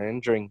abandon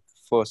drink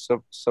for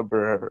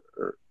soberano.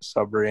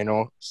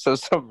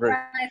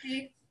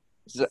 Variety.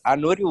 I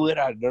know the word,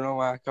 I don't know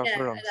why I can't Yeah,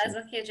 pronounce that's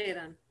it. okay,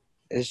 Jaden.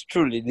 It's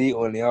truly the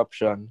only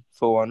option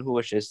for one who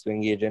wishes to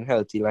engage in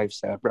healthy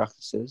lifestyle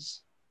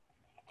practices.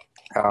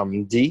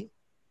 D.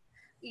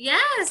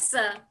 Yes.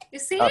 You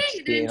see, you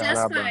Abstain did and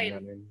just fine.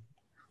 abandoning.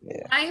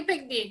 Yeah. Why you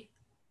pick D?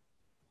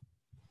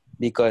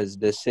 Because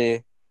they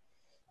say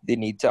the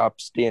need to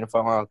abstain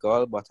from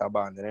alcohol but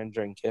abandoning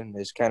drinking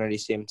is kind of the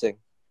same thing.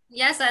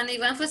 Yes, and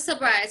even for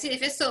sobriety,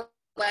 if you're sober,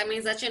 it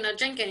means that you're not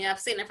drinking, you're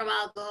abstaining from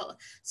alcohol.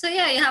 So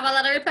yeah, you have a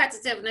lot of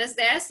repetitiveness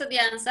there. So the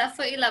answer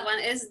for 11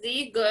 is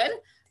D, good.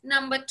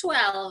 Number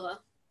 12.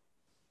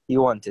 He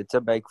wanted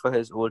to beg for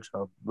his old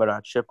job, but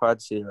that ship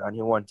had sailed, and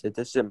he wanted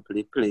to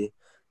simply play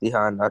the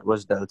hand that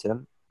was dealt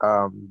him.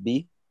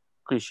 B,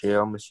 cliche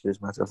or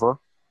misuse metaphor.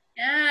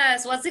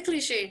 Yes, what's the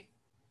cliche?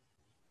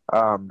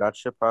 That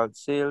ship had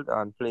sailed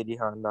and play the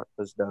hand that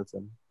was dealt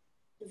him.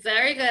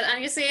 Very good.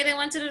 And you say they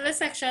want to do this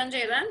section,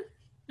 Jaden?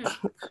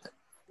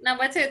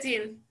 Number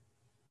 13.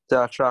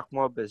 To attract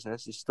more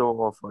business, the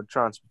store offered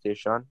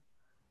transportation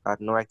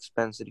at no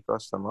expense to the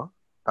customer.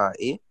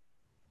 A.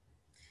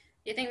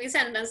 You think the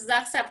sentence is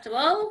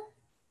acceptable?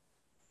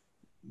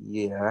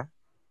 Yeah.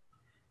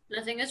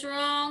 Nothing is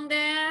wrong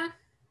there.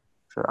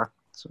 Attract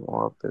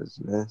more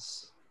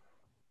business.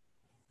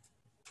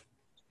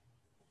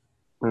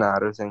 No, I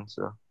don't think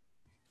so.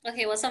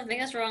 Okay, well, something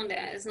is wrong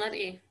there. It's not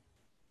A.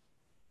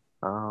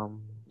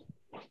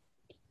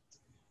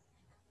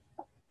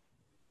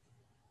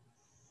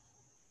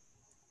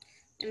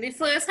 In the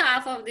first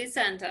half of the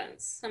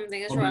sentence,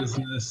 something is wrong.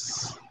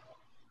 Business.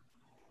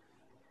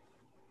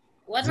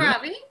 What,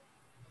 Ravi?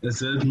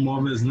 Is it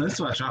more business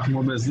to attract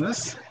more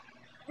business?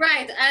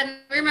 Right, and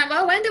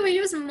remember, when do we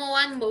use more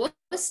and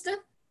most?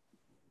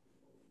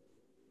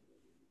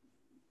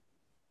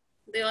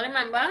 Do you all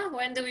remember?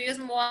 When do we use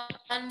more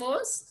and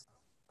most?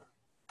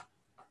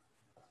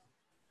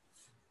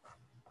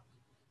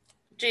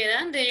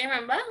 Jaden, do you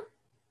remember?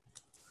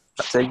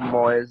 I think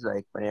more is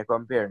like when you're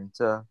comparing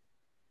to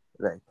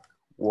like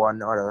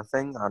one other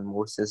thing, and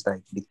most is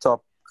like the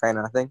top kind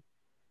of thing.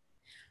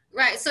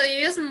 Right, so you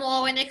use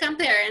more when you're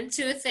comparing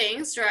two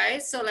things,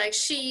 right? So like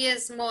she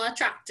is more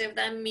attractive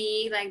than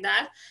me, like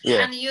that.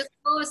 Yeah. And you use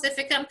most if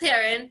you're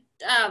comparing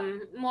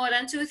more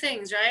than two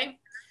things, right?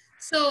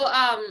 So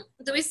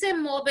do we say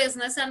more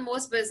business and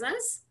most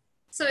business?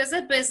 So is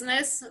it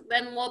business,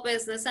 then more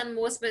business and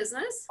most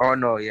business? Oh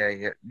no,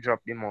 yeah.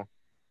 Drop the more.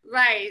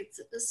 Right.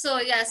 So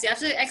yes, you have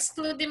to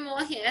exclude the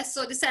more here.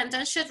 So the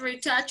sentence should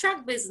read to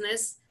attract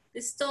business.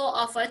 The store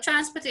offer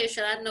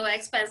transportation at no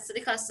expense to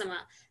the customer.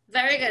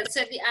 Very good.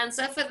 So the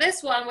answer for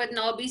this one would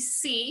now be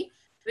C,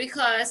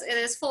 because it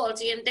is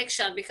faulty in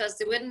diction because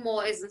the word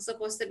more isn't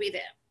supposed to be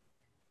there.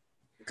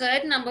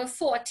 Good. Number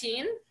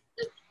 14.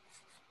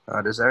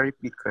 There's a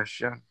repeat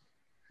question.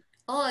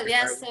 Oh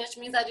yes, so which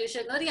means that you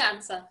should know the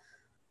answer.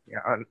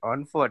 Yeah,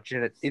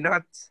 unfortunately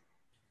not.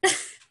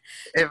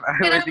 If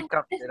I was the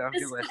captain of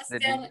the West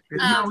Indies,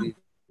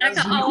 Like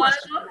an hour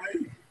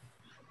ago.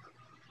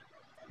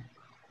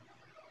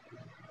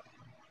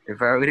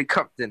 if I were the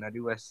captain of the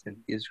West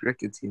Indies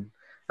cricket team,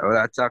 I would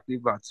attack the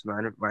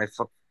batsman,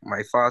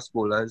 my fast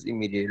bowlers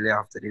immediately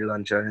after the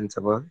lunch and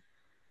interval.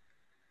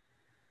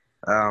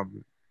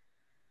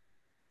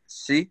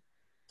 C.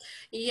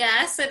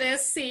 Yes, it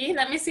is C.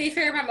 Let me see if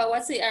you remember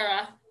what's the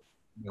error.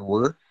 The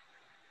wool?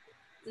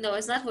 No,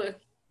 it's not wool.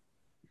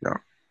 No.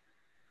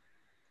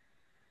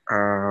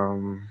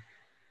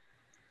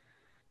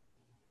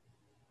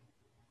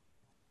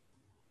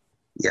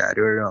 Yeah, I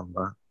don't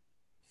remember.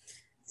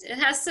 It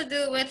has to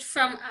do with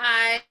from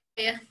I.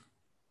 The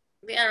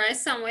error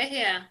is somewhere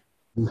here.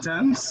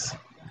 Tense?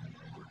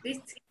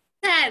 The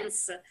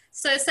tense.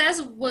 So it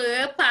says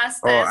were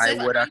past Oh, tense.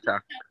 I would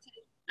attack.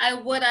 I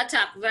would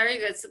attack. Very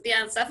good. So the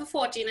answer for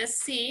 14 is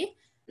C.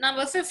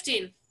 Number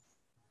 15.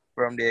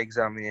 From the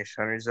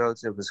examination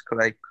results, it was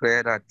quite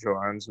clear that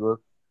Joanne's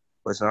work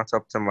was not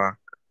up to mark.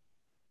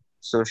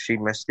 So she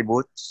missed the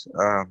boat.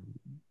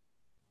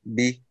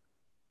 B.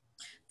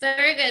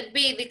 Very good.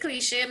 B, the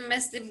cliche,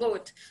 missed the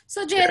boat.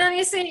 So Jaden,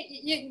 you see,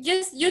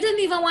 you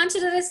didn't even want to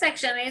do this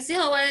section. You see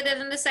how I did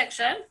in this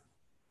section?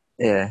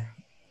 Yeah.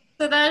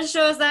 So that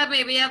shows that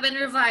maybe you've been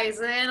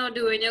revising or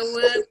doing your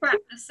work,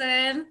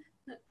 practicing.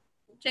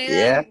 Jaden,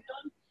 Yeah.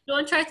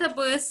 don't try to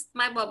burst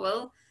my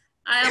bubble.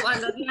 I am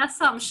under the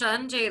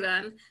assumption,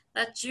 Jaden,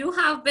 that you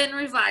have been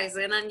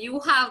revising and you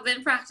have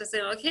been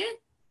practicing, okay?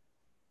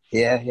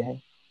 Yeah.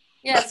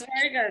 Yes,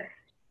 very good.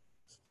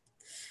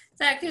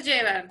 Thank you,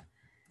 Jaden.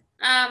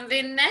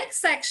 The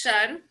next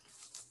section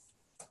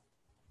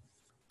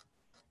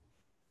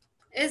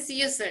is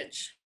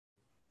usage.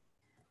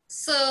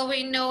 So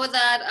we know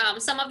that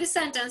some of the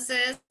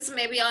sentences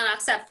may be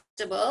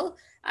unacceptable,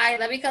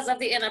 either because of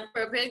the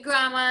inappropriate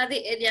grammar,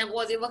 the idiom,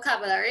 or the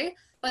vocabulary,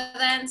 but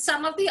then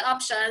some of the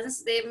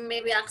options, they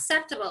may be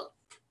acceptable.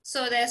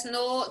 So there's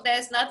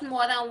not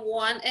more than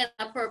one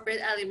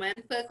inappropriate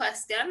element per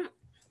question.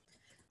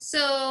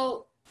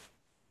 So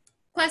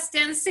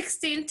questions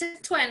 16 to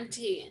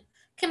 20.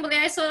 Kimberly,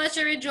 I saw that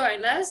you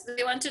rejoined us. Do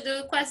you want to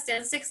do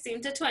questions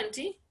 16 to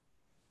 20?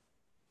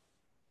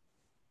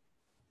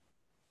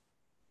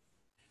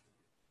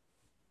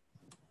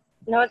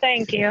 No,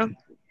 thank you.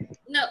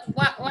 No,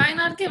 why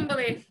not,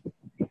 Kimberly?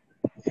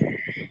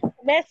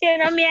 This,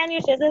 me and you,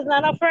 is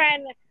not a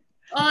friend.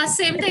 Oh,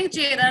 same thing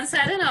Jaden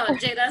said,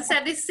 Jaden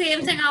said the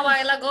same thing a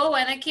while ago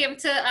when it came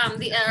to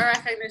the error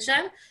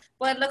recognition.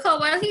 But look how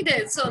well he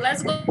did. So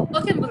let's go,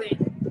 Kimberly.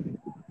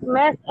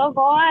 Miss, oh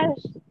gosh.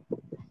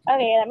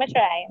 Okay, let me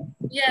try.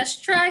 Yes,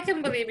 try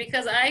Kimberly,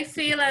 because I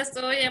feel as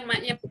though you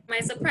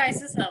might surprise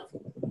yourself.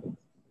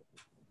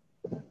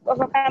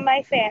 Overcome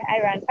by fear,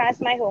 I ran past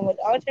my home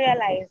without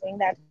realizing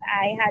that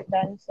I had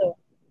done so.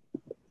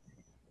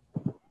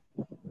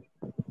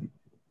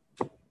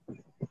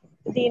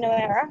 Do you know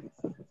error?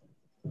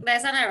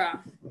 There's an error.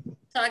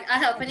 So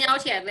I'm helping you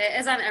out here. There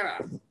is an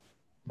error.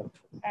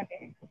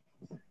 Okay.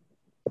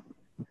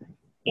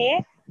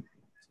 A?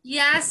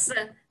 Yes,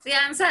 the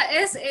answer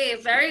is A.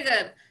 Very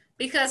good.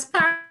 Because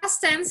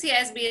past tense here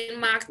is being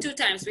marked 2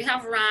 times. We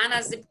have ran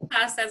as the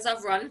past tense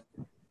of run,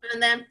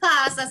 and then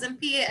past as in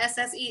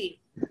P-A-S-S-E-D.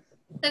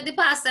 So if the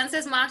past tense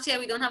is marked here,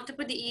 we don't have to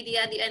put the ED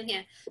at the end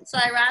here. So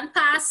I ran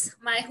past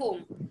my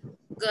home.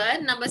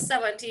 Good. Number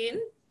 17.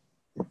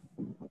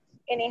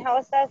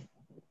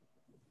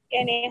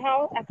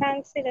 I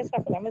can't see this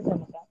properly. I'm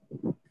zoom it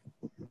up.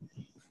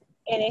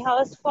 In a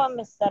house for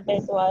Mr.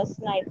 Biswell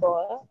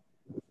Sniper.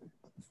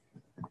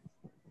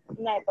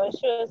 Sniper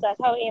shows that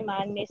how a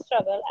man may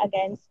struggle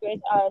against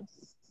great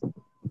odds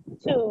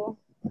to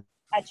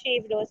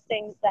achieve those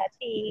things that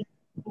he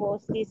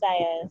most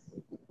desires.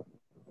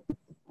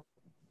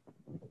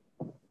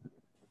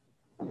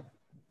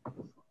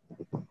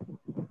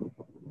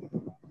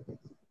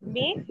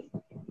 B?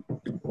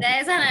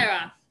 There is an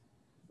error.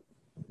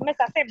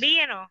 Mr. Say B,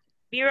 you know.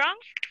 B wrong?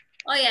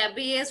 Oh yeah,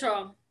 B is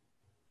wrong.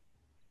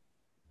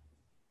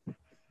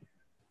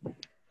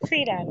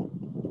 C then.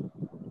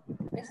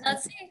 It's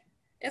not C.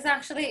 It's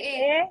actually A.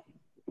 A?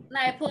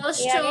 Naipaul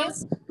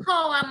shows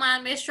how a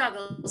man may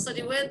struggle. So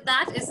the word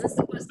that isn't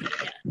supposed to be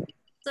here.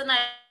 So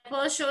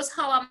Naipaul shows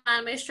how a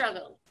man may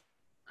struggle.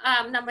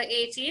 Number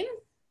 18.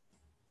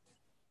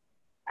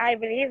 I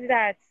believe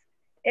that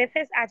if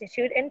his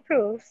attitude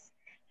improves,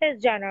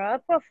 his general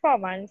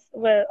performance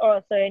will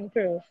also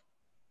improve.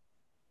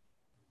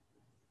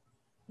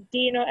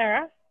 D, no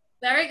error?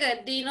 Very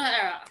good. D, no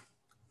error.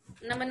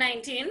 Number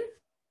 19.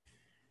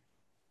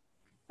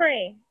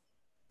 Pray.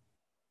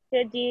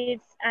 Good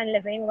deeds and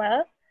living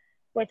well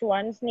with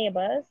one's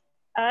neighbors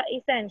are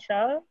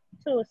essential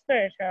to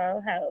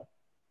spiritual health.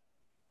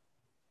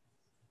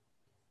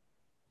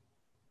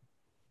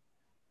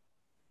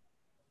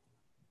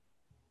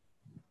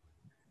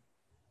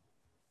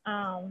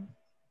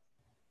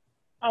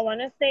 I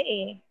want to say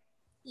A.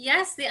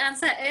 Yes, the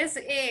answer is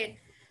A.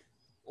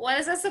 What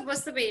is it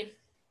supposed to be?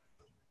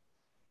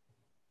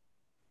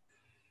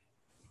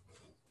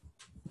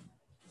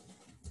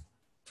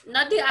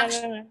 Not the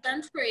action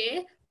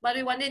pray, but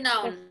we want the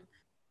noun.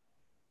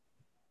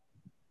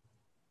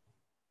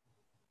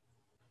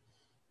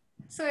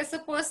 So it's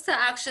supposed to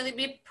actually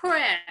be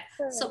prayer.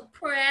 So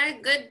prayer,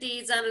 good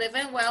deeds, and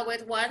living well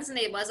with one's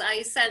neighbors are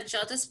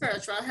essential to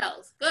spiritual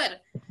health. Good.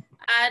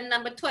 And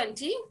number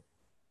 20.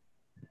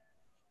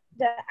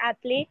 The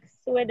athletes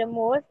with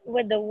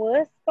the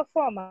worst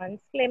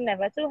performance claim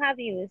never to have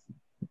used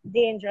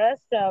dangerous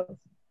drugs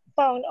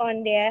found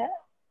on their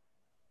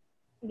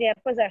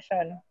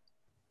possession.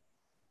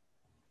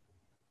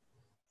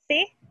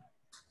 C?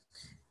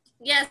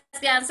 Yes,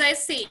 the answer is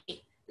C.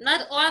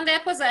 Not on their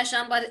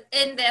possession, but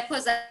in their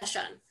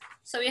possession.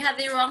 So we had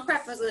the wrong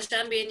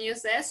preposition being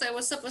used there. So it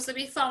was supposed to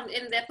be found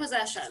in their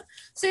possession.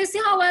 So you see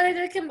how well I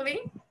did,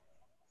 Kimberly?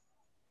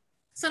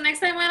 So next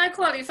time when I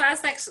call you for a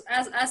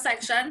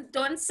section,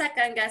 don't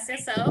second guess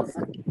yourself.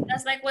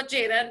 That's like what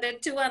Jaden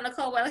did too, and look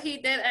how well he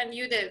did and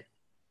you did.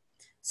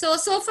 So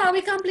far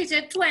we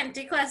completed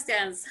 20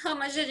 questions. How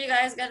much did you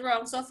guys get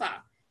wrong so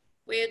far?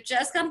 We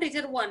just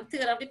completed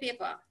 1/3 of the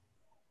paper.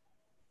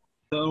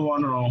 Still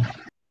one wrong.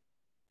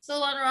 Still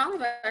one wrong,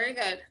 very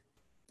good.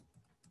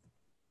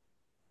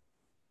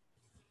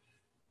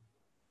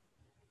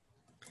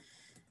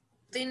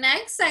 The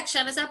next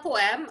section is a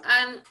poem,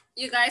 and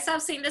you guys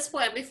have seen this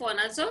poem before,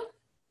 not so?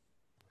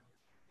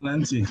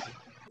 Plenty.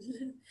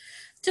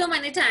 Too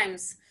many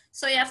times.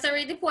 So you have to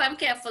read the poem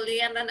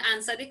carefully and then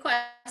answer the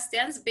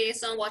questions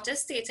based on what is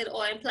stated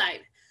or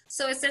implied.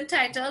 So it's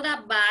entitled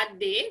A Bad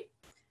Day.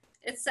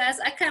 It says,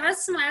 I cannot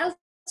smile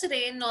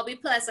today nor be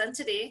pleasant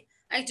today.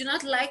 I do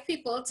not like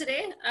people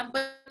today and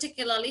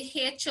particularly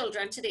hate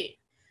children today.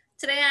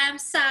 Today I am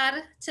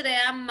sad, today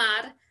I'm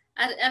mad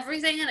at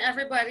everything and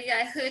everybody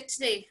I hurt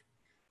today.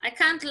 I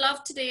can't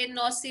love today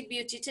nor see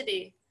beauty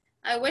today.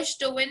 I wish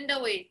the wind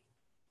away.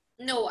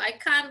 No, I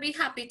can't be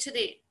happy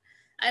today.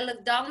 I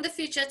look down the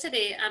future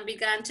today and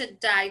began to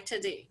die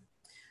today.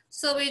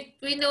 So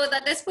we know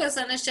that this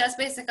person is just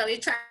basically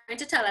trying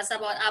to tell us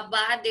about a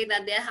bad day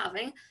that they're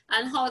having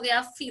and how they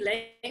are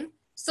feeling.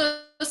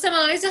 So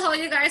similarly to how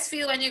you guys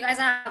feel when you guys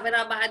are having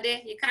a bad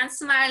day, you can't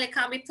smile, you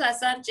can't be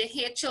pleasant, you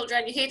hate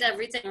children, you hate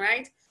everything,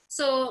 right?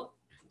 So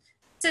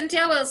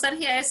Cynthia Wilson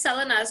here is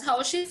telling us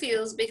how she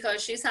feels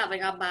because she's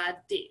having a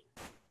bad day.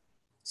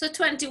 So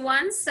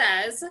 21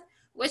 says,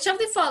 which of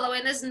the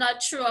following is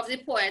not true of the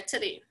poet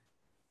today?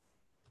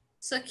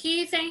 So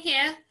key thing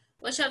here,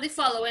 which of the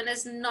following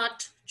is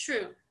not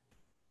true?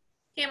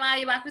 Kema, are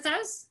you back with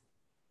us?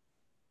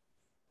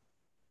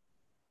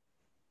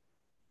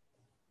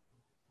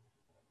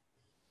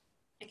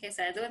 Okay,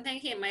 so I don't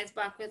think Hema is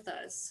back with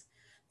us.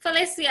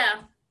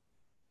 Felicia.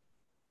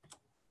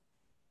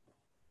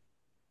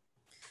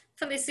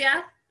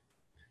 Felicia?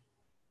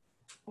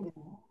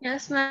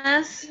 Yes,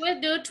 Miss.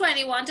 We'll do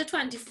 21 to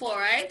 24,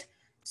 right?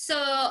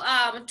 So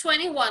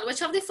 21,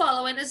 which of the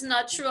following is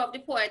not true of the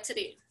poet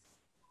today?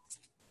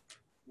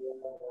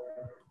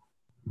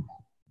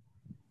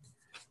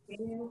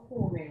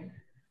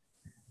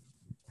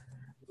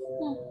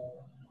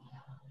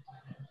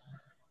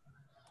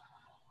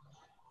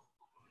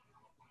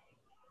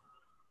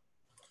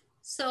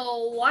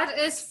 So what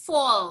is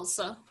false?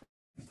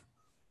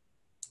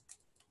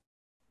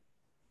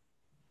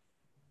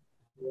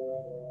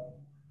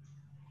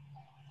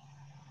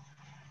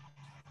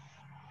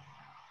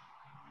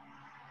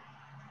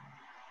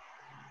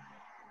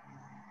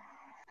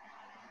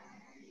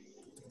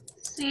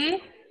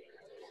 C.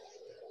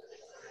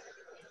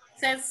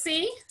 Says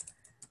C.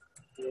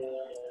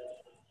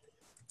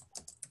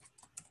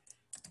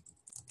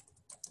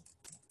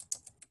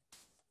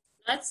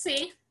 Let's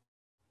see.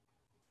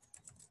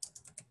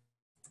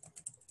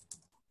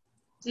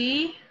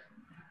 D.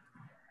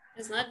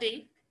 It's not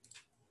D.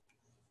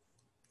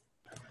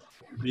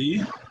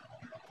 B.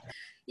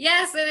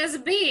 Yes, it is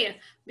B,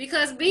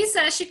 because B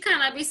says she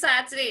cannot be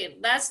sad today.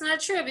 That's not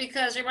true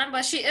because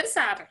remember, she is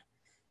sad.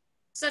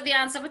 So the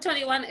answer for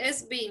 21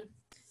 is B.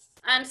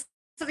 And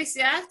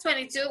Felicia,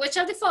 22, which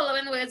of the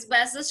following words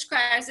best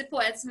describes the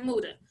poet's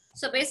mood?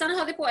 So based on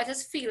how the poet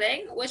is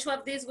feeling, which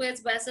of these words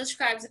best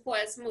describes the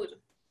poet's mood?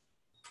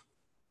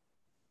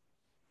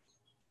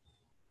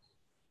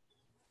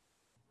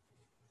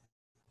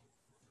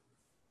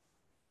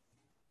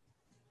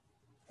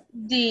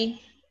 D.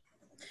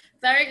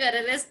 Very good.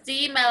 It is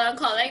D,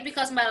 melancholic,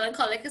 because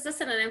melancholic is a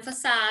synonym for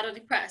sad or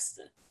depressed.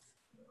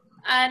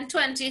 And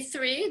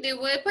 23, the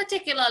word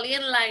particularly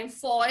in line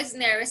 4 is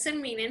nearest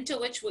in meaning to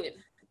which word?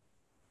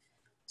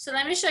 So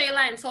let me show you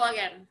line 4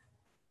 again.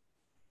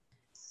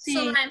 C.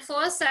 So line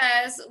 4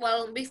 says,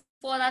 well,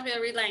 before that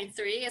we'll read line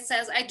 3. It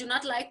says, I do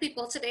not like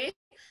people today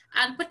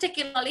and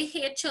particularly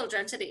hate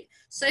children today.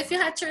 So if you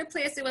had to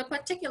replace the word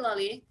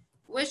particularly,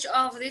 which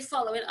of the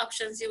following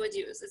options you would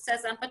use? It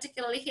says, I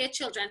particularly hate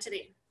children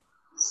today.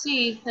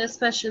 C,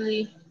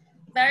 especially.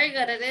 Very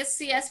good. It is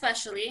C,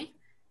 especially.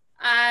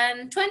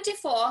 And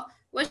 24,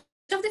 which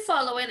of the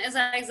following is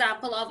an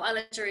example of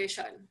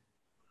alliteration?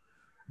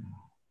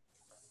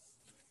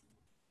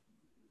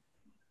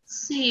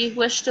 C,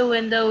 wish the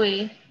wind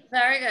away.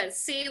 Very good.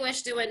 C,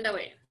 wish the wind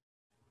away.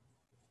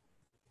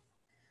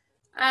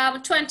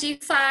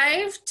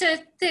 25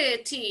 to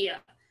 30.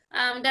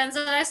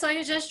 Denzel, I saw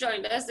you just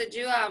joined us. Did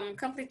you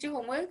complete your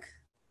homework?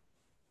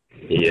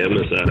 Yeah,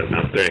 Miss,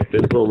 I've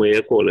corrected from where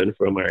you're calling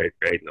from right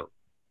now.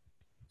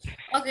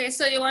 Okay,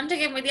 so you want to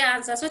give me the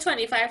answers for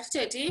 25 to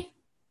 30?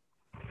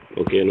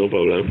 Okay, no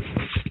problem.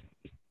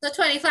 So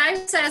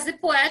 25 says the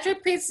poet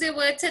repeats the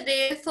word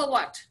today for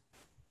what?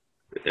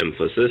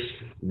 Emphasis,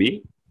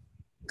 B.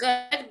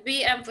 Good,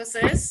 B,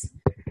 emphasis.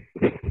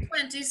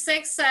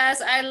 26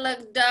 says, I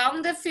look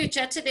down the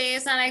future today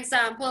is an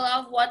example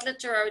of what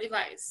literary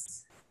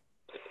device?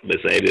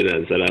 Beside the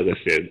answer, like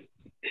I said,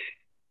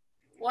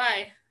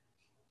 Why?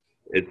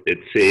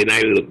 it's saying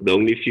I look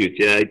down the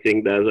future. I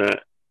think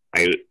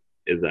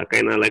is a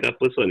kind of like a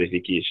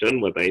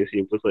personification, but I ain't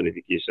seen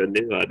personification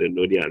there, so I don't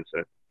know the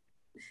answer.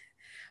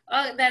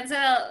 Oh,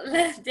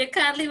 Denzel, they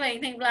can't leave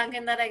anything blank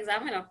in that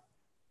exam, you know.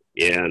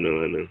 Yeah, I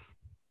know.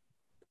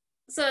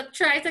 So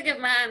try to give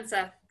my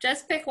answer.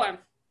 Just pick one.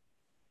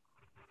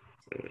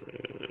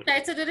 Try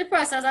to do the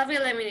process of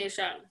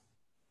elimination.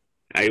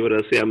 I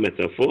would say a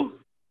metaphor.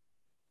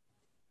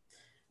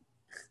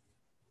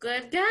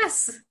 Good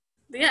guess.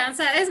 The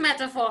answer is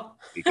metaphor.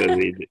 Because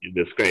it's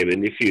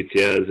describing the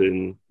future as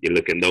in you're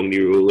looking down the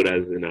road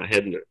as in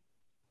ahead now.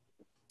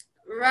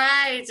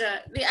 Right.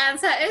 The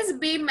answer is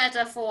B,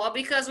 metaphor,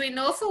 because we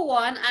know for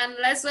one, and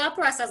let's do a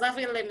process of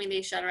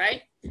elimination,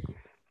 right?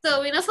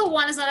 So we know for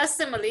one is not a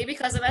simile,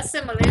 because in a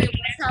simile we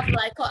must have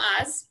like or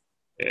as.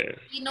 Yeah.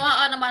 We know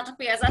our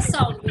onomatopoeia is a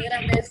sound word,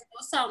 and there's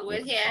no sound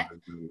word here.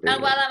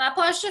 And while an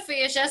apostrophe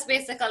is just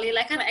basically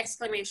like an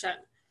exclamation.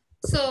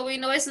 So we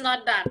know it's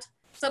not that.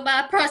 So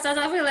by a process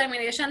of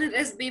elimination, it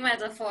is B,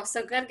 metaphor.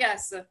 So good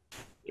guess.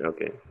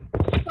 Okay.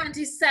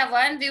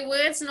 27, the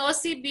words no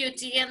see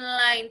beauty in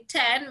line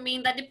 10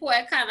 mean that the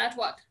poet cannot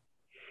what?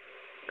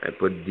 I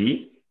put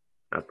D,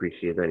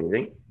 appreciate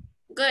anything.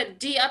 Good,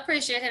 D,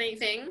 appreciate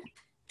anything.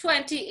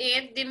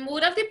 28, the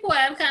mood of the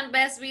poem can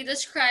best be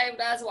described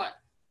as what?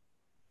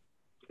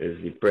 Is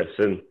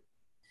depressing.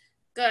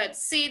 Good,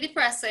 C,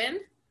 depressing.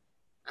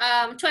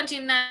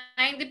 29,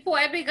 the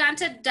poet began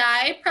to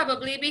die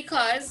probably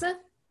because?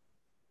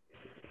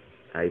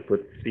 I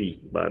put C,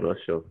 but I'm not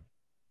sure.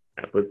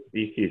 I put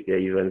C, future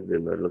events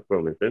did not look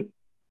promising.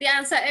 The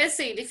answer is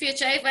C, the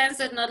future events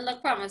did not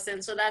look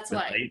promising, so that's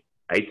why.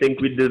 I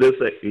think we do this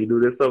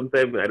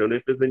sometime. I don't know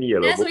if it's in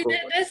yellow. Yes, we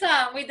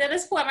did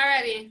this poem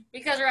already,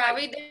 because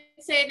Ravi did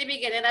say in the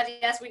beginning that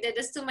yes, we did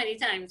this too many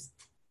times.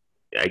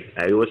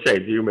 I was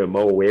trying to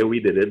remember where we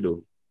did it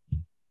though.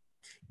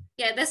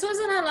 Yeah, this was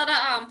in a lot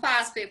of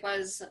past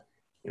papers.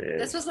 Yeah.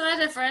 This was in a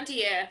different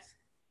year.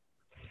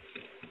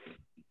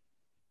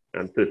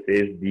 And 30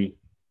 is D.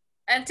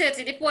 And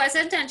 30, the poet's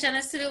intention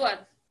is to do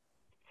what?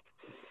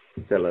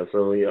 Tell us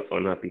of your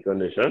unhappy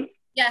condition.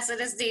 Yes, it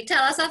is D.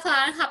 Tell us of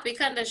her unhappy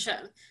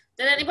condition.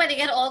 Did anybody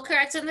get all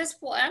correct in this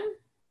poem?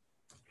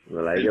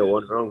 Well, I get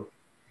one wrong.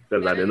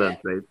 Because I didn't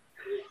answer it.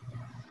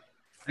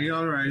 Are you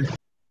all right?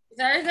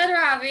 Very good,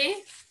 Ravi.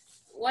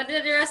 What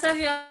did the rest of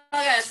you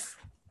get?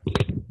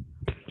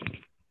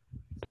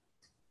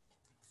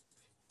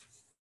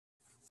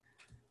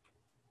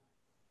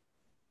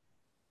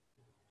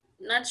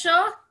 Not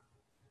sure?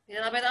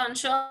 You're a bit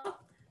unsure?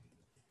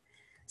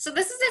 So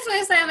this is the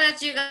first time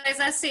that you guys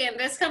are seeing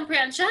this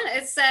comprehension.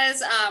 It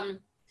says,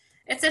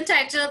 it's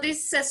entitled The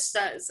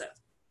Sisters.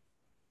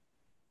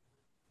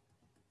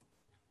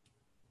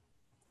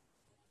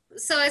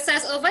 So it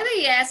says, over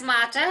the years,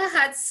 Marta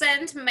had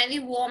sent many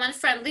warm and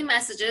friendly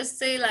messages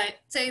to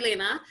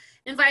Elena,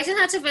 inviting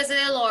her to visit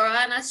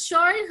Elora and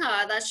assuring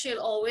her that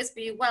she'll always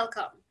be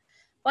welcome.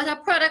 But her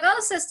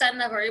prodigal sister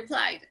never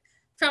replied.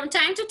 From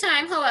time to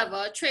time,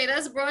 however,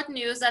 traders brought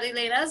news that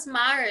Elena's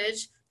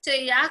marriage to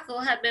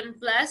Iaco had been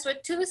blessed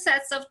with 2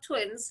 sets of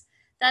twins,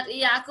 that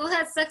Iaco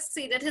had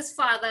succeeded his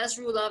father as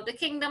ruler of the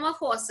kingdom of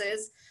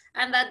horses,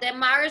 and that their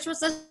marriage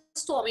was a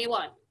stormy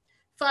one.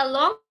 For a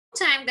long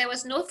time, there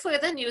was no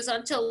further news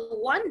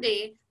until one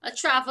day, a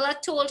traveler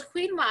told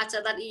Queen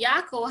Marta that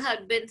Iaco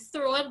had been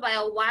thrown by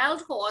a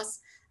wild horse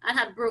and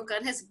had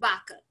broken his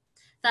back,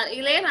 that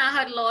Elena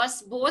had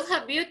lost both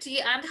her beauty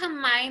and her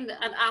mind,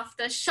 and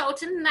after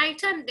shouting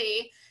night and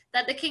day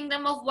that the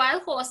kingdom of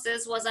wild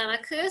horses was an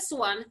accursed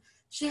one,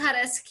 she had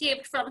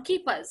escaped from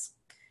keepers.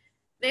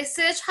 They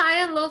searched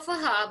high and low for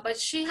her, but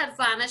she had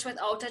vanished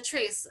without a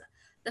trace,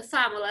 the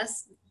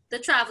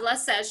traveler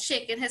said,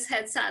 shaking his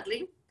head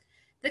sadly.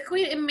 The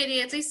queen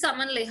immediately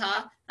summoned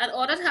Leha and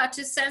ordered her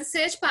to send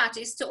search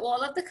parties to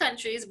all of the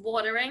countries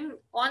bordering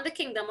on the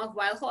kingdom of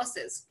wild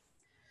horses.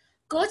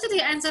 Go to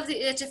the ends of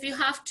the earth if you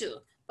have to,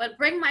 but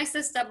bring my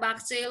sister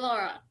back to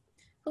Elora.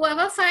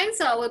 Whoever finds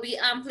her will be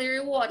amply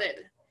rewarded.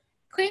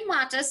 Queen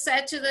Marta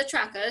said to the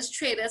trackers,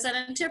 traders,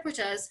 and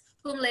interpreters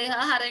whom Leha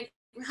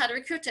had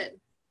recruited.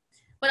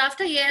 But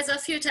after years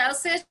of futile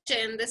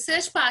searching, the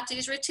search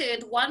parties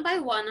returned one by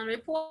one and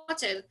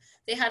reported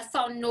they had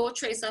found no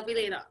trace of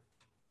Elena.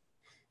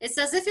 It's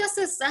as if your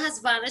sister has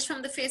vanished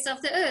from the face of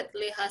the earth,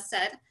 Leha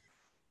said.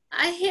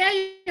 I hear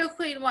you,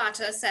 Queen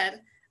Marta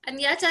said,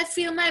 and yet I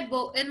feel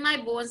in my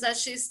bones that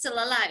she's still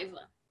alive.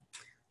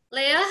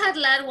 Leah had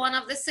led one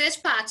of the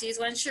search parties.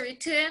 When she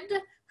returned,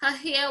 her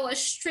hair was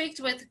streaked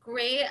with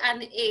gray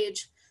and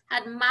age,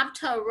 had mapped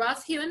her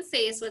rough-hewn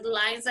face with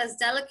lines as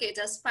delicate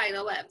as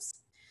spider webs.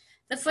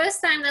 The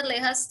first time that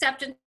Leah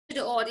stepped into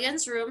the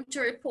audience room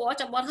to report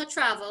about her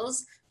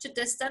travels to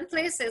distant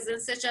places in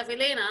search of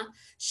Elena,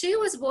 she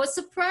was both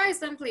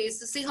surprised and pleased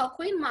to see how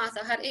Queen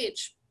Martha had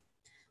aged.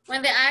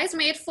 When the eyes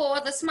made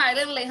for the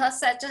smiling Leah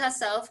said to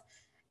herself,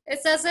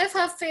 it's as if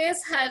her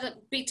face had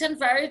beaten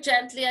very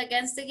gently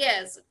against the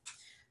years,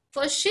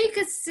 for she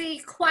could see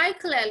quite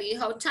clearly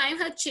how time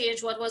had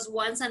changed what was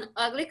once an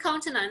ugly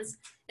countenance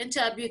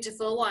into a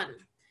beautiful one.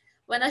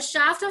 When a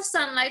shaft of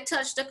sunlight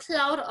touched a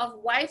cloud of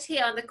white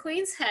hair on the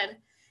queen's head,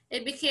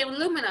 it became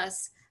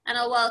luminous, and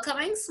a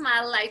welcoming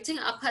smile lighting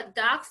up her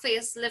dark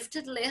face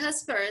lifted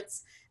Leah's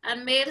spirits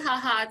and made her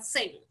heart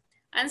sing.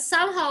 And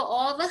somehow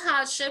all the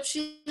hardships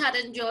she had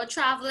endured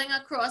traveling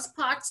across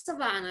parched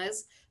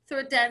savannas,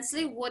 through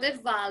densely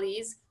wooded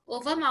valleys,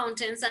 over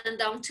mountains, and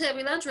down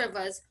turbulent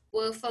rivers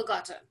were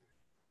forgotten.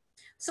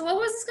 So what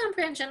was this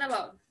comprehension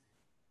about?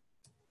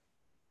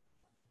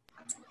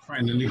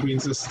 Finding the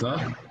queen's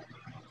sister.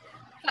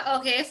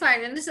 Okay,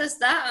 finding the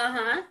sister.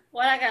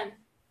 What again?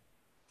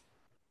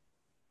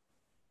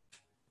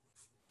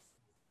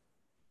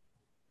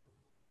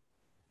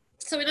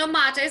 So we know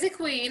Marta is the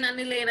queen and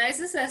Elena is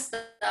the sister.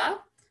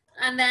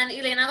 And then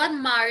Elena got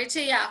married to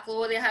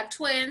Iaco. They had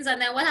twins. And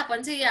then what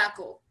happened to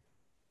Iaco?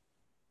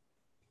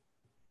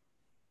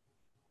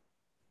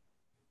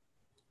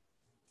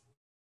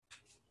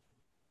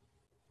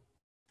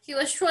 He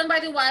was thrown by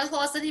the wild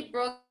horse and he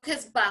broke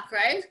his back,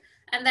 right?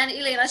 And then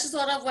Elena, she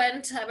sort of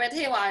went a bit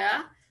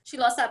haywire. She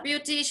lost her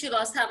beauty, she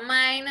lost her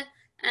mind,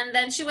 and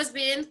then she was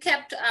being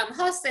kept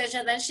hostage,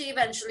 and then she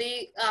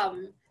eventually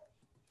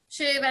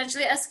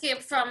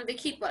escaped from the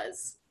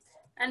keepers.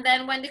 And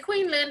then when the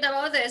queen learned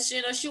about this,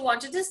 you know, she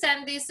wanted to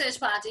send these search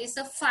parties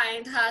to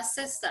find her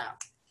sister.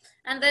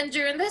 And then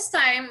during this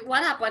time,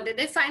 what happened? Did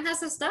they find her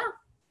sister?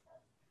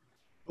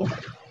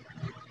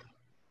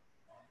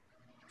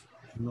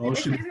 No,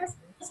 she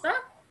sister?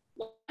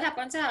 What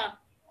happened to her?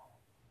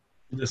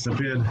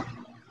 disappeared.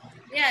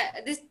 Yeah,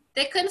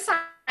 they couldn't find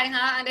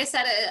her, and they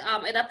said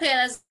it appeared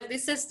as if the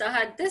sister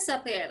had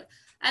disappeared.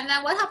 And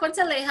then what happened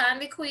to Leha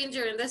and the queen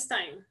during this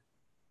time?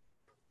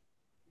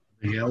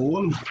 They get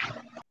old.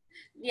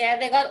 Yeah,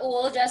 they got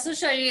old, just to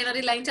show you, you know,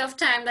 the length of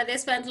time that they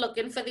spent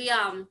looking for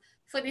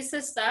the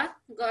sister.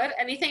 Good.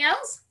 Anything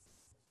else?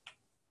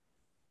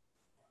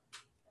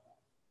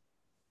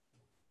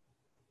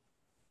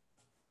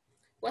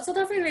 What sort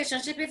of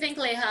relationship you think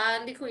Leha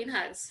and the Queen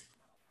has?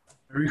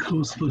 Very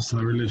close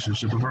personal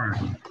relationship,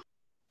 apparently.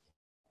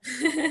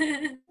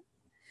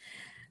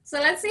 So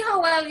let's see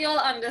how well you'll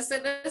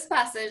understand this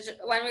passage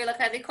when we look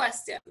at the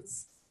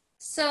questions.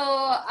 So,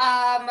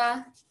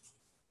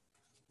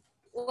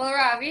 well,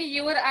 Ravi,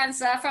 you would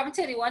answer from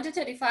 31 to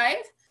 35.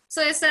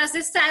 So it says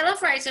the style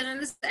of writing in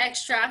this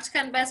extract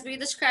can best be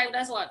described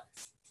as what?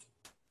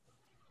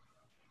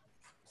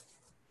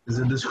 Is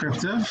it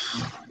descriptive?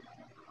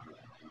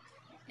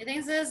 You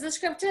think this is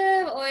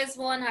descriptive or is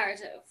more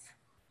narrative?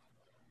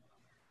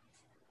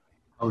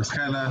 I was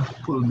kind of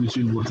pulled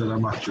between both of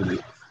them, actually.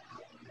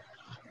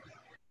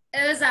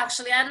 It is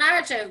actually a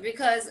narrative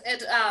because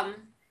it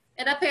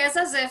appears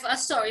as if a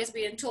story is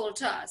being told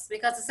to us,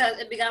 because it says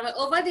it began with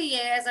over the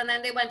years and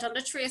then they went on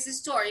to trace the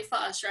story for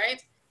us,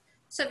 right?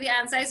 So the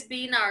answer is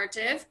B,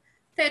 narrative.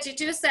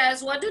 32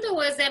 says, what do the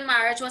words their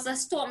marriage was a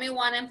stormy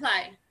one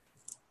imply?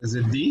 Is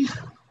it D?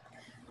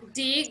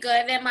 D,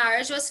 good. Their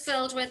marriage was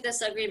filled with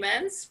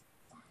disagreements.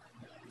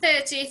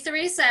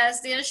 33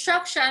 says, the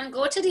instruction,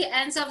 go to the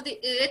ends of the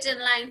earth in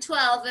line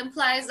 12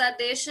 implies that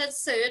they should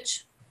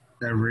search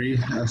Every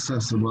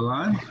accessible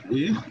land.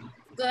 E?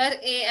 Good,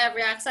 A,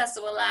 every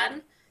accessible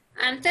land.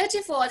 And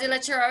 34, the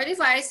literary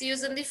device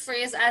using the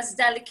phrase as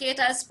delicate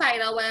as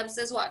spider webs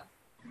is what?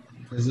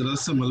 Is it a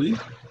simile?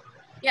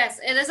 Yes,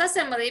 it is a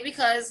simile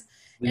because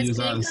it's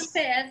being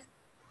compared.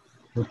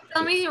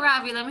 Let me hear,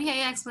 Ravi, let me hear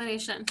your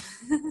explanation.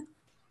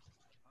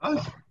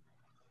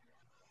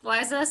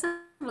 Why is it a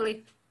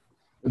simile?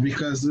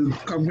 Because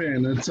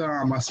comparing it to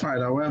a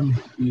spider web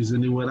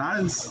using the word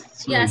as.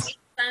 So yes,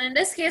 and in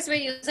this case, we're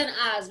using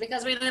as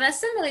because we know that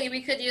simile,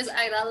 we could use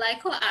either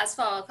like or as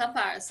for our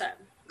comparison.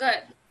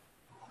 Good.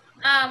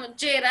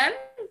 Jaden,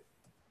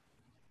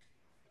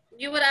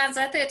 you would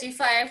answer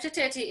 35 to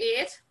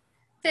 38.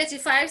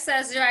 35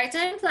 says the writer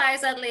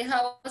implies that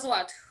Leha was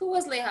what? Who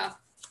was Leha?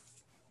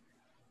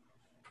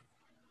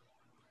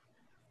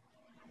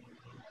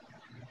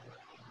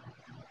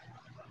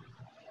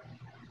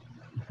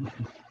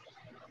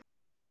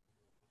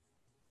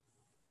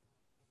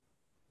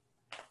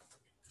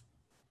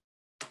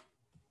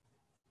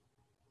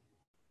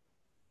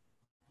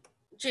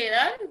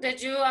 Jaden,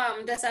 did you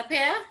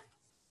disappear?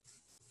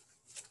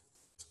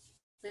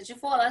 Did you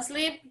fall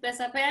asleep,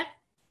 disappear?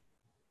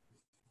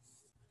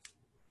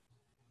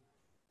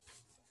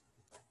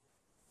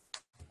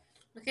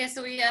 Okay,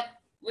 so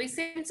we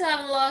seem to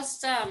have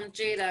lost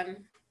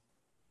Jaden.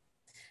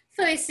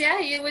 Felicia,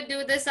 you would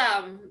do this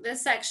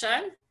this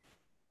section,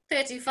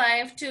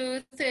 35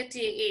 to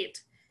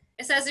 38.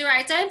 It says the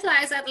writer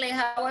implies that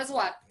Leha was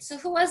what? So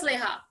who was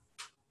Leha?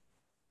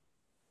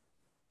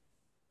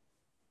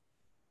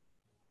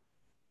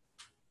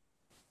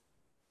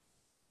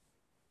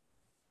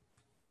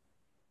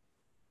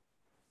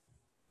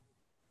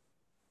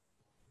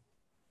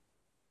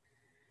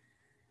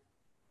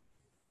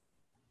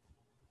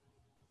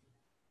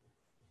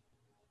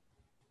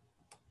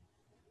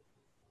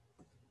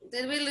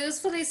 Did we lose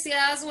Felicia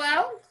as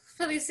well?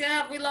 Felicia,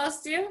 have we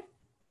lost you?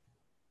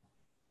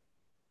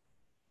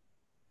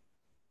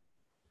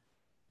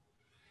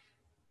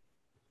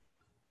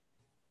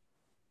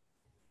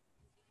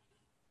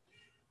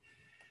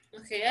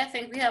 Okay, I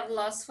think we have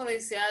lost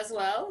Felicia as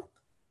well.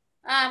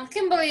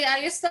 Kimberly, are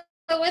you still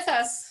with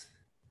us?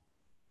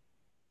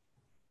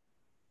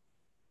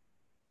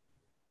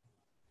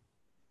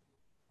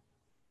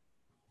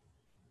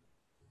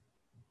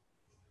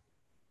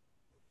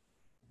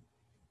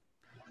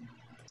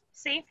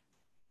 See?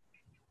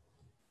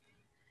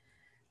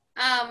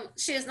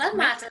 She's not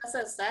Martha's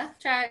sister.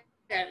 Try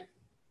again.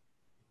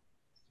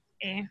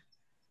 A.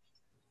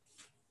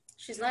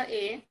 She's not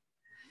A.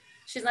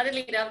 She's not the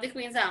leader of the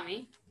Queen's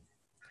Army.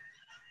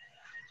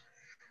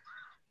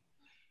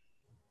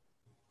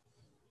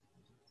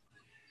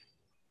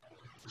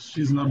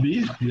 She's not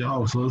B, the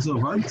household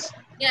servant.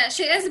 Yeah,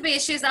 she is B.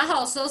 She's a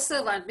household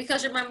servant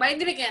because remember in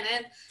the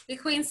beginning, the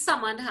Queen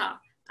summoned her.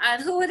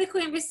 And who would the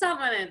Queen be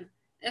summoning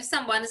if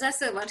someone is a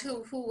servant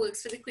who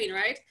works for the Queen,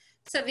 right?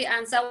 So the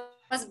answer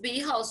was B,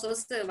 household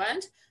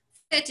servant.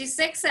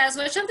 36 says,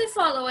 which of the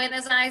following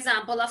is an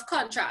example of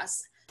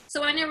contrast?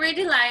 So when you read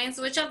the lines,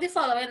 which of the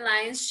following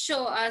lines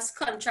show us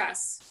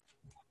contrast?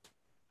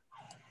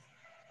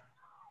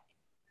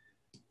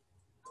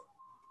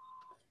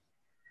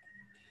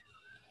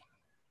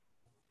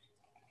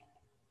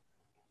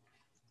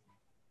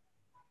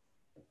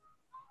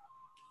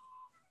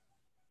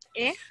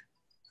 A?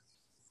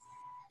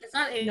 It's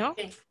not A. No.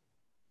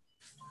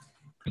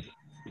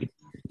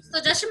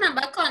 So just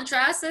remember,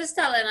 contrast is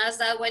telling us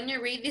that when you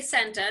read the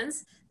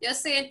sentence, you're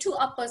saying two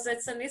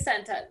opposites in the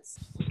sentence.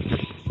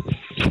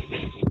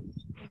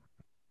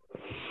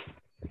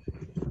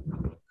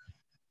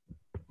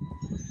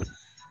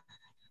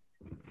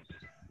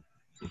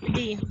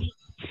 D.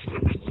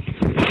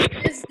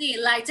 It's D,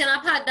 lighten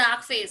up her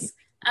dark face.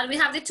 And we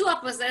have the two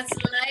opposites,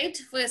 light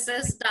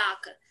versus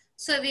dark.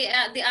 So the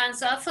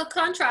answer for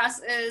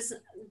contrast is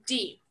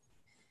D.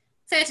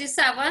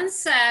 37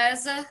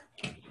 says,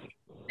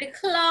 the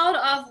cloud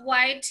of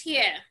white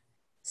hair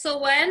So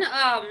when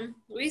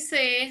we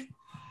say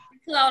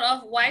cloud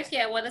of white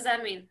here, what does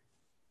that mean?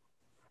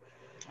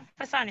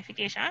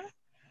 Personification.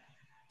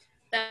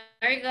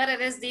 Very good.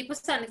 It is the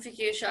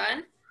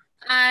personification.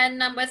 And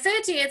number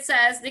 30, it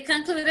says the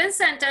concluding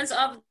sentence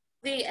of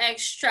the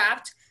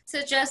extract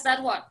suggests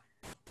that what?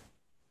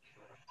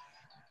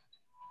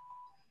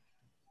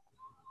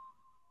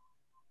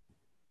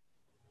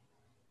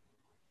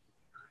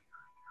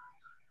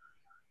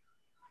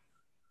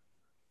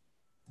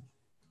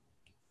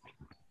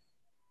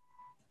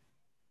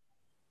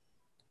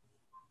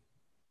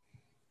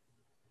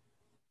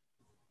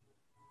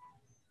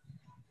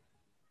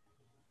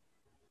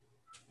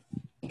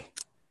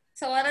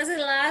 So what does the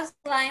last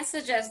line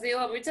suggest? Do you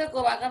want me to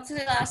go back up to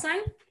the last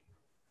line?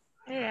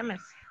 Yeah, miss.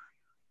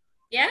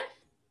 Yeah?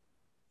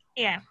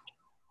 Yeah.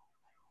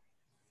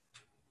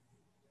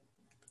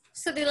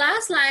 So the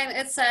last line,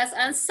 it says,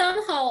 and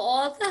somehow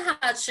all the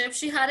hardship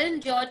she had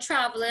endured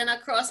traveling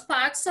across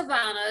parked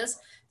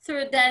savannas,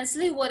 through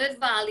densely wooded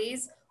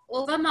valleys,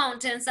 over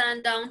mountains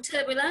and down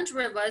turbulent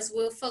rivers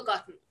were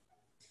forgotten.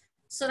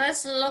 So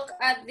let's look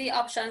at the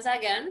options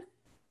again.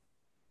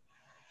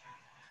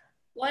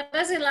 What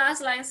does the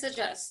last line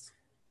suggest?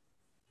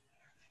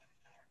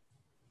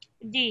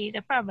 D,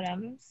 the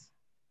problems.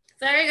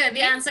 Very good.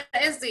 The answer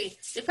is D.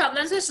 The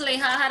problems which Leha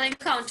had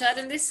encountered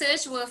in the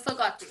search were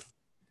forgotten.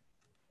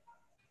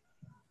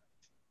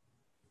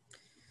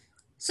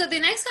 So the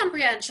next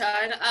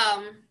comprehension,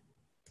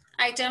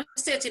 items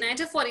 39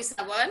 to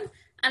 47,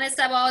 and it's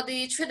about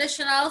the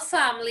traditional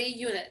family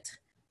unit.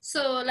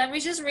 So let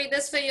me just read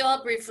this for you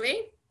all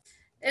briefly.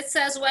 It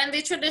says, when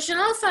the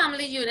traditional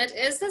family unit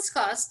is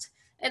discussed,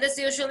 it is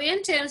usually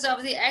in terms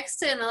of the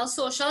external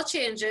social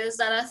changes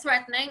that are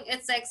threatening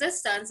its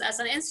existence as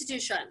an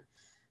institution.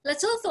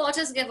 Little thought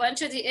is given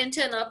to the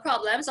internal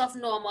problems of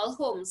normal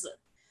homes.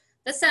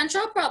 The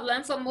central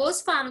problem for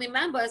most family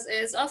members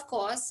is, of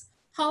course,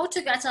 how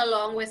to get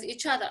along with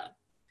each other.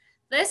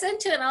 This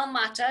internal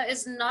matter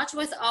is not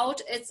without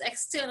its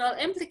external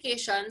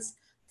implications,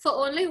 for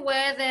only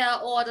where there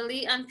are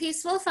orderly and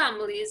peaceful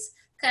families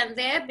can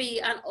there be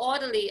an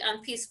orderly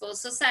and peaceful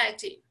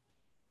society.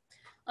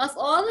 Of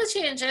all the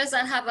changes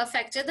that have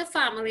affected the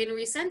family in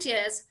recent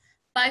years,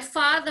 by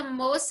far the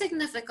most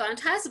significant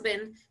has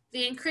been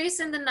the increase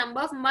in the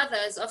number of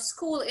mothers of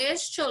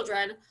school-aged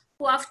children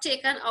who have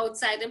taken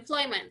outside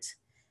employment.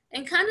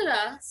 In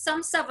Canada,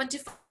 some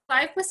 75%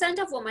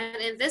 of women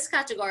in this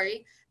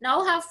category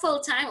now have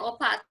full-time or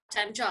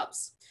part-time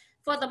jobs.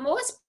 For the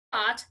most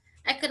part,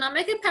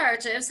 economic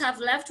imperatives have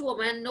left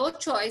women no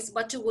choice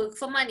but to work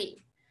for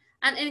money.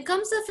 An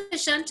income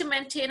sufficient to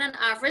maintain an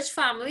average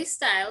family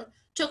style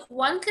took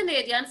one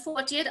Canadian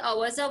 48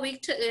 hours a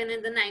week to earn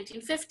in the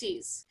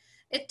 1950s.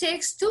 It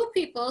takes two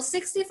people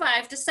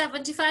 65 to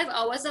 75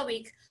 hours a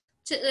week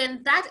to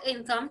earn that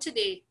income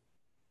today.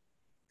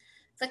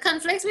 The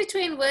conflicts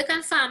between work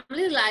and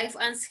family life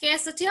and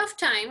scarcity of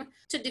time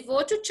to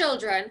devote to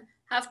children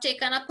have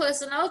taken a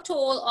personal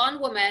toll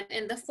on women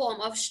in the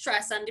form of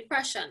stress and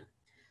depression.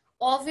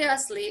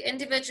 Obviously,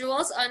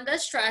 individuals under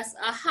stress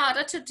are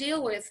harder to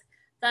deal with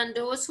than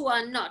those who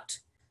are not.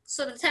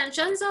 So the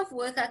tensions of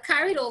work are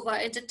carried over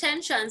into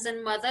tensions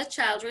in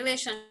mother-child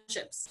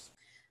relationships.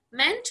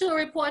 Men too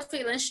report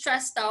feeling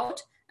stressed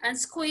out and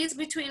squeezed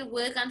between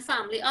work and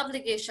family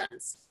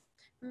obligations.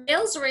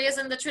 Males raised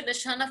in the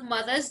tradition of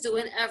mothers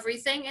doing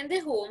everything in the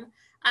home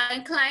are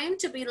inclined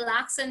to be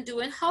lax in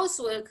doing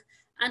housework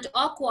and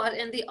awkward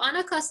in the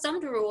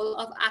unaccustomed role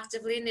of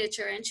actively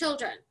nurturing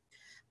children.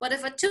 But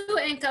if a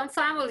two-income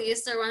family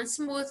is to run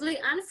smoothly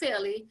and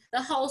fairly,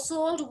 the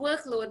household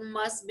workload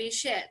must be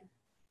shared.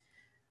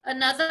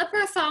 Another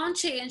profound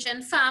change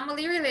in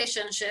family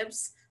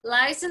relationships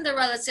lies in the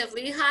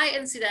relatively high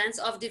incidence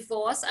of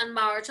divorce and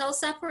marital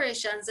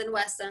separations in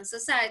Western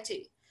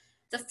society.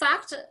 The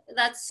fact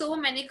that so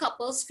many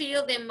couples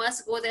feel they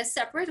must go their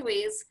separate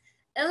ways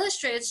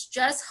illustrates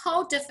just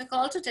how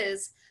difficult it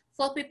is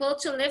for people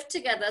to live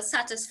together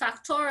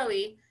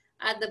satisfactorily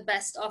at the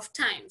best of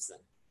times.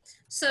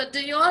 So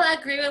do you all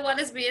agree with what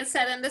is being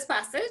said in this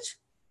passage?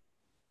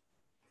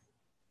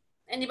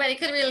 Anybody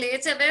can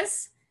relate to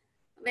this?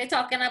 They're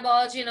talking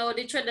about, you know,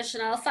 the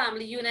traditional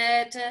family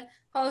unit,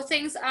 how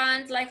things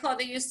aren't like how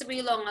they used to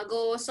be long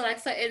ago. So like,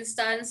 for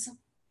instance,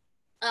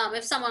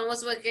 if someone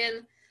was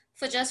working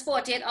for just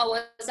 48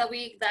 hours a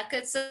week, that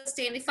could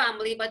sustain the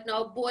family, but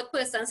now both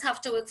persons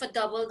have to work for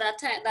double that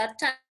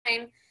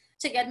time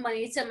to get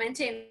money to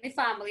maintain the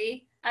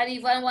family. And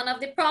even one of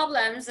the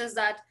problems is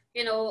that,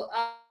 you know,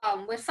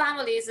 with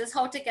families is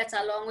how to get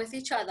along with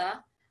each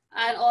other,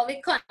 and all the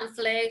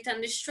conflict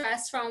and the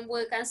stress from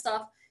work and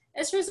stuff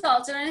is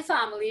resulting in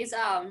families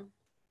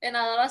in a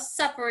lot of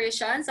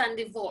separations and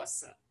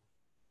divorce.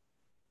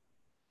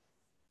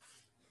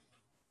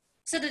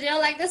 So did y'all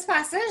like this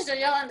passage? Did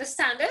y'all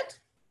understand it?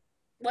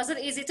 Was it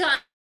easy to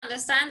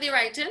understand the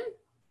writing?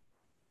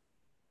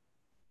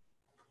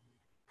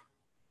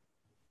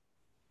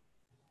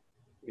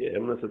 Yeah,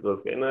 it was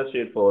kind of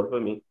straightforward for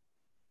me.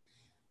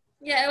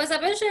 Yeah, it was a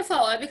bit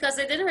straightforward because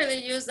they didn't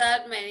really use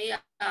that many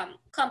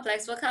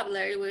complex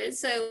vocabulary words,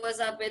 so it was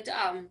a bit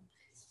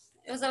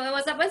it was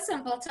a bit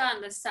simple to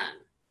understand.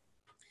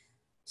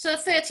 So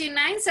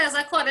 39 says,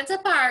 according to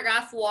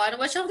paragraph 1,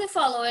 which of the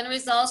following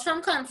results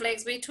from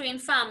conflicts between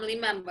family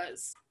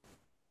members?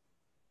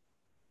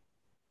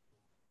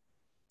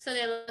 So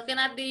they're looking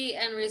at the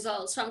end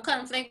results from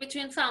conflict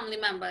between family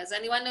members.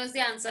 Anyone knows the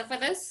answer for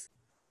this?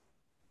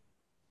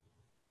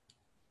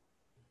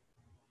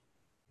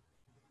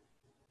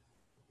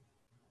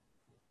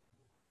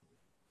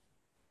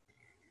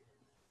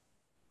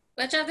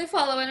 Which of the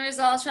following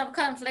results from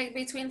conflict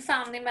between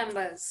family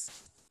members?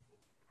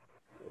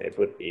 I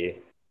put A.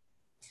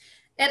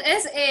 It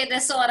is a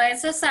disorder in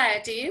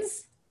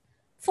societies.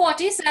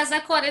 40 says,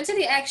 according to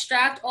the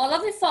extract, all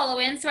of the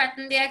following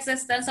threaten the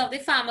existence of the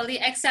family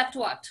except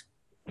what?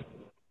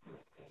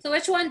 So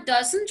which one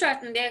doesn't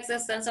threaten the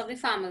existence of the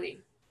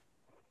family?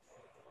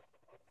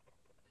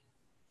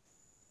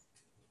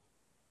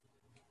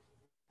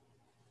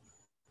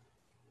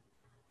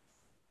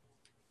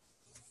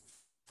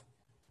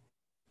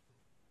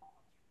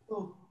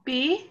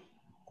 B?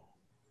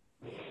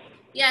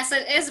 Yes,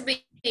 it is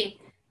B.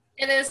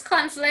 It is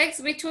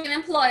conflicts between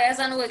employers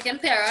and working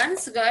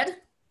parents. Good.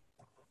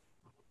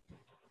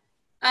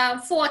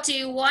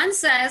 41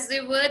 says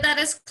the word that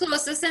is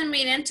closest in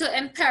meaning to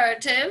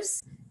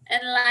imperatives in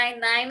line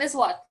 9 is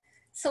what?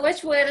 So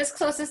which word is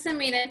closest in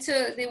meaning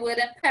to the word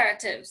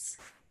imperatives?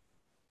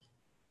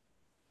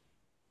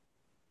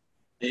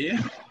 A.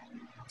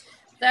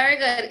 Very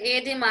good.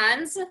 A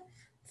demands.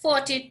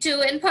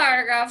 42 in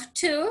paragraph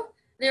 2,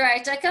 the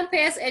writer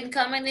compares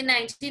income in the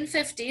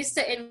 1950s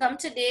to income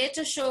today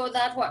to show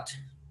that what?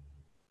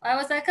 Why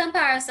was that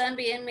comparison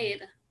being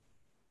made?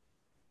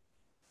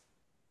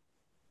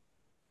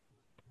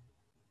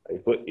 I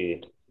put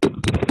A.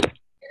 It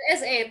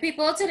is A.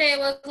 People today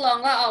work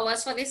longer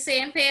hours for the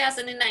same pay as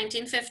in the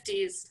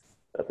 1950s.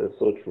 That is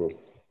so true.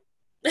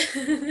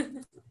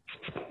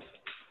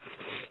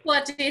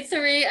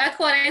 43,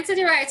 according to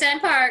the writer in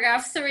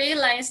paragraph 3,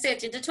 lines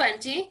 13 to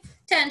 20,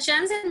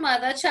 tensions in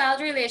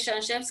mother-child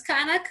relationships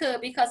can occur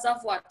because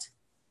of what?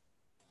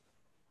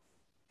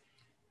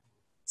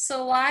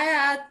 So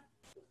why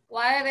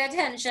are there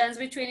tensions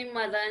between the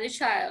mother and the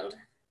child?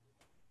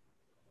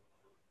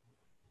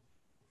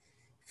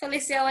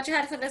 Felicia, what you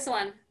had for this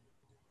one?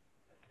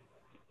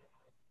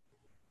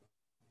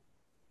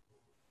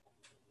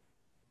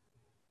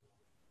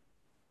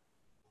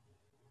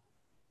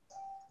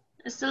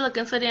 I'm still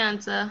looking for the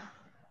answer.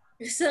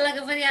 You're still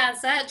looking for the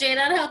answer?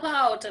 Jada, help her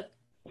out.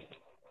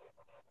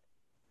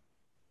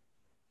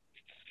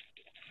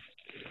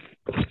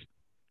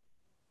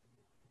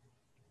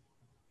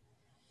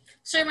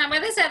 So remember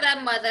they said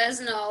that mothers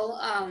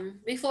now,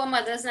 before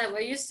mothers never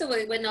used to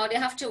work, but now they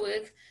have to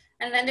work.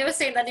 And then they were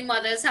saying that the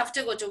mothers have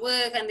to go to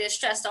work and they're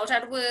stressed out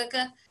at work.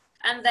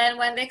 And then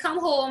when they come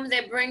home,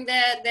 they bring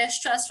their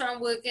stress from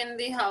work in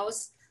the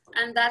house.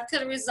 And that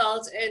could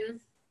result in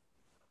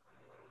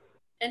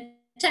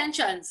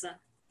tensions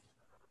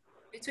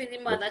between the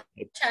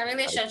mother-child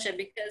relationship,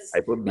 because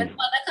when the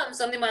mother comes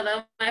home, the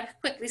mother might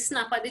quickly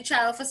snap at the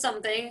child for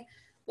something,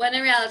 when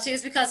in reality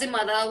it's because the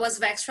mother was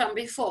vexed from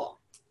before.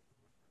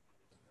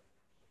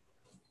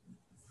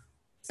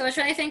 So which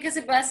one do you think is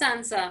the best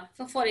answer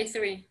for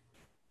 43?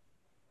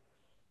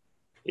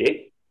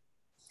 A?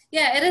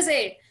 Yeah, it is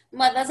A.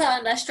 Mothers are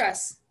under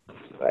stress.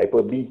 I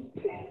put B.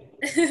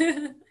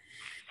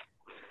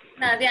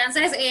 Now the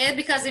answer is A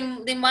because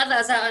the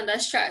mothers are under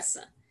stress.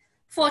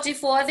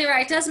 44, the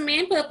writer's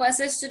main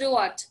purpose is to do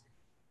what?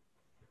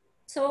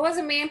 So what was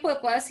the main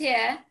purpose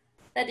here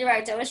that the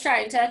writer was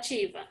trying to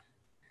achieve?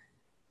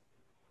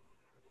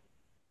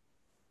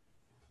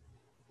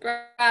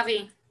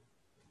 Ravi.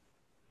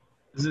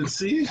 Is it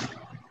C?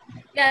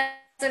 Yes,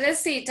 it is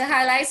C, to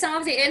highlight some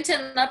of the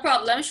internal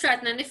problems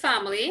threatening the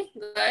family.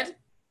 Good.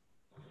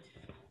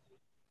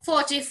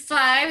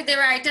 45, the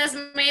writer's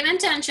main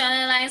intention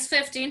in lines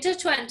 15 to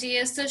 20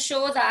 is to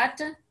show that.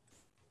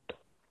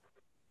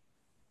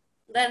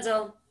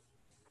 Denzel.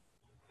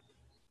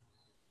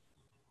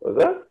 What's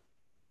that?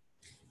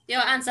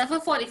 Your answer for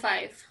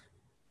 45.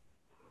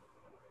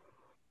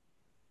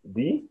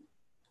 D?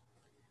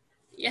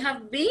 You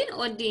have B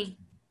or D?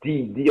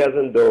 D as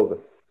in dog.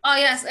 Oh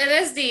yes, it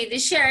is D. The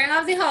sharing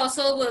of the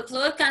household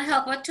workload can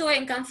help a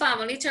two-income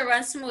family to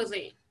run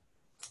smoothly.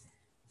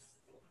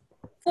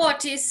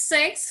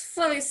 46,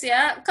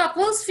 Felicia,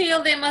 couples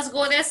feel they must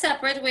go their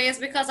separate ways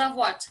because of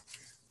what?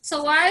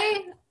 So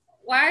why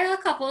are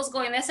couples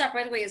going their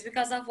separate ways?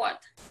 Because of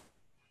what?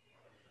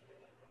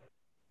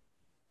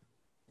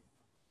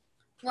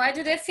 Why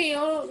do they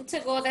feel to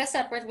go their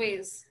separate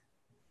ways?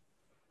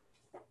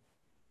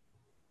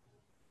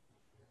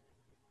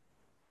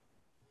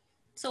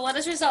 So what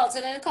has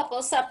resulted in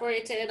couples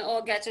separating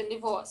or getting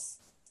divorced?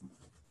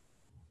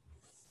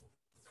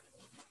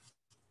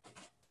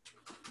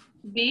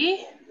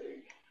 B?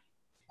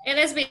 It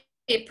is B.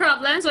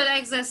 Problems with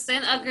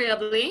existing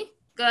agreeably.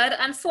 Good.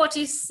 And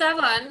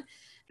 47,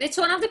 the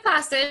tone of the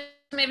passage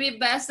may be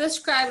best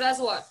described as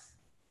what?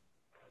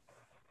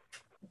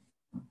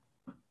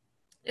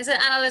 Is it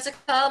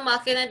analytical,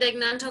 mocking,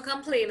 indignant, or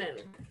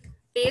complaining?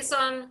 Based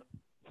on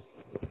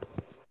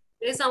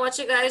what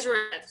you guys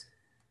read.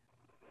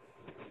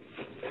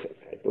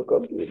 I put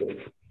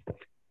complaining.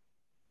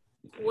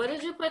 What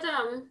did you put,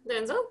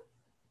 Denzel?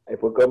 I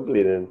put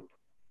complaining.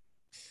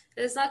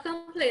 It's not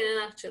complaining,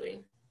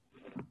 actually.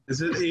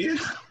 Is it A?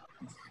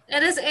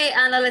 It is A,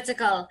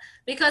 analytical,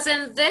 because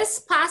in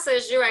this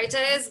passage, the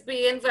writer is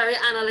being very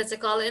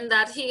analytical in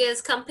that he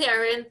is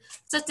comparing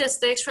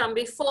statistics from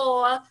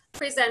before,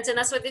 presenting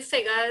us with the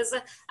figures,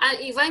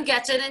 and even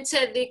getting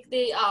into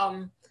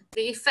the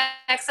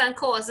effects and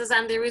causes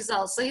and the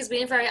results. So he's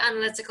being very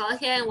analytical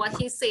here in what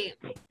he's saying.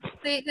 So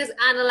he's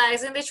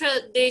analyzing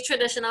the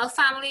traditional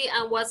family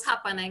and what's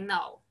happening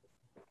now.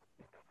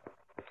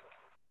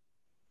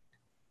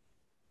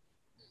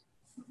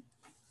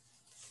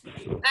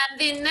 And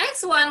the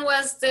next one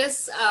was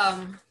this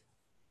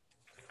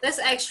this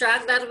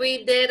extract that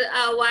we did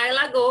a while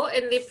ago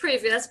in the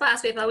previous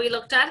past paper we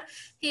looked at.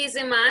 He's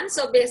a man.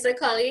 So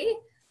basically,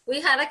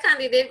 we had a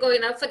candidate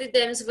going up for the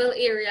Dimsville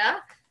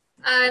area.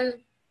 And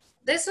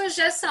this was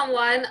just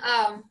someone,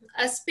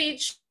 a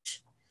speech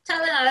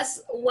telling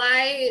us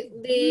why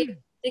the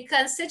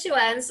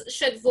constituents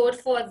should vote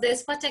for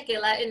this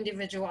particular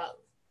individual.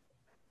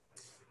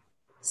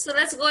 So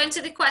let's go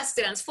into the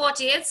questions.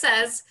 48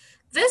 says,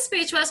 this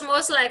speech was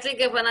most likely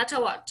given at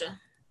a what?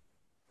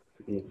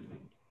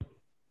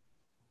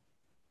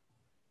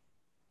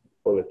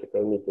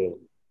 Political meeting.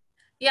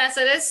 Yes,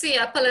 it is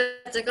a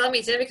political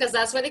meeting because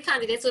that's where the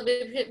candidates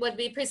would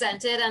be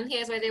presented, and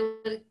here's where they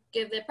would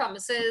give their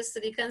promises to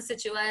the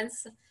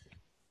constituents.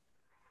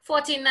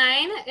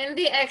 49, in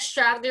the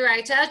extract, the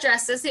writer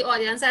addresses the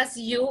audience as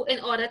you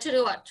in order to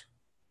do what?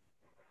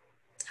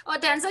 Oh,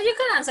 Denzel, you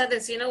can answer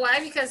this. You know why?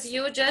 Because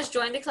you just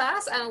joined the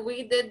class and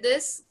we did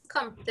this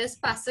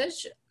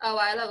passage a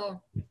while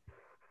ago.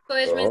 So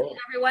it means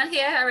everyone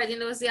here already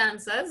knows the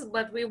answers,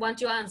 but we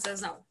want your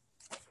answers now.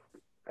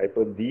 I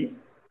put D.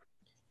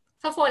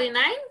 For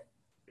 49?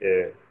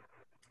 Yeah.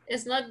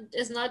 It's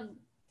not,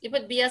 you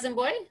put B as in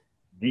boy?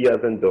 D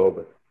as in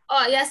dog.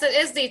 Oh, yes, it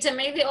is D, to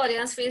make the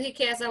audience feel he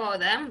cares about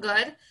them.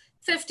 Good.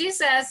 50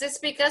 says, the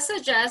speaker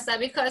suggests that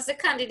because the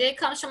candidate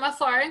comes from a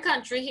foreign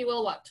country, he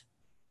will what?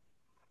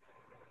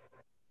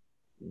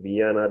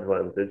 Be an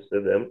advantage to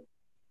them.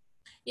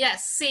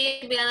 Yes,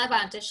 C, be an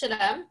advantage to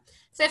them.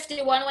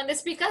 51, when the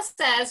speaker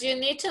says you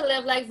need to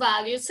live like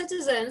valued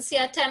citizens, he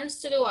attempts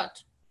to do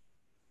what?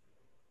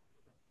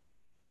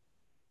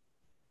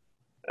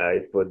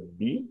 I put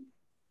B.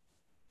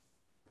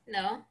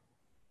 No.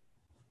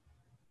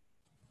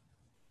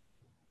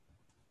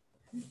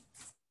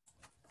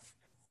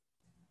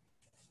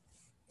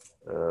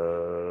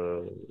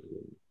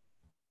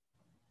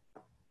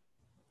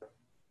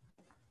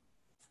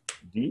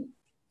 D.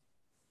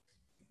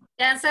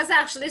 The answer is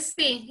actually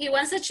C. He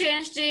wants to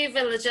change the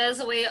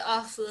villagers' way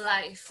of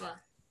life.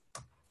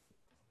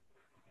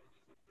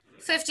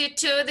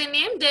 52, the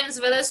name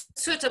Dimsville is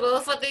suitable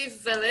for the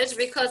village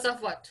because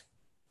of what?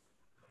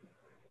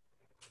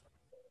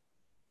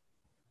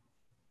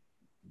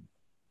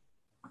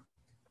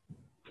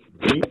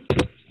 D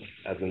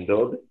as in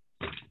dog.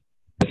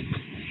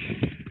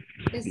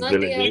 It's not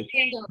the as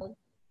in dog.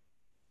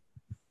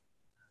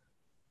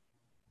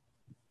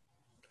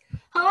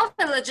 How are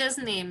villages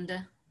named?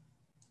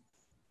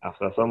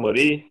 After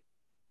somebody.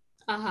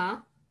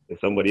 Is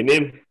somebody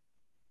named?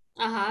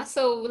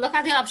 So look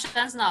at the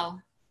options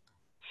now.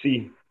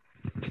 C.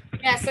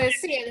 Yeah, so it's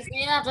C. It's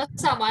named after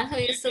someone who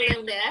used to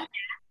live there.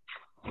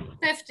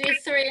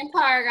 53 in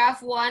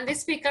paragraph 1. The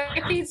speaker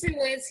repeats the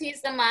words,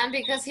 he's the man,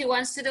 because he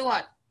wants to do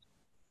what?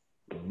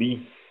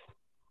 B.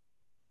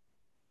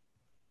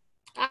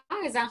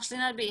 It's actually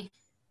not B.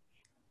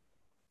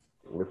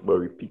 But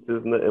repeat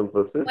is not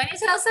emphasis. When you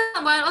tell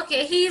someone,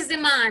 okay, he's the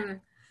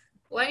man,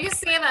 when you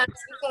say that,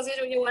 it's because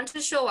you want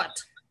to show what?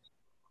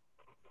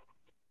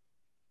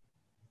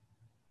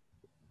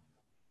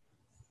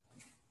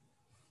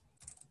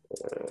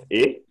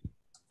 A?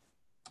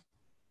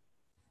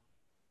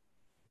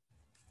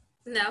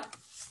 No.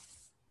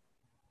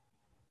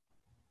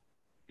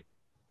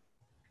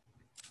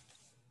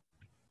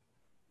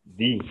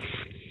 D.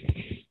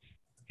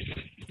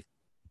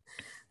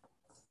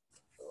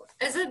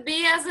 Is it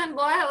B as in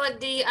boy or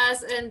D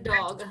as in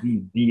dog?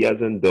 D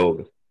as in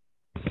dog.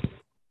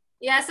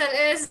 Yes, it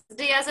is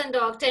D as in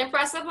dog. To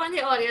impress upon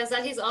the audience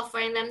that he's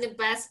offering them the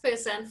best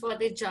person for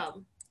the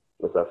job.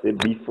 But I said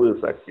B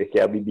first, I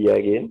can't be B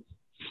again.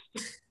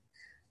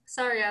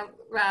 Sorry,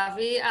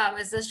 Ravi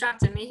is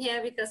distracting me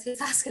here because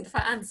he's asking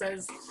for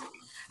answers.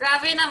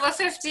 Ravi, number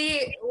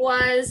 50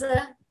 was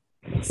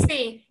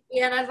C, be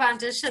an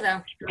advantage to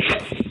them.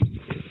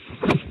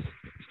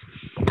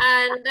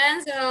 And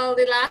then, so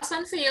the last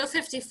one for you,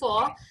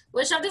 54,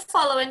 which of the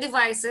following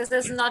devices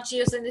is not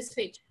used in this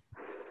speech?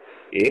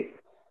 A.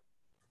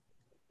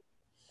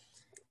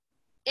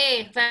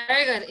 A,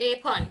 very good, A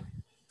point.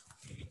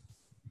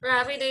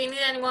 Ravi, do you need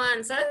any more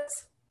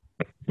answers?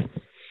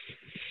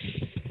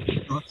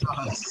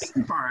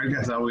 Sorry, I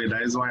guess away.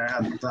 That is why I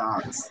had to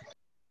ask.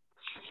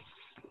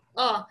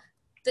 Oh,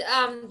 Do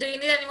you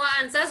need any more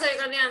answers or you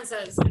got the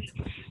answers?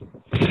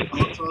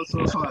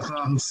 So far,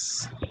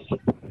 thanks.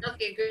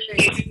 Okay,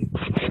 great.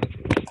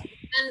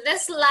 And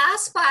this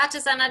last part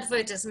is an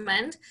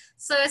advertisement.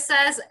 So it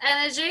says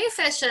energy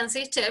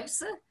efficiency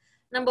tips.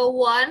 Number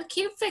 1,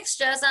 keep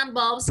fixtures and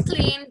bulbs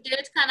clean.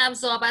 Dirt can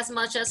absorb as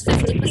much as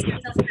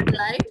 50% of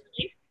sunlight.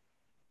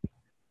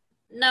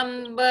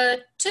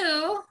 Number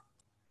 2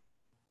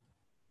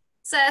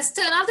 says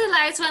turn off the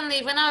lights when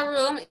leaving a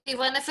room,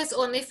 even if it's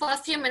only for a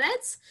few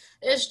minutes.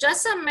 It's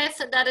just a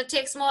myth that it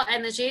takes more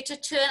energy to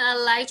turn a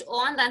light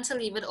on than to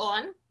leave it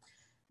on.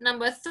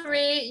 Number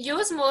 3,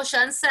 use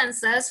motion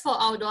sensors for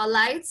outdoor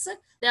lights.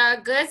 They're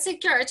a good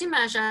security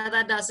measure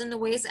that doesn't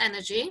waste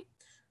energy.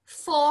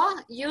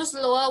 4, use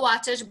lower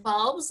wattage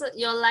bulbs.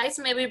 Your lights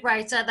may be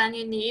brighter than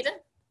you need.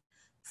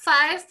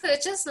 5,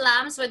 purchase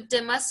lamps with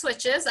dimmer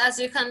switches as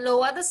you can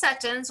lower the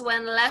settings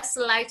when less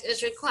light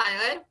is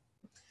required.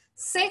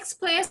 6,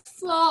 place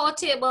floor or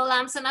table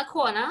lamps in a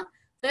corner.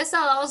 This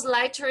allows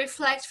light to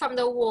reflect from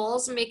the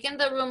walls, making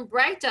the room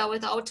brighter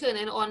without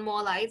turning on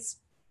more lights.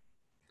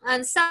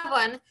 And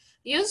 7,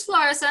 use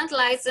fluorescent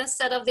lights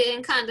instead of the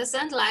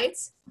incandescent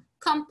lights.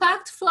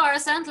 Compact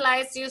fluorescent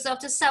lights use up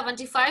to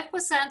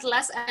 75%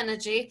 less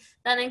energy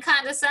than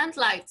incandescent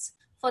lights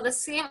for the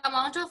same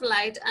amount of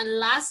light and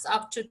last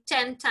up to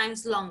 10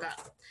 times longer.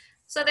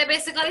 So they're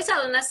basically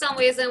telling us some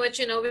ways in which,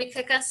 you know, we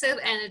can conserve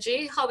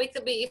energy, how we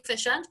could be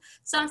efficient,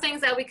 some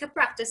things that we could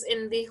practice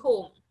in the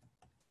home.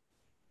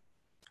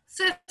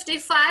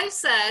 55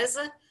 says,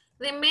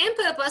 the main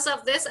purpose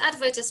of this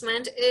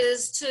advertisement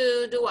is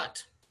to do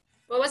what?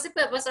 What was the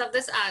purpose of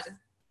this ad?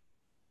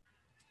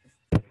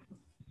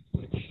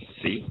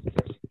 C.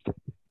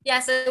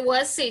 Yes, it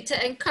was C,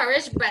 to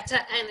encourage better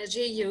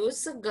energy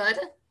use. Good.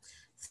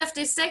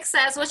 56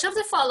 says, which of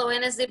the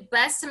following is the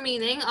best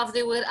meaning of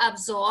the word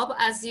absorb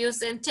as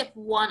used in tip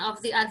 1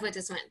 of the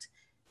advertisement?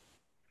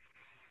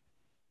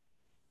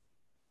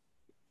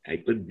 I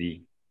put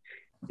D.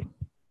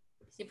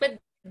 You put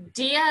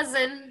D as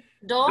in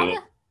dog?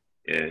 No.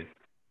 Yeah.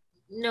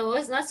 No,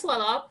 it's not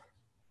swallow up.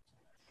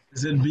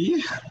 Is it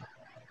B?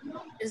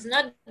 It's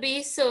not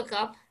B, soak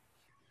up.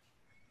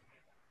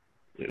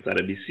 It's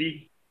gotta be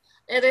C.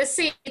 It is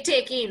C,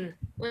 take in.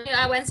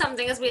 When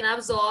something is being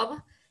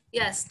absorbed,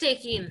 yes,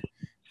 take in.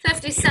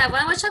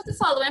 57, which of the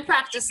following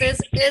practices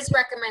is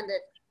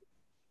recommended?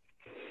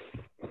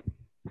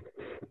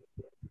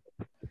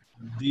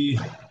 D.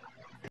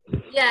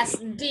 Yes,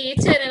 D,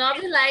 turning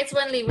off the lights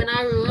when leaving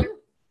a room.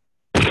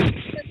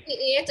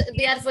 58,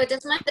 the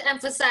advertisement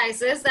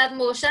emphasizes that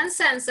motion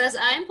sensors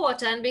are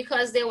important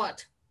because they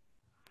what?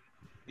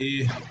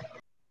 A.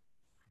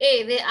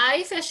 A, they are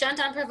efficient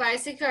and provide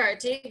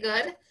security.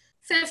 Good.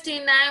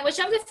 59, which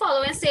of the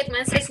following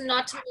statements is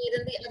not made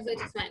in the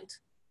advertisement?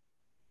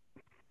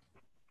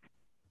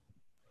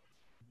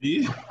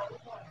 B.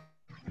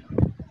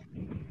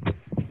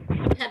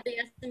 Had the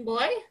answer,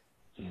 boy?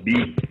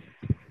 B.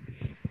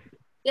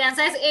 The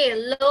answer is A,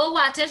 low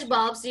wattage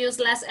bulbs use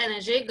less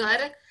energy.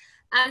 Good.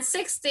 And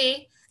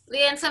 60,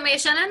 the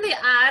information in the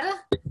ad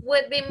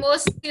would be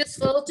most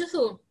useful to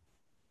who?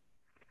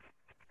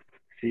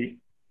 C.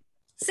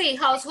 C,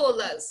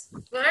 householders.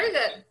 Very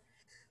good.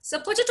 So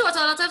put your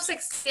total out of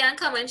 60 and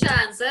comment your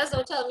answers.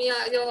 Don't tell me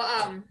your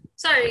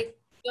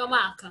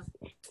mark.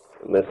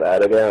 Miss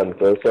Ada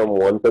answers from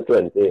 1 to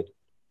 20.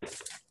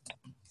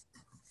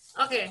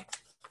 Okay.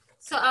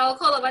 So I'll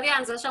call over the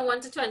answers from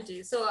 1 to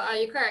 20. So are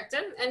you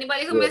corrected?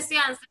 Anybody who Yes. missed the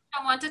answer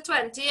from 1 to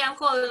 20, I'm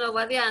calling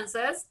over the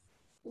answers.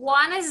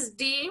 1 is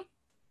D,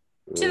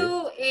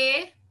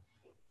 2A,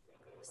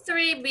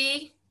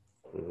 3B,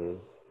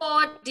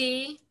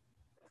 4D,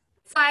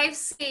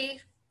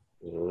 5C,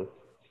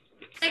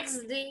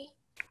 6D,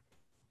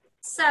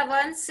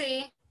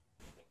 7C,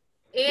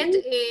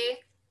 8A,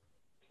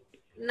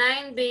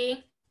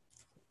 9B,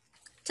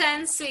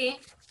 10C,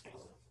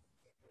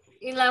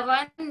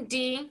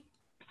 11D,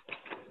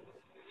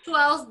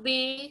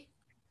 12B,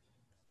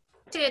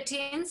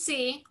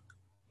 13C,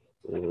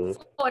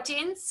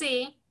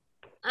 14C,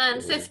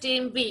 and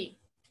 15B.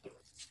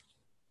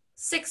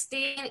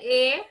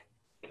 16A,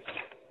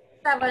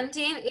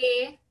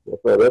 17A.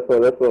 That's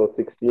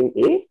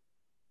 16A?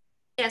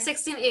 Yeah,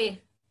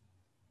 16A.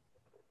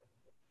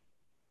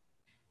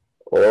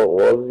 Or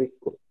was it?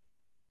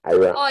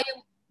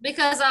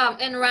 Because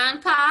in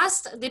ran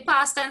past, the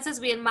past tense is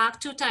being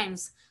marked 2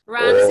 times.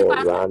 Ran is the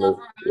past tense of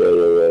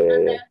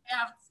ran.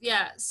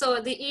 Yeah. So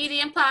the ed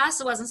in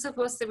past wasn't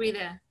supposed to be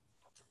there.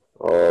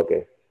 Oh,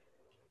 okay.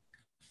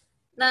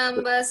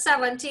 Number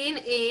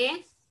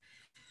 17A,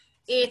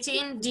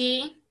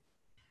 18D,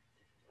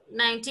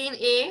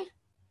 19A,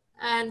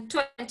 and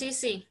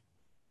 20C.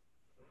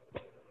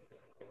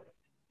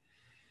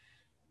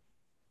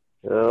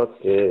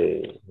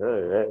 Okay. All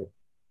right.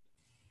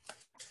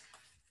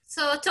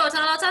 So total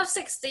out of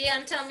 60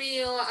 and tell me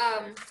your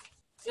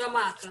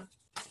marker.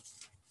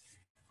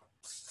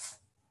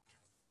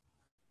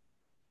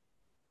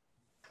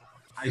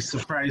 I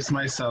surprised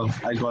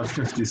myself. I got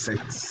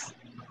 56.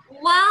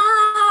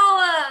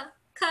 Wow!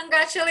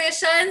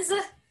 Congratulations.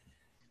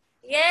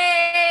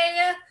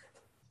 Yay!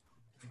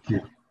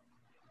 Okay.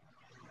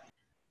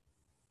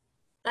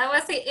 That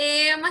was the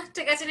aim,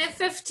 to get in the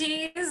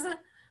 50s.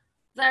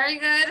 Very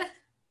good.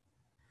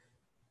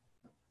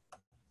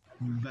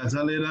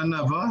 Better late than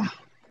never.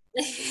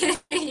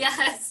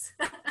 Yes.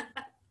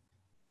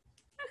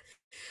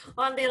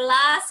 On the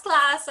last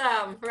class,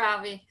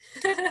 Ravi.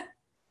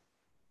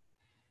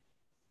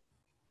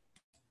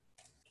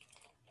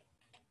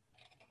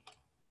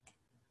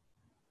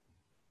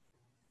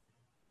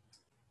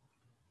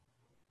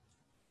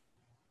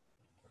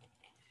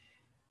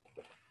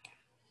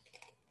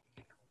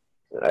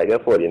 I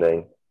get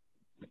 49.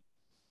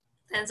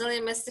 Denzel,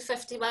 you missed the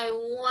 50 by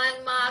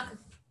 1 mark.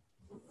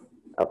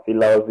 I feel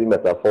that was the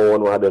metaphor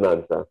one had an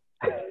answer.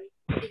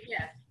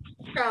 Yeah,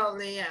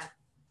 probably, yeah.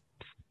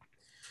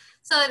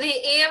 So the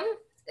aim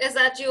is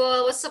that you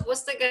all were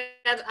supposed to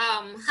get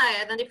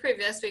higher than the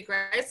previous week,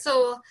 right?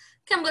 So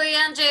Kimberly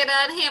and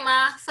Jada and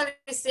Hema,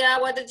 Felicia,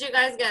 what did you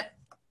guys get?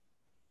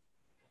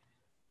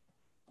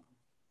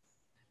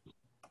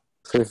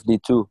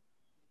 52.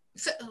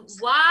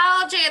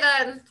 Wow,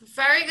 Jaden,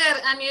 very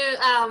good.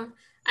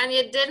 And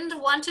you didn't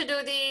want to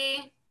do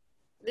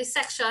the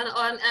section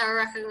on error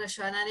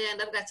recognition, and you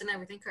end up getting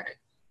everything correct.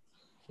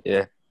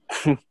 Yeah.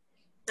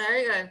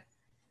 Very good.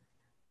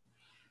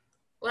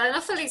 Well, I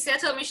know Felicia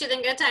told me she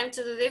didn't get time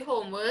to do the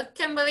homework.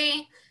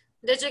 Kimberly,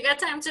 did you get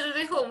time to do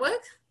the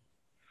homework?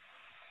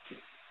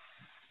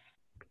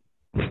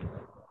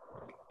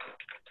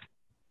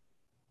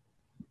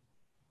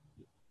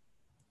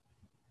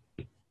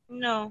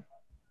 No.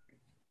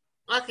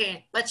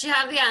 Okay, but you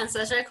have the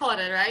answers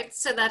recorded, right?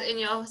 So that in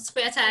your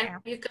spare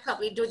time, you could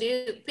probably do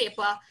the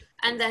paper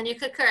and then you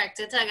could correct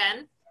it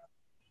again.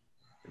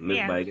 Miss,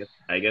 Yeah. but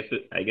I guess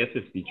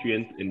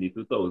 53 in the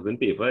 2000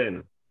 paper, you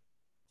know.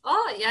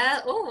 Oh,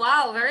 yeah. Oh,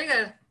 wow. Very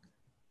good.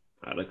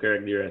 I'll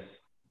correct the rest.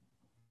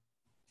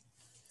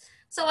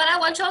 So what I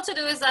want y'all to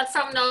do is that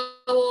from now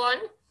on,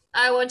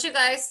 I want you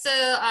guys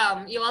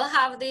to, you all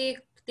have the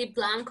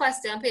blank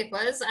question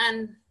papers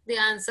and the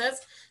answers.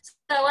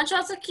 So I want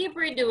y'all to keep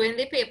redoing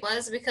the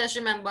papers because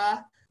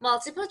remember,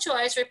 multiple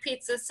choice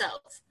repeats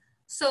itself.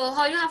 So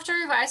how you have to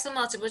revise the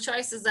multiple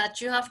choice is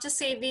that you have to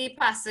see the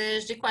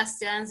passage, the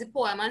questions, the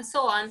poem, and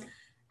so on,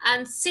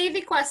 and see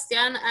the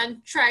question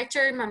and try to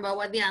remember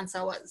what the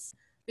answer was.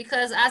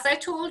 Because as I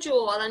told you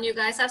all, and you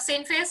guys have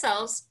seen for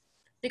yourselves,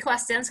 the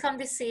questions come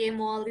the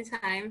same all the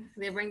time.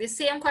 They bring the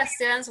same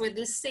questions with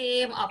the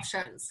same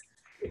options.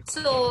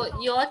 So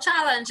your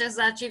challenge is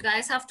that you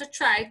guys have to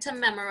try to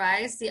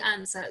memorize the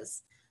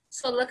answers.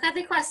 So look at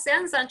the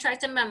questions and try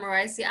to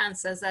memorize the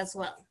answers as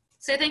well.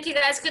 So you think you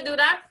guys could do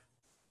that?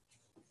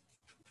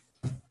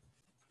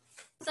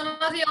 Some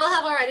of you all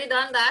have already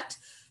done that.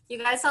 You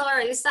guys have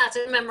already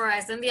started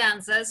memorizing the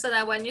answers so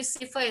that when you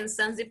see, for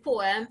instance, the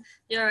poem,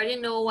 you already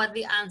know what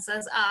the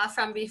answers are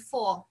from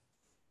before.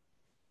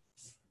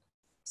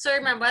 So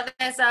remember,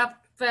 there's a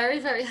very,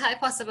 very high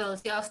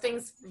possibility of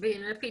things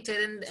being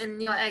repeated in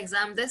your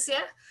exam this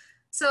year.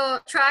 So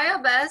try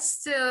your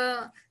best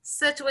to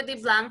sit with the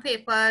blank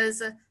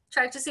papers,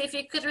 try to see if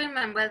you could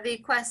remember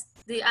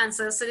the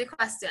answers to the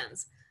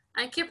questions.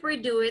 And keep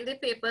redoing the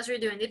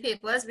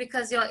papers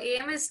because your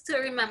aim is to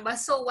remember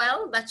so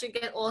well that you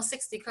get all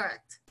 60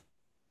 correct.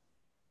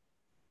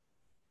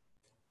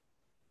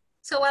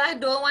 So what I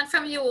don't want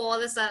from you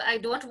all is that I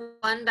don't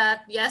want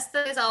that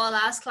yesterday is our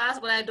last class,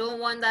 but I don't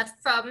want that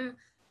from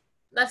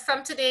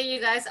today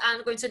you guys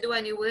aren't going to do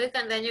any work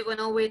and then you're going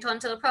to wait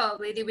until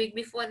probably the week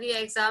before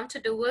the exam to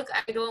do work.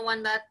 I don't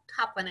want that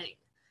happening.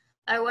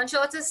 I want you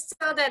all to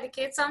still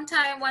dedicate some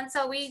time once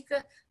a week,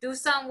 do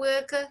some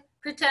work,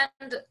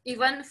 pretend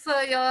even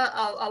for your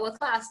our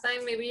class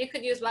time, maybe you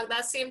could use back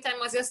that same time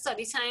as your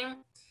study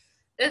time.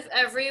 If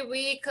every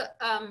week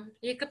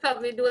you could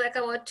probably do like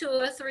about 2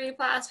 or 3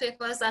 past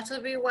papers, that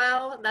would be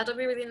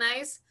really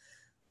nice.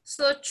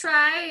 So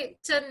try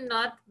to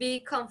not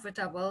be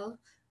comfortable.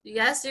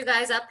 Yes, you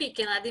guys are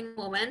peaking at the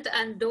moment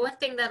and don't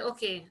think that,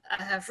 okay,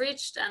 I have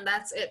reached and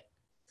that's it.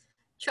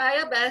 Try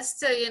your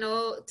best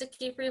to, to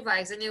keep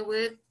revising your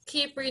work,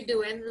 keep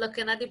redoing,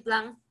 looking at the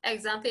blank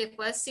exam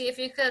papers, see if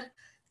you could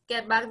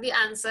get back the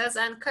answers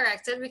and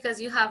correct it because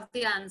you have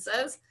the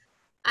answers.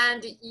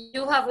 And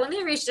you have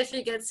only reached if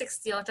you get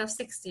 60 out of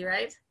 60,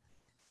 right?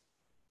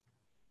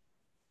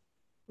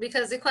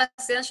 Because the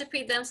questions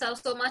repeat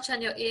themselves so much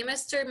and your aim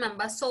is to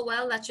remember so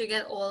well that you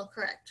get all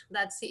correct.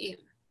 That's the aim.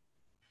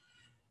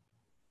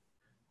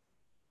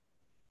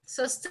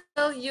 So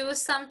still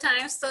use some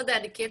time, still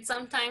dedicate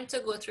some time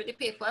to go through the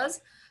papers.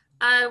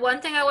 And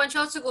one thing I want you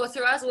all to go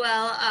through as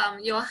well,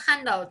 your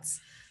handouts.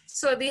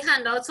 So the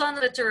handouts on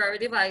literary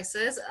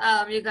devices,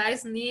 you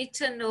guys need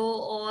to know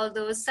all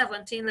those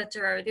 17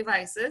 literary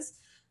devices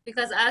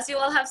because as you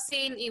all have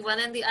seen, even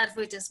in the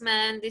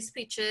advertisement, the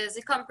speeches,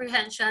 the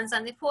comprehensions,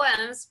 and the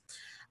poems,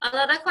 a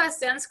lot of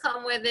questions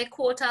come with a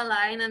quota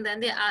line and then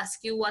they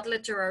ask you what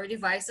literary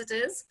device it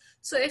is.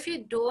 So if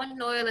you don't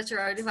know your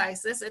literary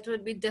devices, it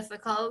would be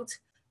difficult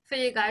for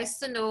you guys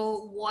to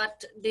know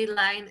what the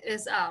line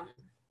is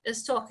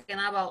talking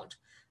about.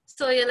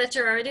 So your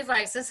literary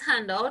devices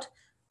handout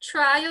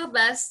try your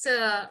best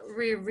to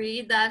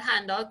reread that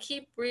handout.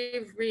 Keep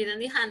rereading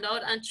the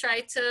handout and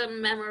try to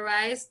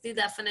memorize the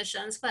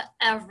definitions for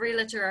every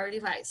literary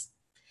device.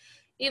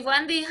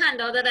 Even the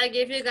handout that I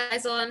gave you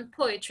guys on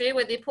poetry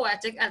with the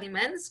poetic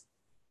elements,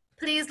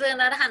 please learn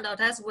that handout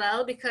as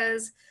well,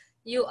 because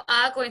you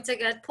are going to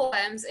get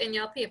poems in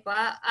your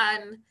paper,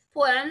 and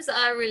poems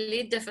are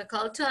really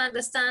difficult to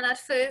understand at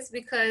first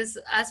because,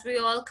 as we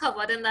all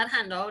covered in that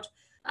handout,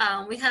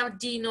 we have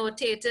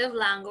denotative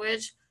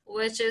language,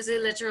 which is a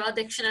literal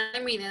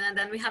dictionary meaning, and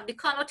then we have the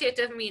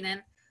connotative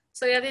meaning.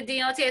 So you have the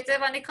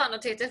denotative and the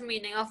connotative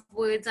meaning of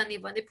words and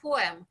even the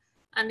poem,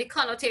 and the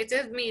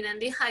connotative meaning,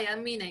 the higher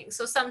meaning.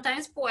 So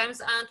sometimes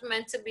poems aren't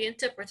meant to be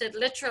interpreted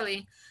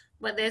literally,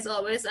 but there's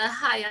always a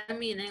higher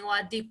meaning or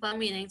a deeper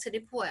meaning to the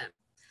poem.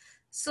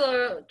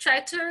 So try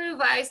to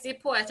revise the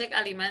poetic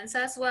elements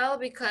as well,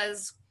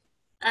 because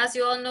as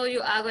you all know,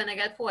 you are going to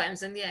get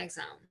poems in the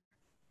exam.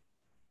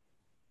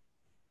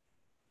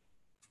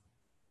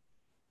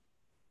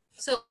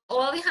 So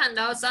all the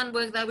handouts and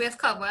work that we have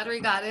covered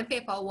regarding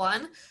paper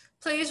 1,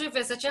 please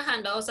revisit your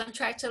handouts and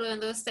try to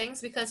learn those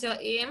things, because your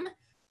aim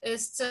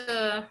is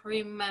to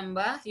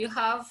remember. You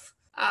have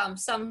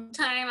some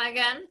time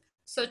again,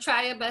 so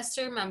try your best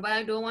to remember.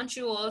 I don't want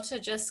you all to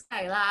just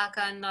skylark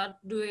and not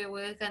do your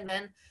work, and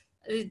then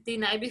the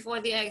night before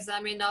the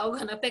exam, you're now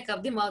gonna pick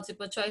up the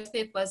multiple choice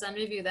papers and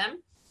review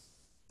them,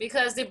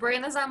 because the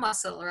brain is a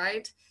muscle,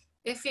 right?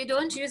 If you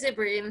don't use your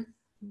brain,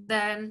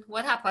 then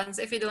what happens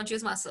if you don't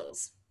use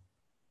muscles?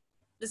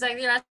 It's like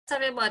the rest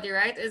of your body,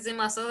 right? It's the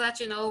muscle that,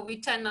 you know,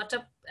 we tend not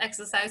to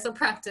exercise or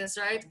practice,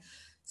 right?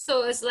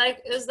 So it's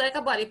like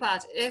a body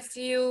part. If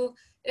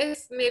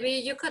maybe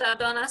you could have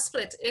done a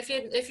split,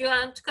 if you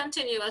aren't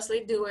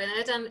continuously doing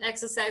it and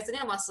exercising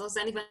your muscles,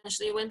 then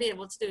eventually you won't be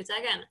able to do it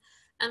again.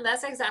 And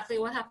that's exactly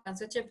what happens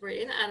with your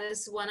brain, and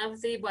it's one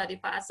of the body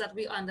parts that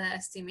we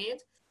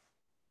underestimate.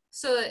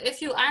 So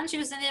if you aren't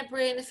using your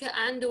brain, if you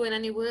aren't doing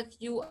any work,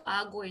 you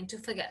are going to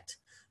forget.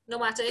 No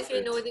matter if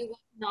you know the work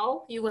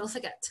now, you will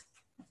forget.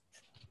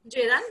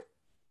 Jaden?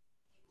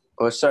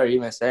 Oh, sorry,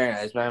 Miss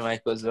Aaron, my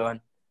mic was on.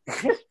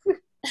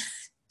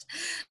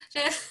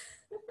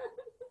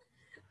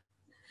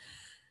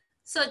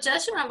 So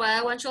just remember,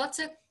 I want you all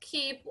to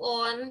keep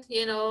on,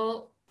 you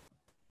know,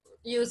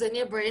 using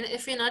your brain.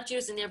 If you're not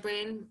using your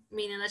brain,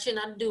 meaning that you're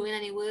not doing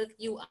any work,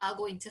 you are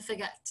going to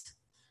forget.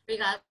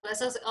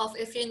 Regardless of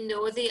if you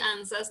know the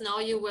answers now,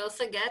 you will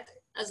forget.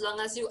 As long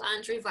as you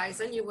aren't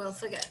revising, you will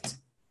forget.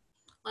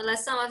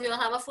 Unless some of you all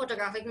have a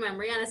photographic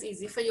memory and it's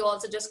easy for you all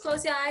to just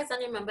close your eyes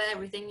and remember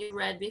everything you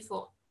read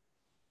before.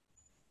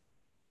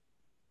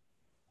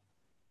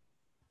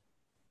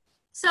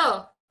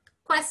 So,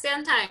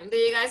 question time. Do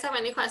you guys have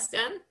any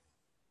question?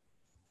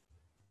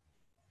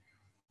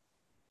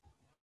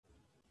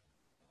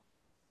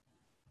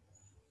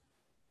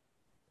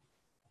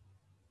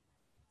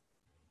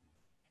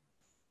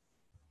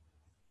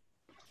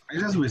 I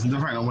just waiting to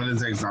find out when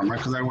it's exam,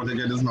 because I want to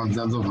get this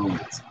nonsense over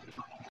with.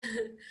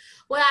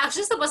 Well,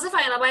 actually supposed to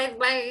find out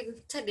by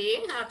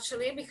today,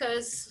 actually,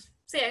 because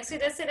CSEC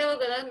did say they were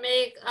going to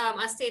make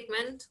a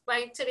statement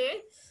by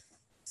today.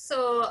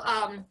 So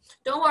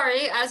don't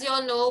worry, as you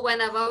all know,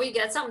 whenever we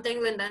get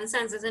something, Lyndon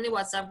sends it in the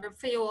WhatsApp group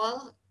for you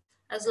all.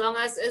 As long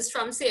as it's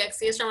from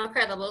CXC, it's from a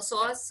credible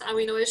source, and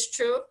we know it's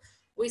true,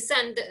 we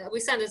send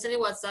it in the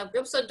WhatsApp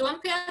group. So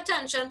don't pay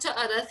attention to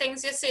other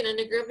things you're seeing in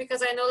the group,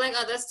 because I know like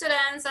other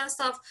students and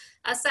stuff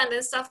are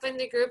sending stuff in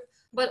the group,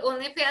 but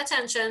only pay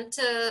attention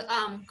to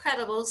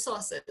credible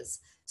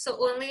sources. So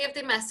only if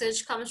the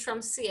message comes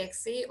from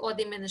CXC or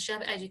the Ministry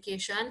of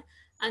Education,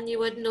 and you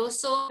would know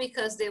so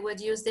because they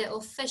would use their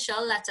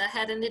official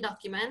letterhead in the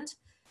document.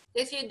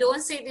 If you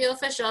don't see the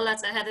official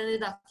letterhead in the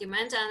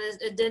document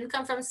and it didn't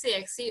come from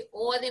CXC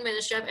or the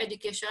Ministry of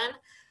Education,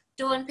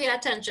 don't pay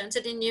attention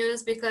to the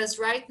news, because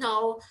right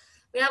now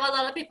we have a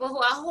lot of people who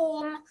are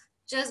home,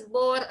 just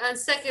bored and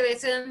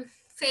circulating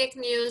fake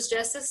news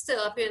just to stir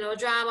up, you know,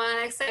 drama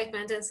and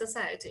excitement in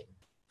society.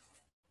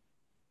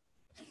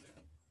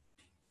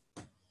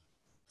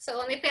 So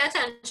only pay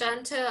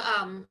attention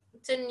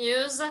to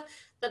news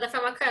that are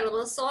from a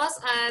credible source,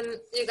 and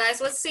you guys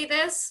will see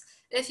this.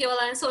 If you're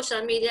on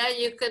social media,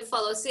 you could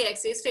follow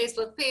CXC's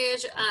Facebook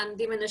page and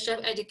the Ministry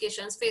of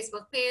Education's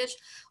Facebook page,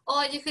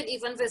 or you could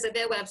even visit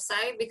their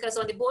website, because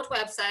on both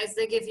websites,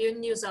 they give you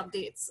news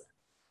updates.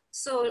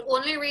 So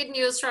only read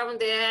news from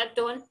there.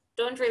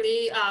 Don't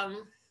really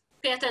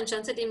pay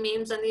attention to the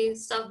memes and the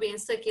stuff being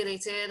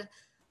circulated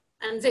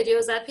and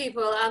videos that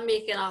people are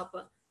making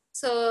up.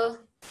 So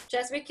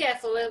just be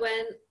careful with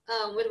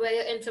where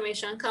your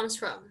information comes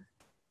from.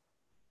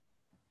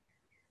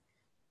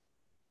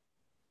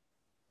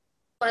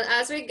 But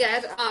as we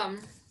get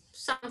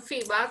some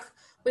feedback,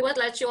 we would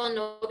let you all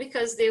know,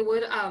 because they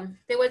would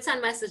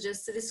send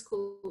messages to the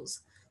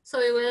schools. So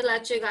we will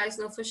let you guys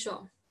know for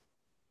sure.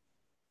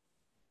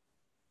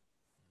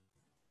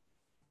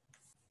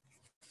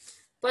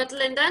 But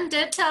Lyndon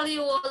did tell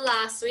you all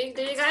last week.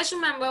 Do you guys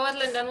remember what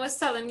Lyndon was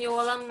telling you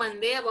all on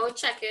Monday about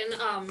checking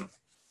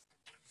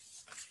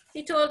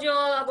He told you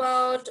all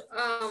about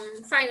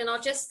finding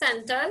out your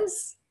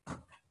centers.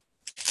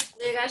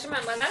 Do you guys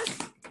remember that?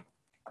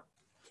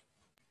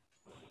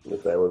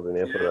 Yes, I wasn't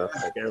here for that.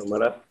 I can't remember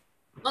that.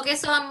 Okay,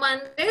 so on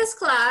Monday's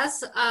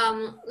class,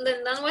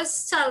 Lyndon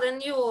was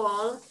telling you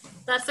all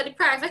that for the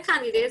private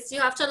candidates,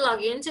 you have to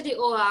log into the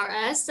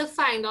ORS to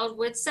find out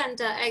which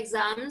center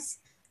exams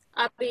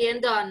are being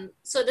done.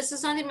 So this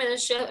is on the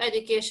Ministry of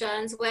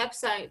Education's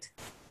website.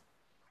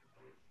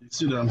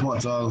 Student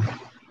portal.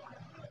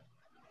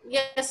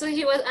 Yeah, so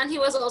he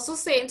was also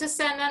saying to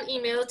send an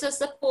email to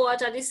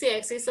support at the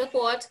CXC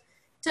support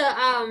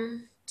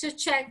to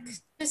check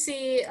to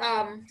see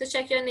to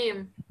check your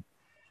name.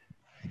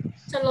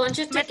 To launch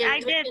your But ticket. I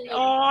did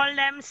all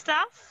them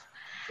stuff,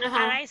 and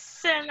I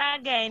still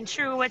again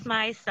through with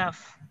my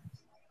stuff.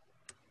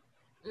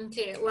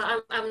 Okay,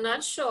 well, I'm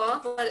not sure,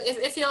 but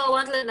if you all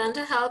want Lyndon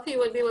to help, he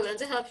would be willing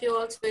to help you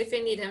all too if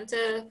you need him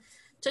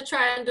to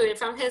try and do it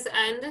from his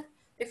end.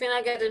 If you're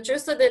not getting through,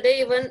 so did they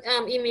even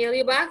email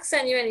you back,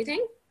 send you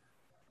anything?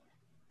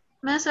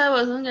 Miss, I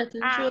wasn't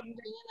getting through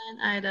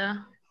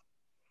either.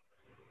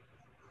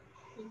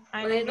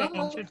 I Well, you don't know get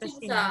how into things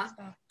the are.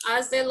 stuff.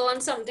 As they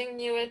launch something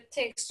new, it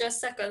takes just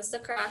seconds to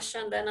crash,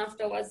 and then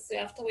afterwards you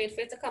have to wait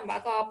for it to come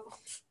back up.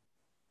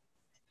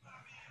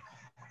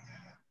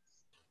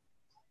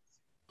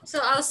 So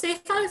I'll see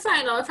if I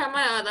find out from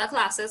my other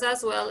classes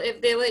as well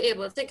if they were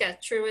able to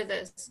get through with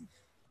this.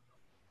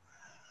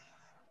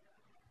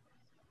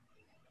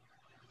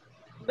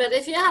 But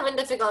if you're having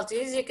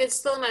difficulties, you could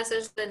still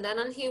message Lyndon,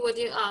 and he will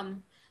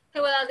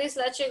at least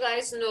let you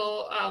guys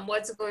know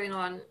what's going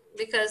on,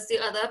 because the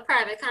other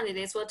private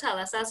candidates will tell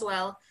us as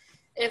well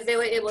if they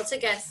were able to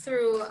get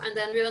through, and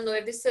then we'll know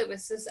if the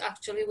service is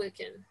actually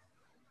working.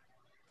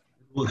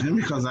 Working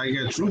because I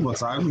get through,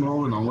 but I don't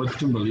know what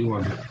Kimberly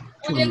want.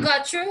 When you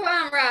got through,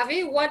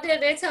 Ravi, what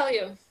did they tell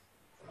you?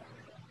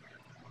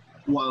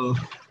 Well,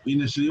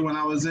 initially when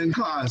I was in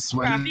class,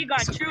 Ravi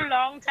got through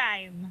long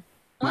time.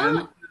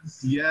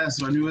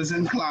 Yes, when we was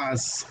in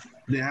class,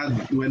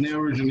 when they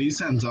originally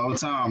sent out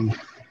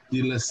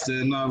the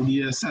listing of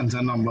the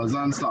center numbers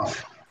and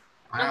stuff.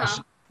 I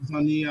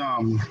actually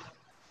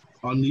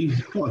on the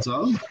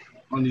portal,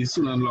 on the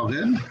student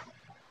login,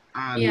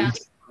 and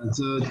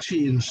to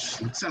change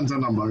center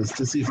numbers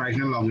to see if I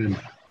can log in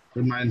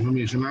with my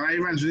information. And I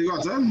eventually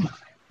got them.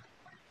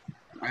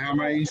 I have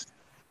my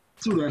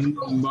student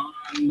number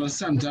and the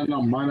center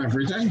number and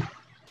everything.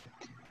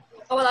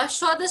 Oh, well, I'm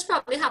sure this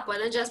probably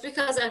happened, and just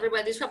because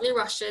everybody's probably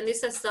rushing the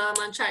system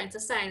and trying to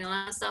sign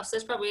on and stuff, so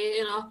it's probably,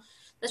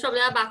 there's probably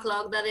a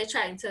backlog that they're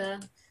trying to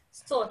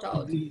sort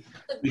out.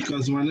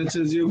 Because when it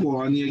says you go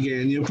on, you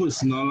get in your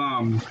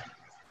personal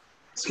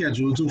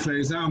schedule to for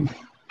exam.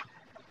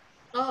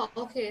 Oh,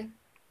 okay.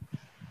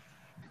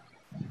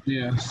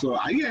 Yeah, so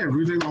I get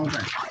everything on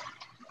time.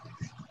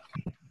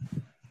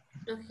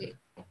 Okay.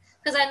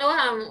 Because I know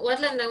what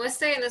Lyndon was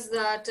saying is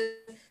that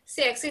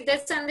CXC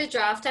did send the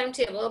draft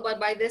timetable, but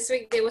by this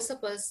week they were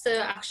supposed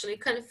to actually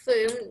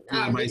confirm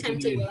the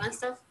timetable and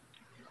stuff.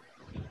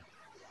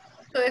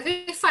 So if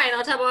we find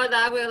out about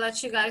that, we'll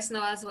let you guys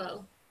know as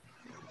well.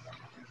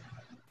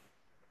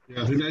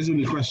 Yeah, so that's the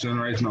only question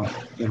right now.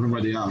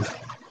 Everybody else.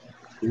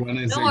 Don't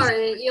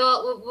worry,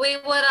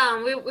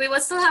 we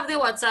would still have the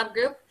WhatsApp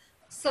group,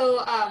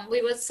 so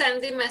we would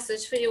send the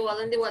message for you all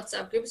in the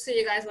WhatsApp group, so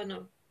you guys will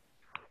know.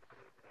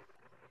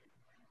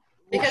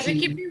 Because we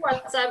keep the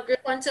WhatsApp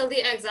group until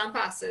the exam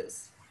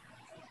passes.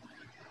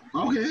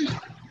 Okay.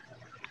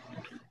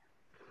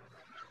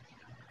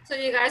 So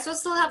you guys will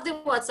still have the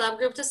WhatsApp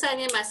group to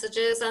send your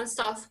messages and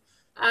stuff.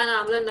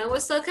 And Lyndon will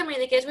still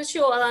communicate with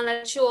you all and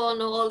let you all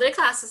know all the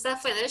classes are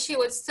finished. He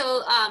would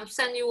still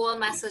send you all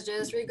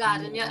messages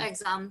regarding your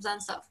exams and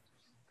stuff.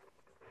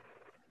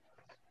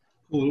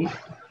 Cool.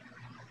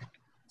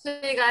 So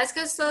you guys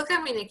can still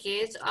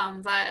communicate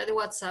via the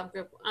WhatsApp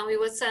group, and we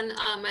would send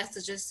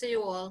messages to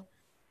you all,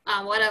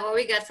 whatever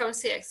we get from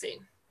CXC.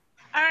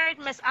 All right,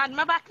 Miss, add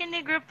me back in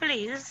the group,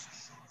 please.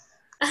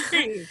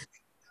 Please.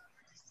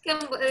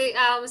 Kimberly,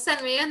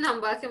 send me your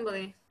number,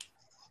 Kimberly.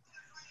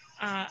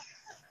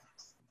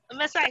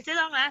 Miss, write it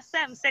on last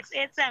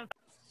 7687.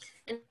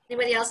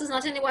 Anybody else who's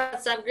not in the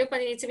WhatsApp group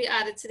and you need to be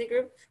added to the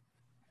group?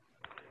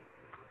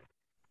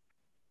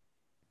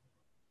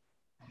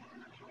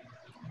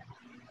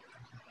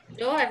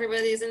 No,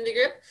 everybody's in the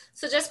group.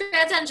 So just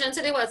pay attention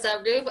to the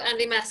WhatsApp group and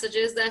the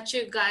messages that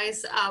you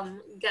guys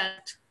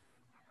get